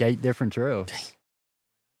did like 8 different trails. Dang.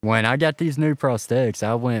 When I got these new prosthetics,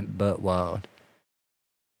 I went butt wild.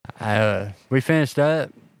 We finished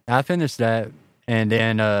that. I finished that. And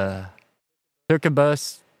then took a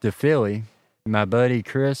bus to Philly. My buddy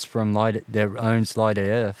Chris from that owns Light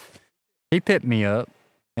AF, he picked me up,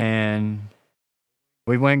 and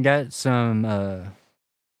we went and got some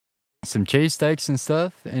cheesesteaks and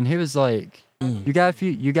stuff. And he was like, "You got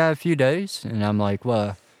a few days?" And I'm like,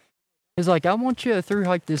 "Well," he's like, "I want you to through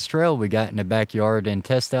hike this trail we got in the backyard and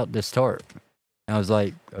test out this tarp." And I was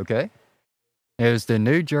like, "Okay." It was the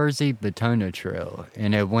New Jersey Batona Trail,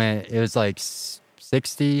 and it was like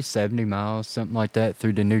 60, 70 miles, something like that,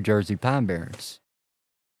 through the New Jersey Pine Barrens.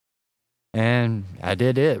 And I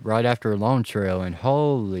did it right after a long trail, and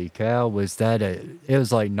holy cow, it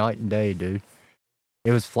was like night and day, dude.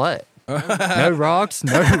 It was flat. No rocks,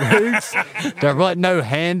 no roots. There wasn't no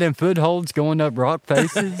hand and footholds going up rock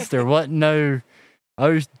faces. There wasn't no, I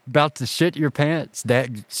was about to shit your pants, that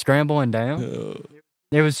scrambling down.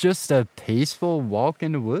 It was just a peaceful walk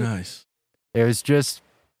in the woods. Nice. It was just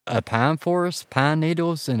a pine forest, pine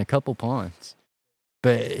needles, and a couple ponds.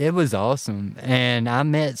 But it was awesome. And I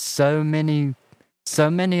met so many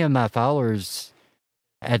of my followers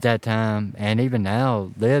at that time, and even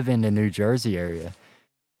now, live in the New Jersey area.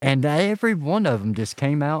 And every one of them just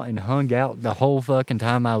came out and hung out the whole fucking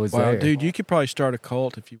time I was there. Wow, dude, you could probably start a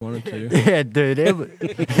cult if you wanted to. Yeah, dude,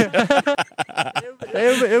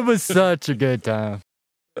 it was such a good time.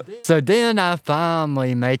 So then I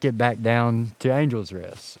finally make it back down to Angel's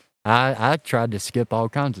Rest. I tried to skip all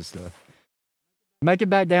kinds of stuff. Make it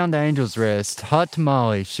back down to Angel's Rest. Hot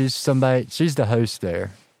Tamale, she's the host there.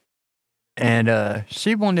 And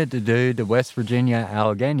she wanted to do the West Virginia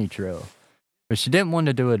Allegheny Trail. But she didn't want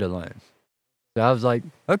to do it alone. So I was like,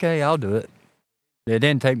 okay, I'll do it. It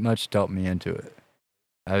didn't take much to talk me into it.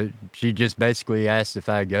 She just basically asked if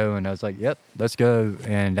I'd go, and I was like, yep, let's go.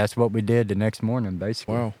 And that's what we did the next morning,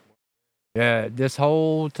 basically. Wow. Yeah, this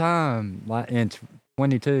whole time, in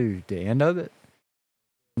 22, the end of it,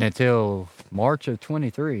 until March of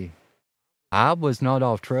 23, I was not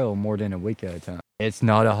off trail more than a week at a time. It's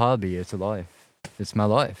not a hobby, it's a life. It's my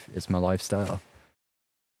life. It's my lifestyle.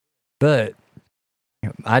 But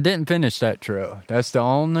I didn't finish that trail. That's the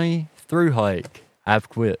only through hike I've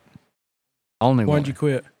quit. Only one. Why'd you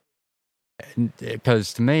quit?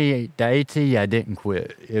 Because to me, the AT, I didn't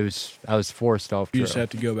quit. I was forced off trail. You just have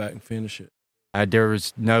to go back and finish it. There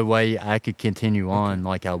was no way I could continue on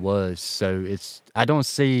like I was. So I don't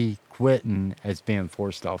see quitting as being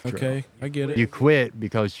forced off trail. Okay, I get it. You quit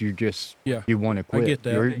because you want to quit. I get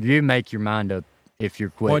that. You make your mind up if you're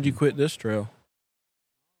quitting. Why'd you quit this trail?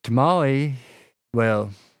 Tamale,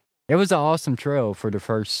 well, it was an awesome trail for the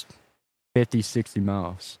first 50, 60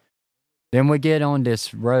 miles. Then we get on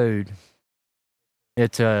this road.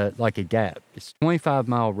 It's like a gap. It's a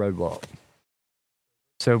 25-mile road walk.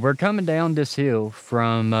 So we're coming down this hill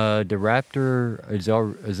from the Raptor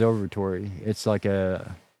Observatory. It's like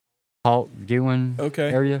a halt viewing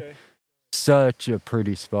area. Okay. Such a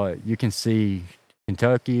pretty spot. You can see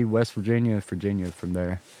Kentucky, West Virginia from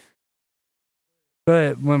there.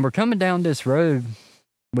 But when we're coming down this road,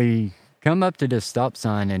 we come up to this stop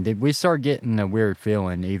sign, and we start getting a weird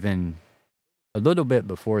feeling even a little bit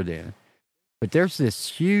before then. But there's this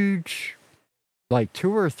huge, like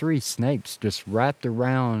 2 or 3 snakes just wrapped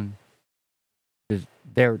around.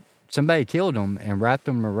 Somebody killed them and wrapped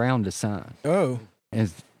them around the sign. Oh.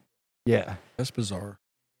 And yeah. That's bizarre.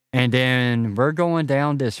 And then we're going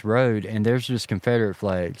down this road, and there's just Confederate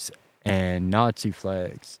flags and Nazi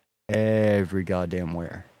flags every goddamn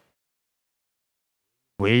where.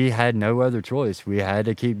 We had no other choice. We had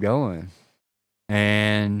to keep going.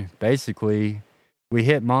 And basically, we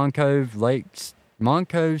hit Moncove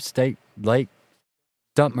State Lake,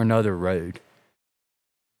 something or another road.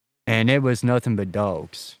 And it was nothing but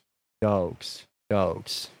dogs.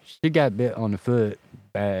 She got bit on the foot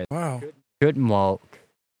bad. Wow. Couldn't walk.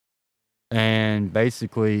 And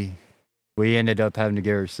basically, we ended up having to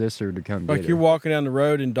get her sister to come get her. Like you're walking down the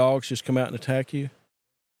road and dogs just come out and attack you?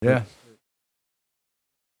 Yeah.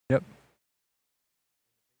 Yep.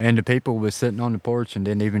 And the people was sitting on the porch and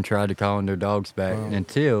didn't even try to call their dogs back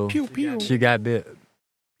until she got bit.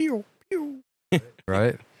 Pew, pew.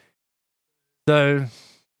 Right? So,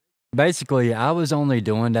 basically, I was only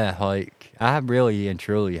doing that hike. I really and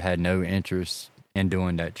truly had no interest in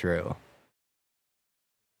doing that trail.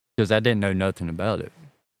 Because I didn't know nothing about it.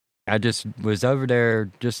 I just was over there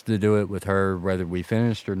just to do it with her, whether we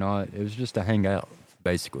finished or not. It was just to hang out,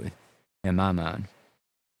 basically, in my mind.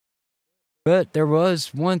 But there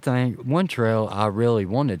was one trail I really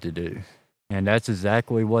wanted to do. And that's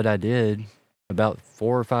exactly what I did about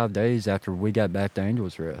 4 or 5 days after we got back to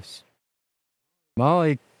Angel's Rest.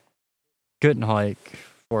 Molly couldn't hike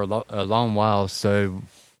for a long while, so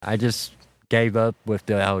I just gave up with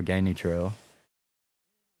the Allegheny Trail.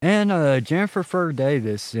 And Jennifer Fur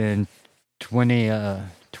Davis in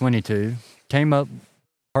 2022 came up,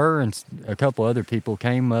 her and a couple other people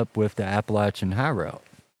came up with the Appalachian High Route,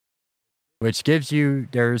 which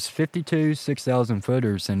there's 52 6,000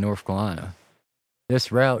 footers in North Carolina.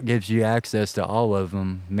 This route gives you access to all of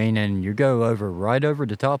them, meaning you go right over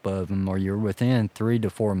the top of them, or you're within 3 to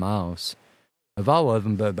 4 miles of all of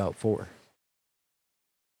them, but about 4.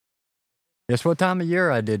 Guess what time of year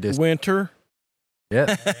I did this? Winter.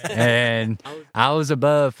 Yep. And I was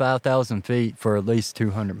above 5,000 feet for at least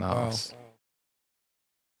 200 miles. Wow.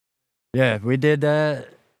 Yeah, we did that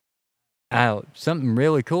out. Something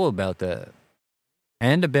really cool about that.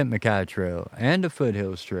 And the Bent Mackay Trail, and the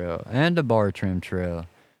Foothills Trail, and the Bar Trim Trail.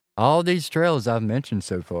 All these trails I've mentioned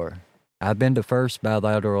so far. I've been the first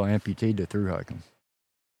bilateral amputee to thru hike them,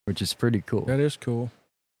 which is pretty cool. That is cool.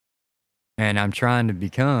 And I'm trying to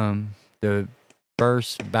become the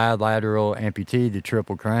first bilateral amputee to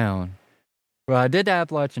Triple Crown. Well, I did the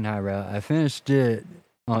Appalachian High Route. I finished it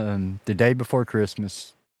the day before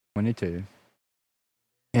Christmas, 22.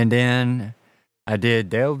 And then I did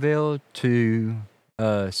Daleville to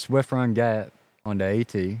Swift Run Gap on the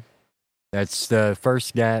AT. That's the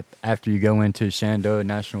first gap after you go into Shenandoah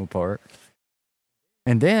National Park.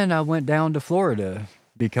 And then I went down to Florida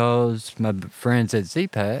because my friends at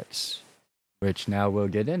Z-Packs, which now we'll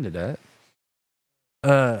get into that,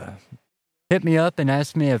 hit me up and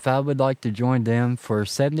asked me if I would like to join them for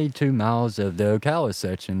 72 miles of the Ocala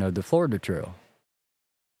section of the Florida Trail.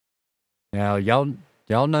 Now, y'all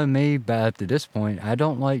know me, but up to this point, I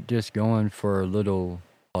don't like just going for a little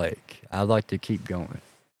hike. I like to keep going.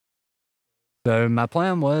 So my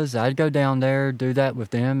plan was I'd go down there, do that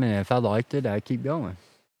with them, and if I liked it, I'd keep going.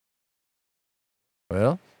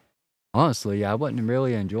 Well, honestly, I wasn't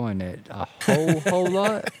really enjoying it a whole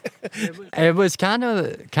lot. It was kind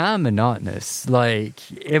of monotonous. Like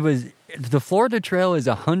the Florida Trail is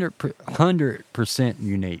 100%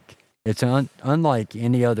 unique. It's unlike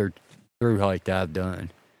any other thru hike that I've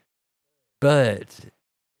done. But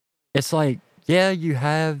it's like, yeah, you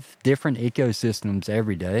have different ecosystems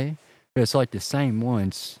every day, but it's like the same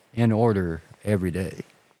ones in order every day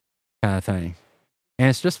kind of thing. And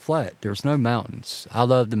it's just flat. There's no mountains. I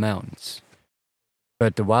love the mountains.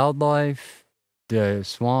 But the wildlife, the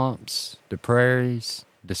swamps, the prairies,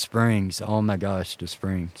 the springs, oh my gosh, the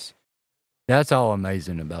springs. That's all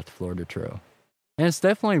amazing about the Florida Trail. And it's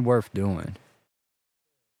definitely worth doing.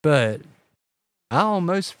 But I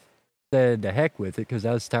almost said the heck with it because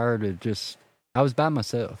I was tired of I was by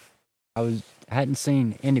myself. Hadn't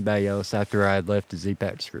seen anybody else after I had left the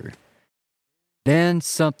Z-Pack crew. Then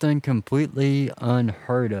something completely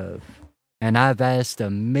unheard of. And I've asked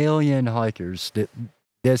 1 million hikers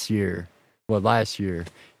last year,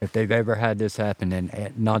 if they've ever had this happen,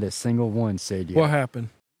 and not a single one said yes. What happened?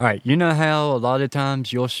 All right, you know how a lot of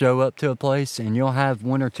times you'll show up to a place and you'll have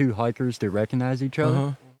 1 or 2 hikers that recognize each other?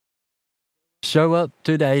 Uh-huh. Show up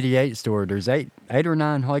to the 88 store. There's 8 or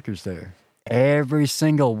 9 hikers there. Every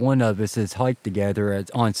single one of us has hiked together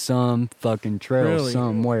on some fucking trail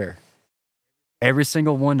somewhere. Every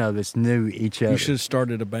single one of us knew each other. You should have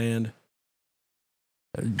started a band.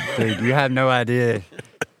 Dude, you have no idea.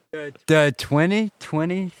 The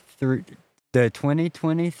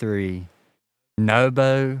 2023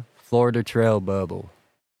 Nobo Florida Trail Bubble.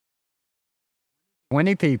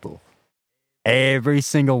 20 people. Every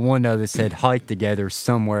single one of us had hiked together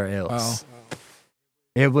somewhere else. Wow.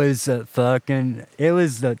 It was the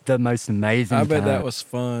most amazing I bet time. that was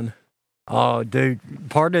fun. Oh, dude,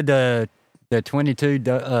 part of the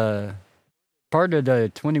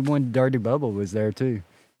 21 Dirty Bubble was there too.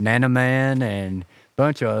 Nana Man and a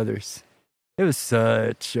bunch of others. It was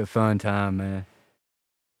such a fun time, man.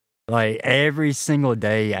 Like every single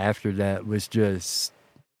day after that was just,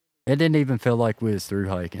 it didn't even feel like we was thru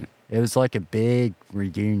hiking. It was like a big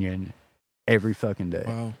reunion every fucking day.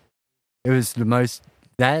 Wow. It was the most,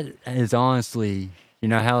 that is honestly, you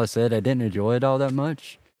know how I said I didn't enjoy it all that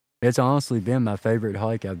much? It's honestly been my favorite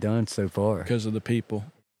hike I've done so far. Because of the people.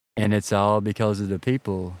 And it's all because of the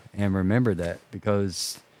people. And remember that,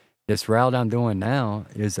 because this route I'm doing now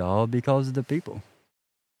is all because of the people.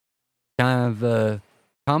 Kind of a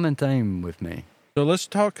common theme with me. So let's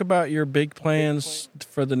talk about your big plans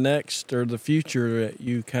for the next or the future that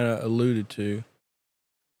you kind of alluded to.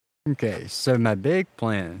 Okay, so my big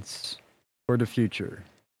plans for the future.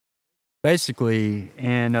 Basically,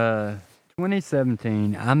 in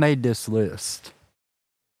 2017, I made this list.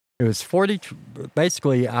 It was 40.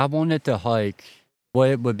 Basically, I wanted to hike what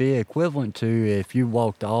it would be equivalent to if you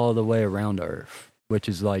walked all the way around Earth, which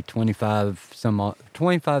is like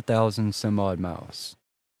 25,000 some odd miles.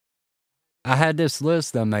 I had this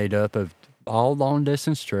list I made up of all long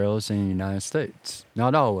distance trails in the United States.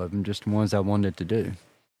 Not all of them, just the ones I wanted to do.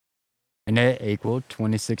 And that equaled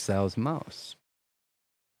 26,000 miles.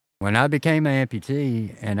 When I became an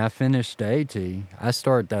amputee and I finished the AT, I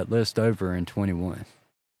started that list over in 21.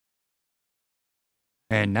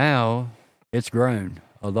 And now it's grown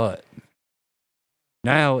a lot.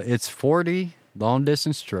 Now it's 40 long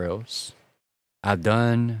distance trails. I've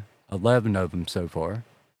done 11 of them so far.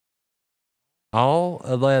 all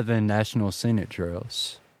 11 National Scenic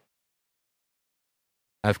Trails.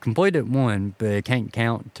 I've completed one, but it can't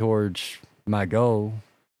count towards my goal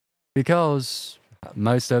because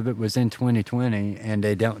most of it was in 2020 and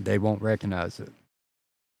they won't recognize it.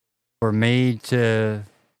 For me to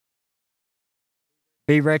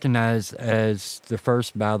be recognized as the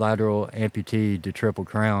first bilateral amputee to Triple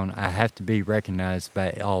Crown, I have to be recognized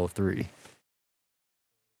by all three.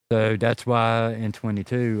 So that's why in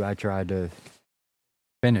 22 I tried to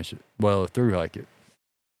finish it, through hike it.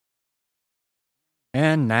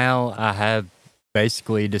 And now I have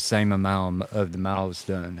basically the same amount of the miles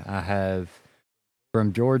done. I have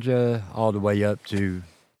from Georgia all the way up to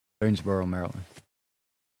Boonesboro, Maryland.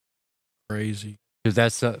 Crazy.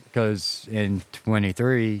 Because in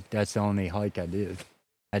 23, that's the only hike I did.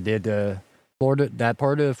 I did the Florida, that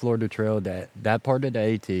part of the Florida Trail, that part of the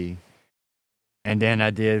AT, and then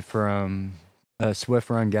I did from Swift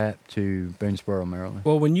Run Gap to Boonesboro, Maryland.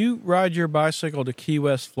 Well, when you ride your bicycle to Key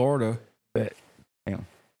West, Florida,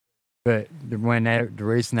 But the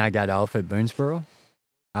reason I got off at Boonesboro,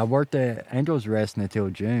 I worked at Angel's Rest until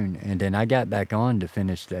June, and then I got back on to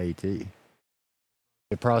finish the AT.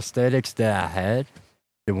 The prosthetics that I had,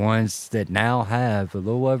 the ones that now have a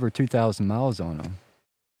little over 2,000 miles on them,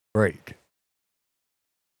 break.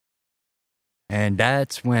 And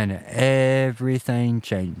that's when everything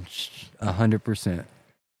changed 100%.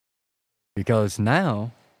 Because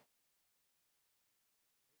now,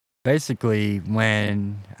 basically,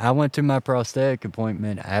 when I went to my prosthetic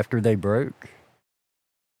appointment after they broke,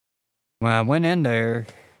 when I went in there,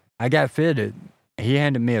 I got fitted. He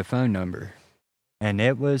handed me a phone number. And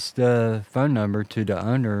it was the phone number to the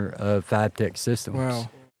owner of Five Tech Systems. Wow.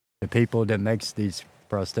 The people that makes these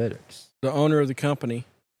prosthetics. The owner of the company.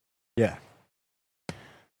 Yeah.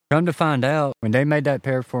 Come to find out, when they made that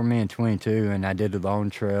pair for me in 22 and I did the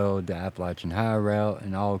Lone Trail, the Appalachian High Route,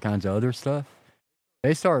 and all kinds of other stuff,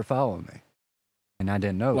 they started following me. And I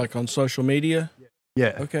didn't know. Like on social media?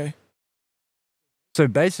 Yeah. Okay. So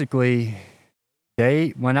basically,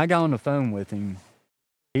 when I got on the phone with him,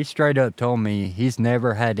 he straight up told me he's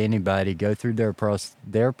never had anybody go through their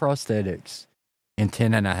prosthetics in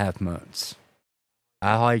 10 and a half months.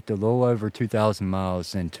 I hiked a little over 2,000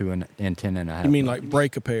 miles in 10 and a half. You mean months. like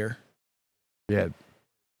break a pair? Yeah.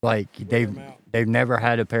 Like they've never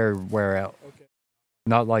had a pair wear out. Okay.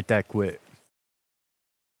 Not like that quick.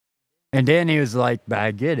 And then he was like, but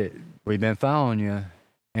I get it. We've been following you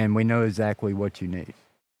and we know exactly what you need.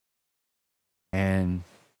 And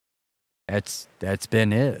that's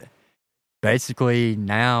been it. Basically,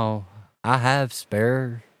 now I have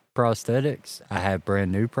spare prosthetics. I have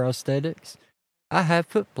brand new prosthetics. I have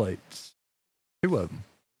foot plates, 2 of them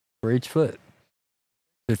for each foot.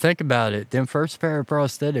 So think about it. Them first pair of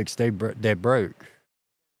prosthetics they broke.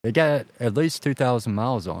 They got at least 2,000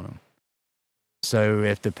 miles on them. So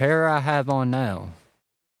if the pair I have on now,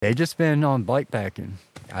 they just been on bike packing,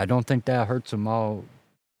 I don't think that hurts them all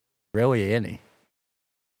really any.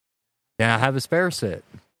 Then I have a spare set.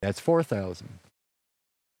 That's 4,000.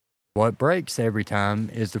 What breaks every time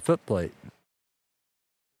is the foot plate.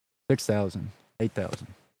 6,000, 8,000.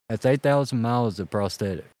 That's 8,000 miles of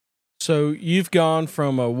prosthetic. So you've gone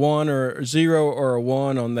from a 1 or 0 or a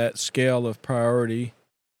 1 on that scale of priority.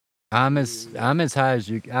 I'm as high as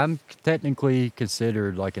you. I'm technically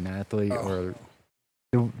considered like an athlete, or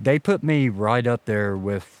they put me right up there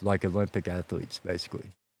with like Olympic athletes, basically,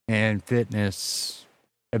 and fitness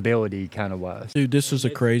ability kind of wise. Dude, this is a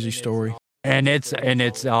crazy story. And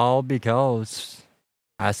it's all because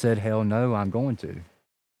I said, hell no, I'm going to.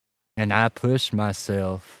 And I pushed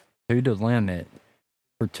myself to the limit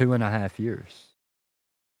for 2.5 years.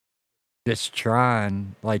 Just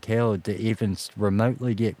trying like hell to even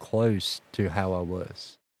remotely get close to how I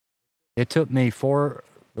was. It took me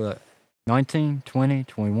 19, 20,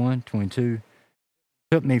 21, 22.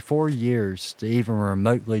 Took me 4 years to even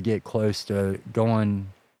remotely get close to going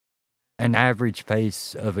an average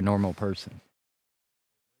pace of a normal person.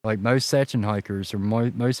 Like most section hikers or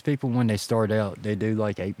most people when they start out, they do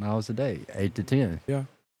like 8 miles a day, 8 to 10. Yeah.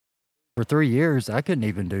 For 3 years, I couldn't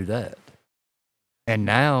even do that. And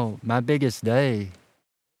now my biggest day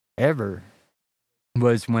ever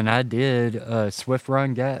was when I did a Swift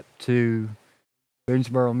Run Gap to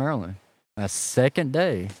Boonesboro, Maryland. My second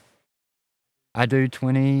day, I do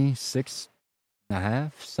 26 and a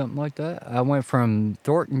half, something like that. I went from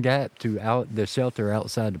Thornton Gap to the shelter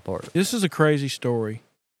outside the park. This is a crazy story.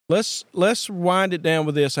 Let's wind it down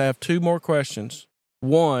with this. I have 2 more questions.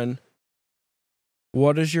 1,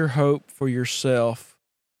 what is your hope for yourself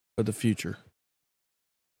for the future?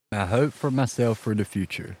 My hope for myself for the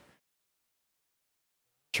future.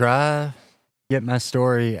 Try get my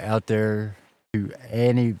story out there to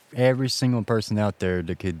every single person out there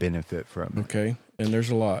that could benefit from it. Okay, and there's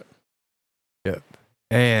a lot. Yep.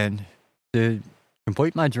 And to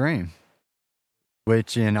complete my dream,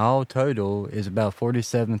 which in all total is about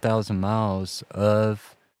 47,000 miles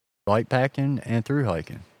of bike packing and through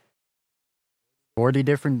hiking. 40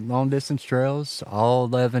 different long-distance trails, all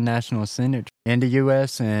 11 national scenic in the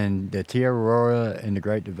U.S. and the Tia Aurora and the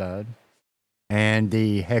Great Divide, and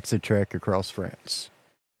the Hexa Trek across France.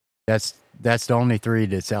 That's the only 3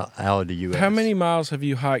 that's out of the U.S. How many miles have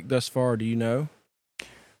you hiked thus far, do you know?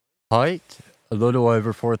 Hiked a little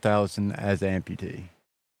over 4,000 as an amputee.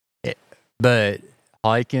 But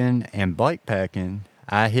hiking and bike packing,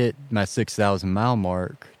 I hit my 6,000 mile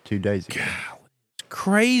mark 2 days ago. God, it's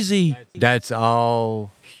crazy. That's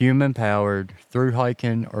all human powered, through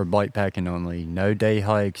hiking or bike packing only. No day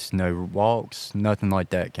hikes, no walks, nothing like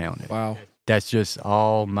that counted. Wow. That's just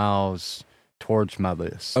all miles towards my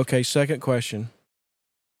list. Okay, second question.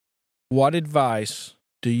 What advice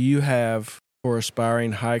do you have for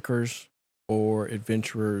aspiring hikers or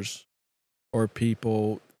adventurers or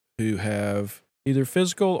people who have either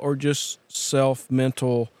physical or just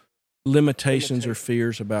mental limitations or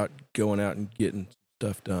fears about going out and getting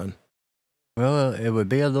stuff done? Well, it would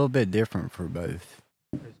be a little bit different for both.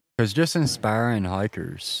 Because just inspiring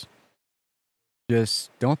hikers,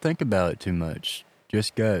 just don't think about it too much.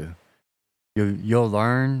 Just go. You'll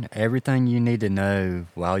learn everything you need to know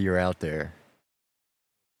while you're out there.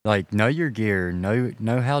 Like, know your gear,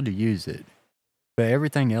 know how to use it. But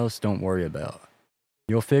everything else, don't worry about.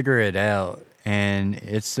 You'll figure it out, and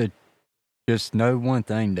it's just know one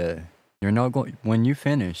thing, though. When you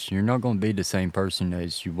finish, you're not going to be the same person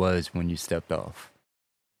as you was when you stepped off.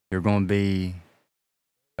 You're going to be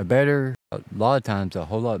a lot of times, a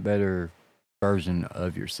whole lot better version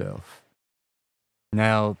of yourself.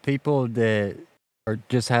 Now, people that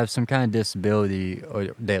just have some kind of disability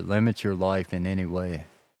or that limits your life in any way,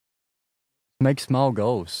 make small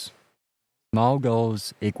goals. Small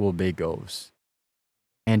goals equal big goals.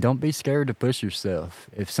 And don't be scared to push yourself.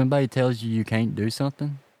 If somebody tells you can't do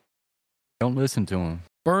something, don't listen to them.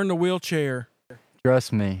 Burn the wheelchair.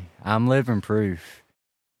 Trust me, I'm living proof.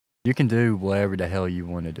 You can do whatever the hell you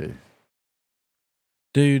want to do.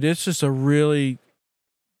 Dude, it's just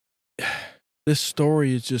this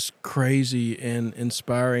story is just crazy and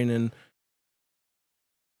inspiring, and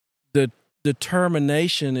the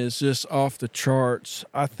determination is just off the charts.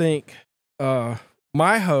 I think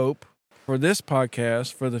my hope for this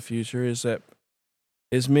podcast for the future is that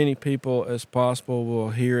as many people as possible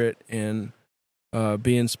will hear it and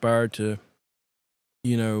be inspired to,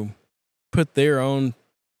 put their own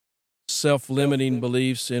self-limiting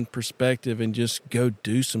beliefs in perspective and just go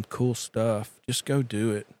do some cool stuff. Just go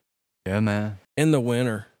do it. Yeah, man. In the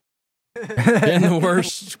winter. In the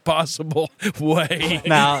worst possible way.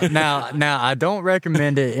 Now, I don't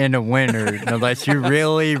recommend it in the winter unless you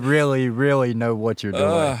really, really, really know what you're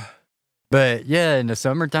doing. But yeah, in the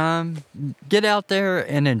summertime, get out there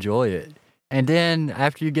and enjoy it. And then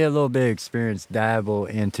after you get a little bit of experience, dabble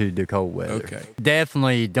into the cold weather. Okay.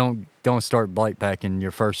 Definitely don't start bike packing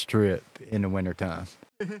your first trip in the wintertime.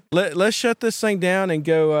 Let's shut this thing down and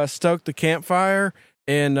go stoke the campfire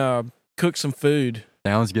and cook some food.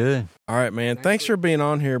 Sounds good. All right, man. Thanks for being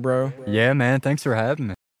on here, bro. Yeah, man. Thanks for having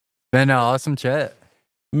me. It's been an awesome chat.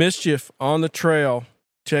 Mischief on the trail.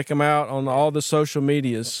 Check him out on all the social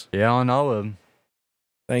medias. Yeah, on all of them.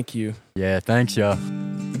 Thank you. Yeah, thanks, y'all.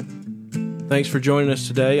 Thanks for joining us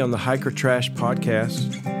today on the Hiker Trash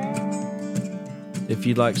Podcast. If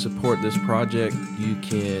you'd like to support this project, you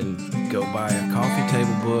can go buy a coffee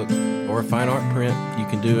table book or a fine art print. You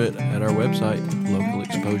can do it at our website,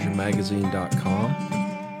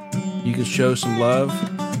 localexposuremagazine.com. You can show some love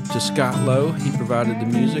to Scott Lowe. He provided the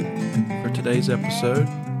music for today's episode.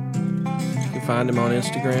 You can find him on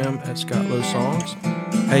Instagram at Scott Lowe Songs.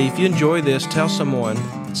 Hey, if you enjoy this, tell someone.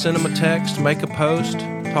 Send them a text, make a post,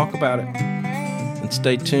 talk about it. And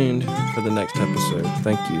stay tuned for the next episode.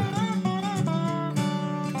 Thank you.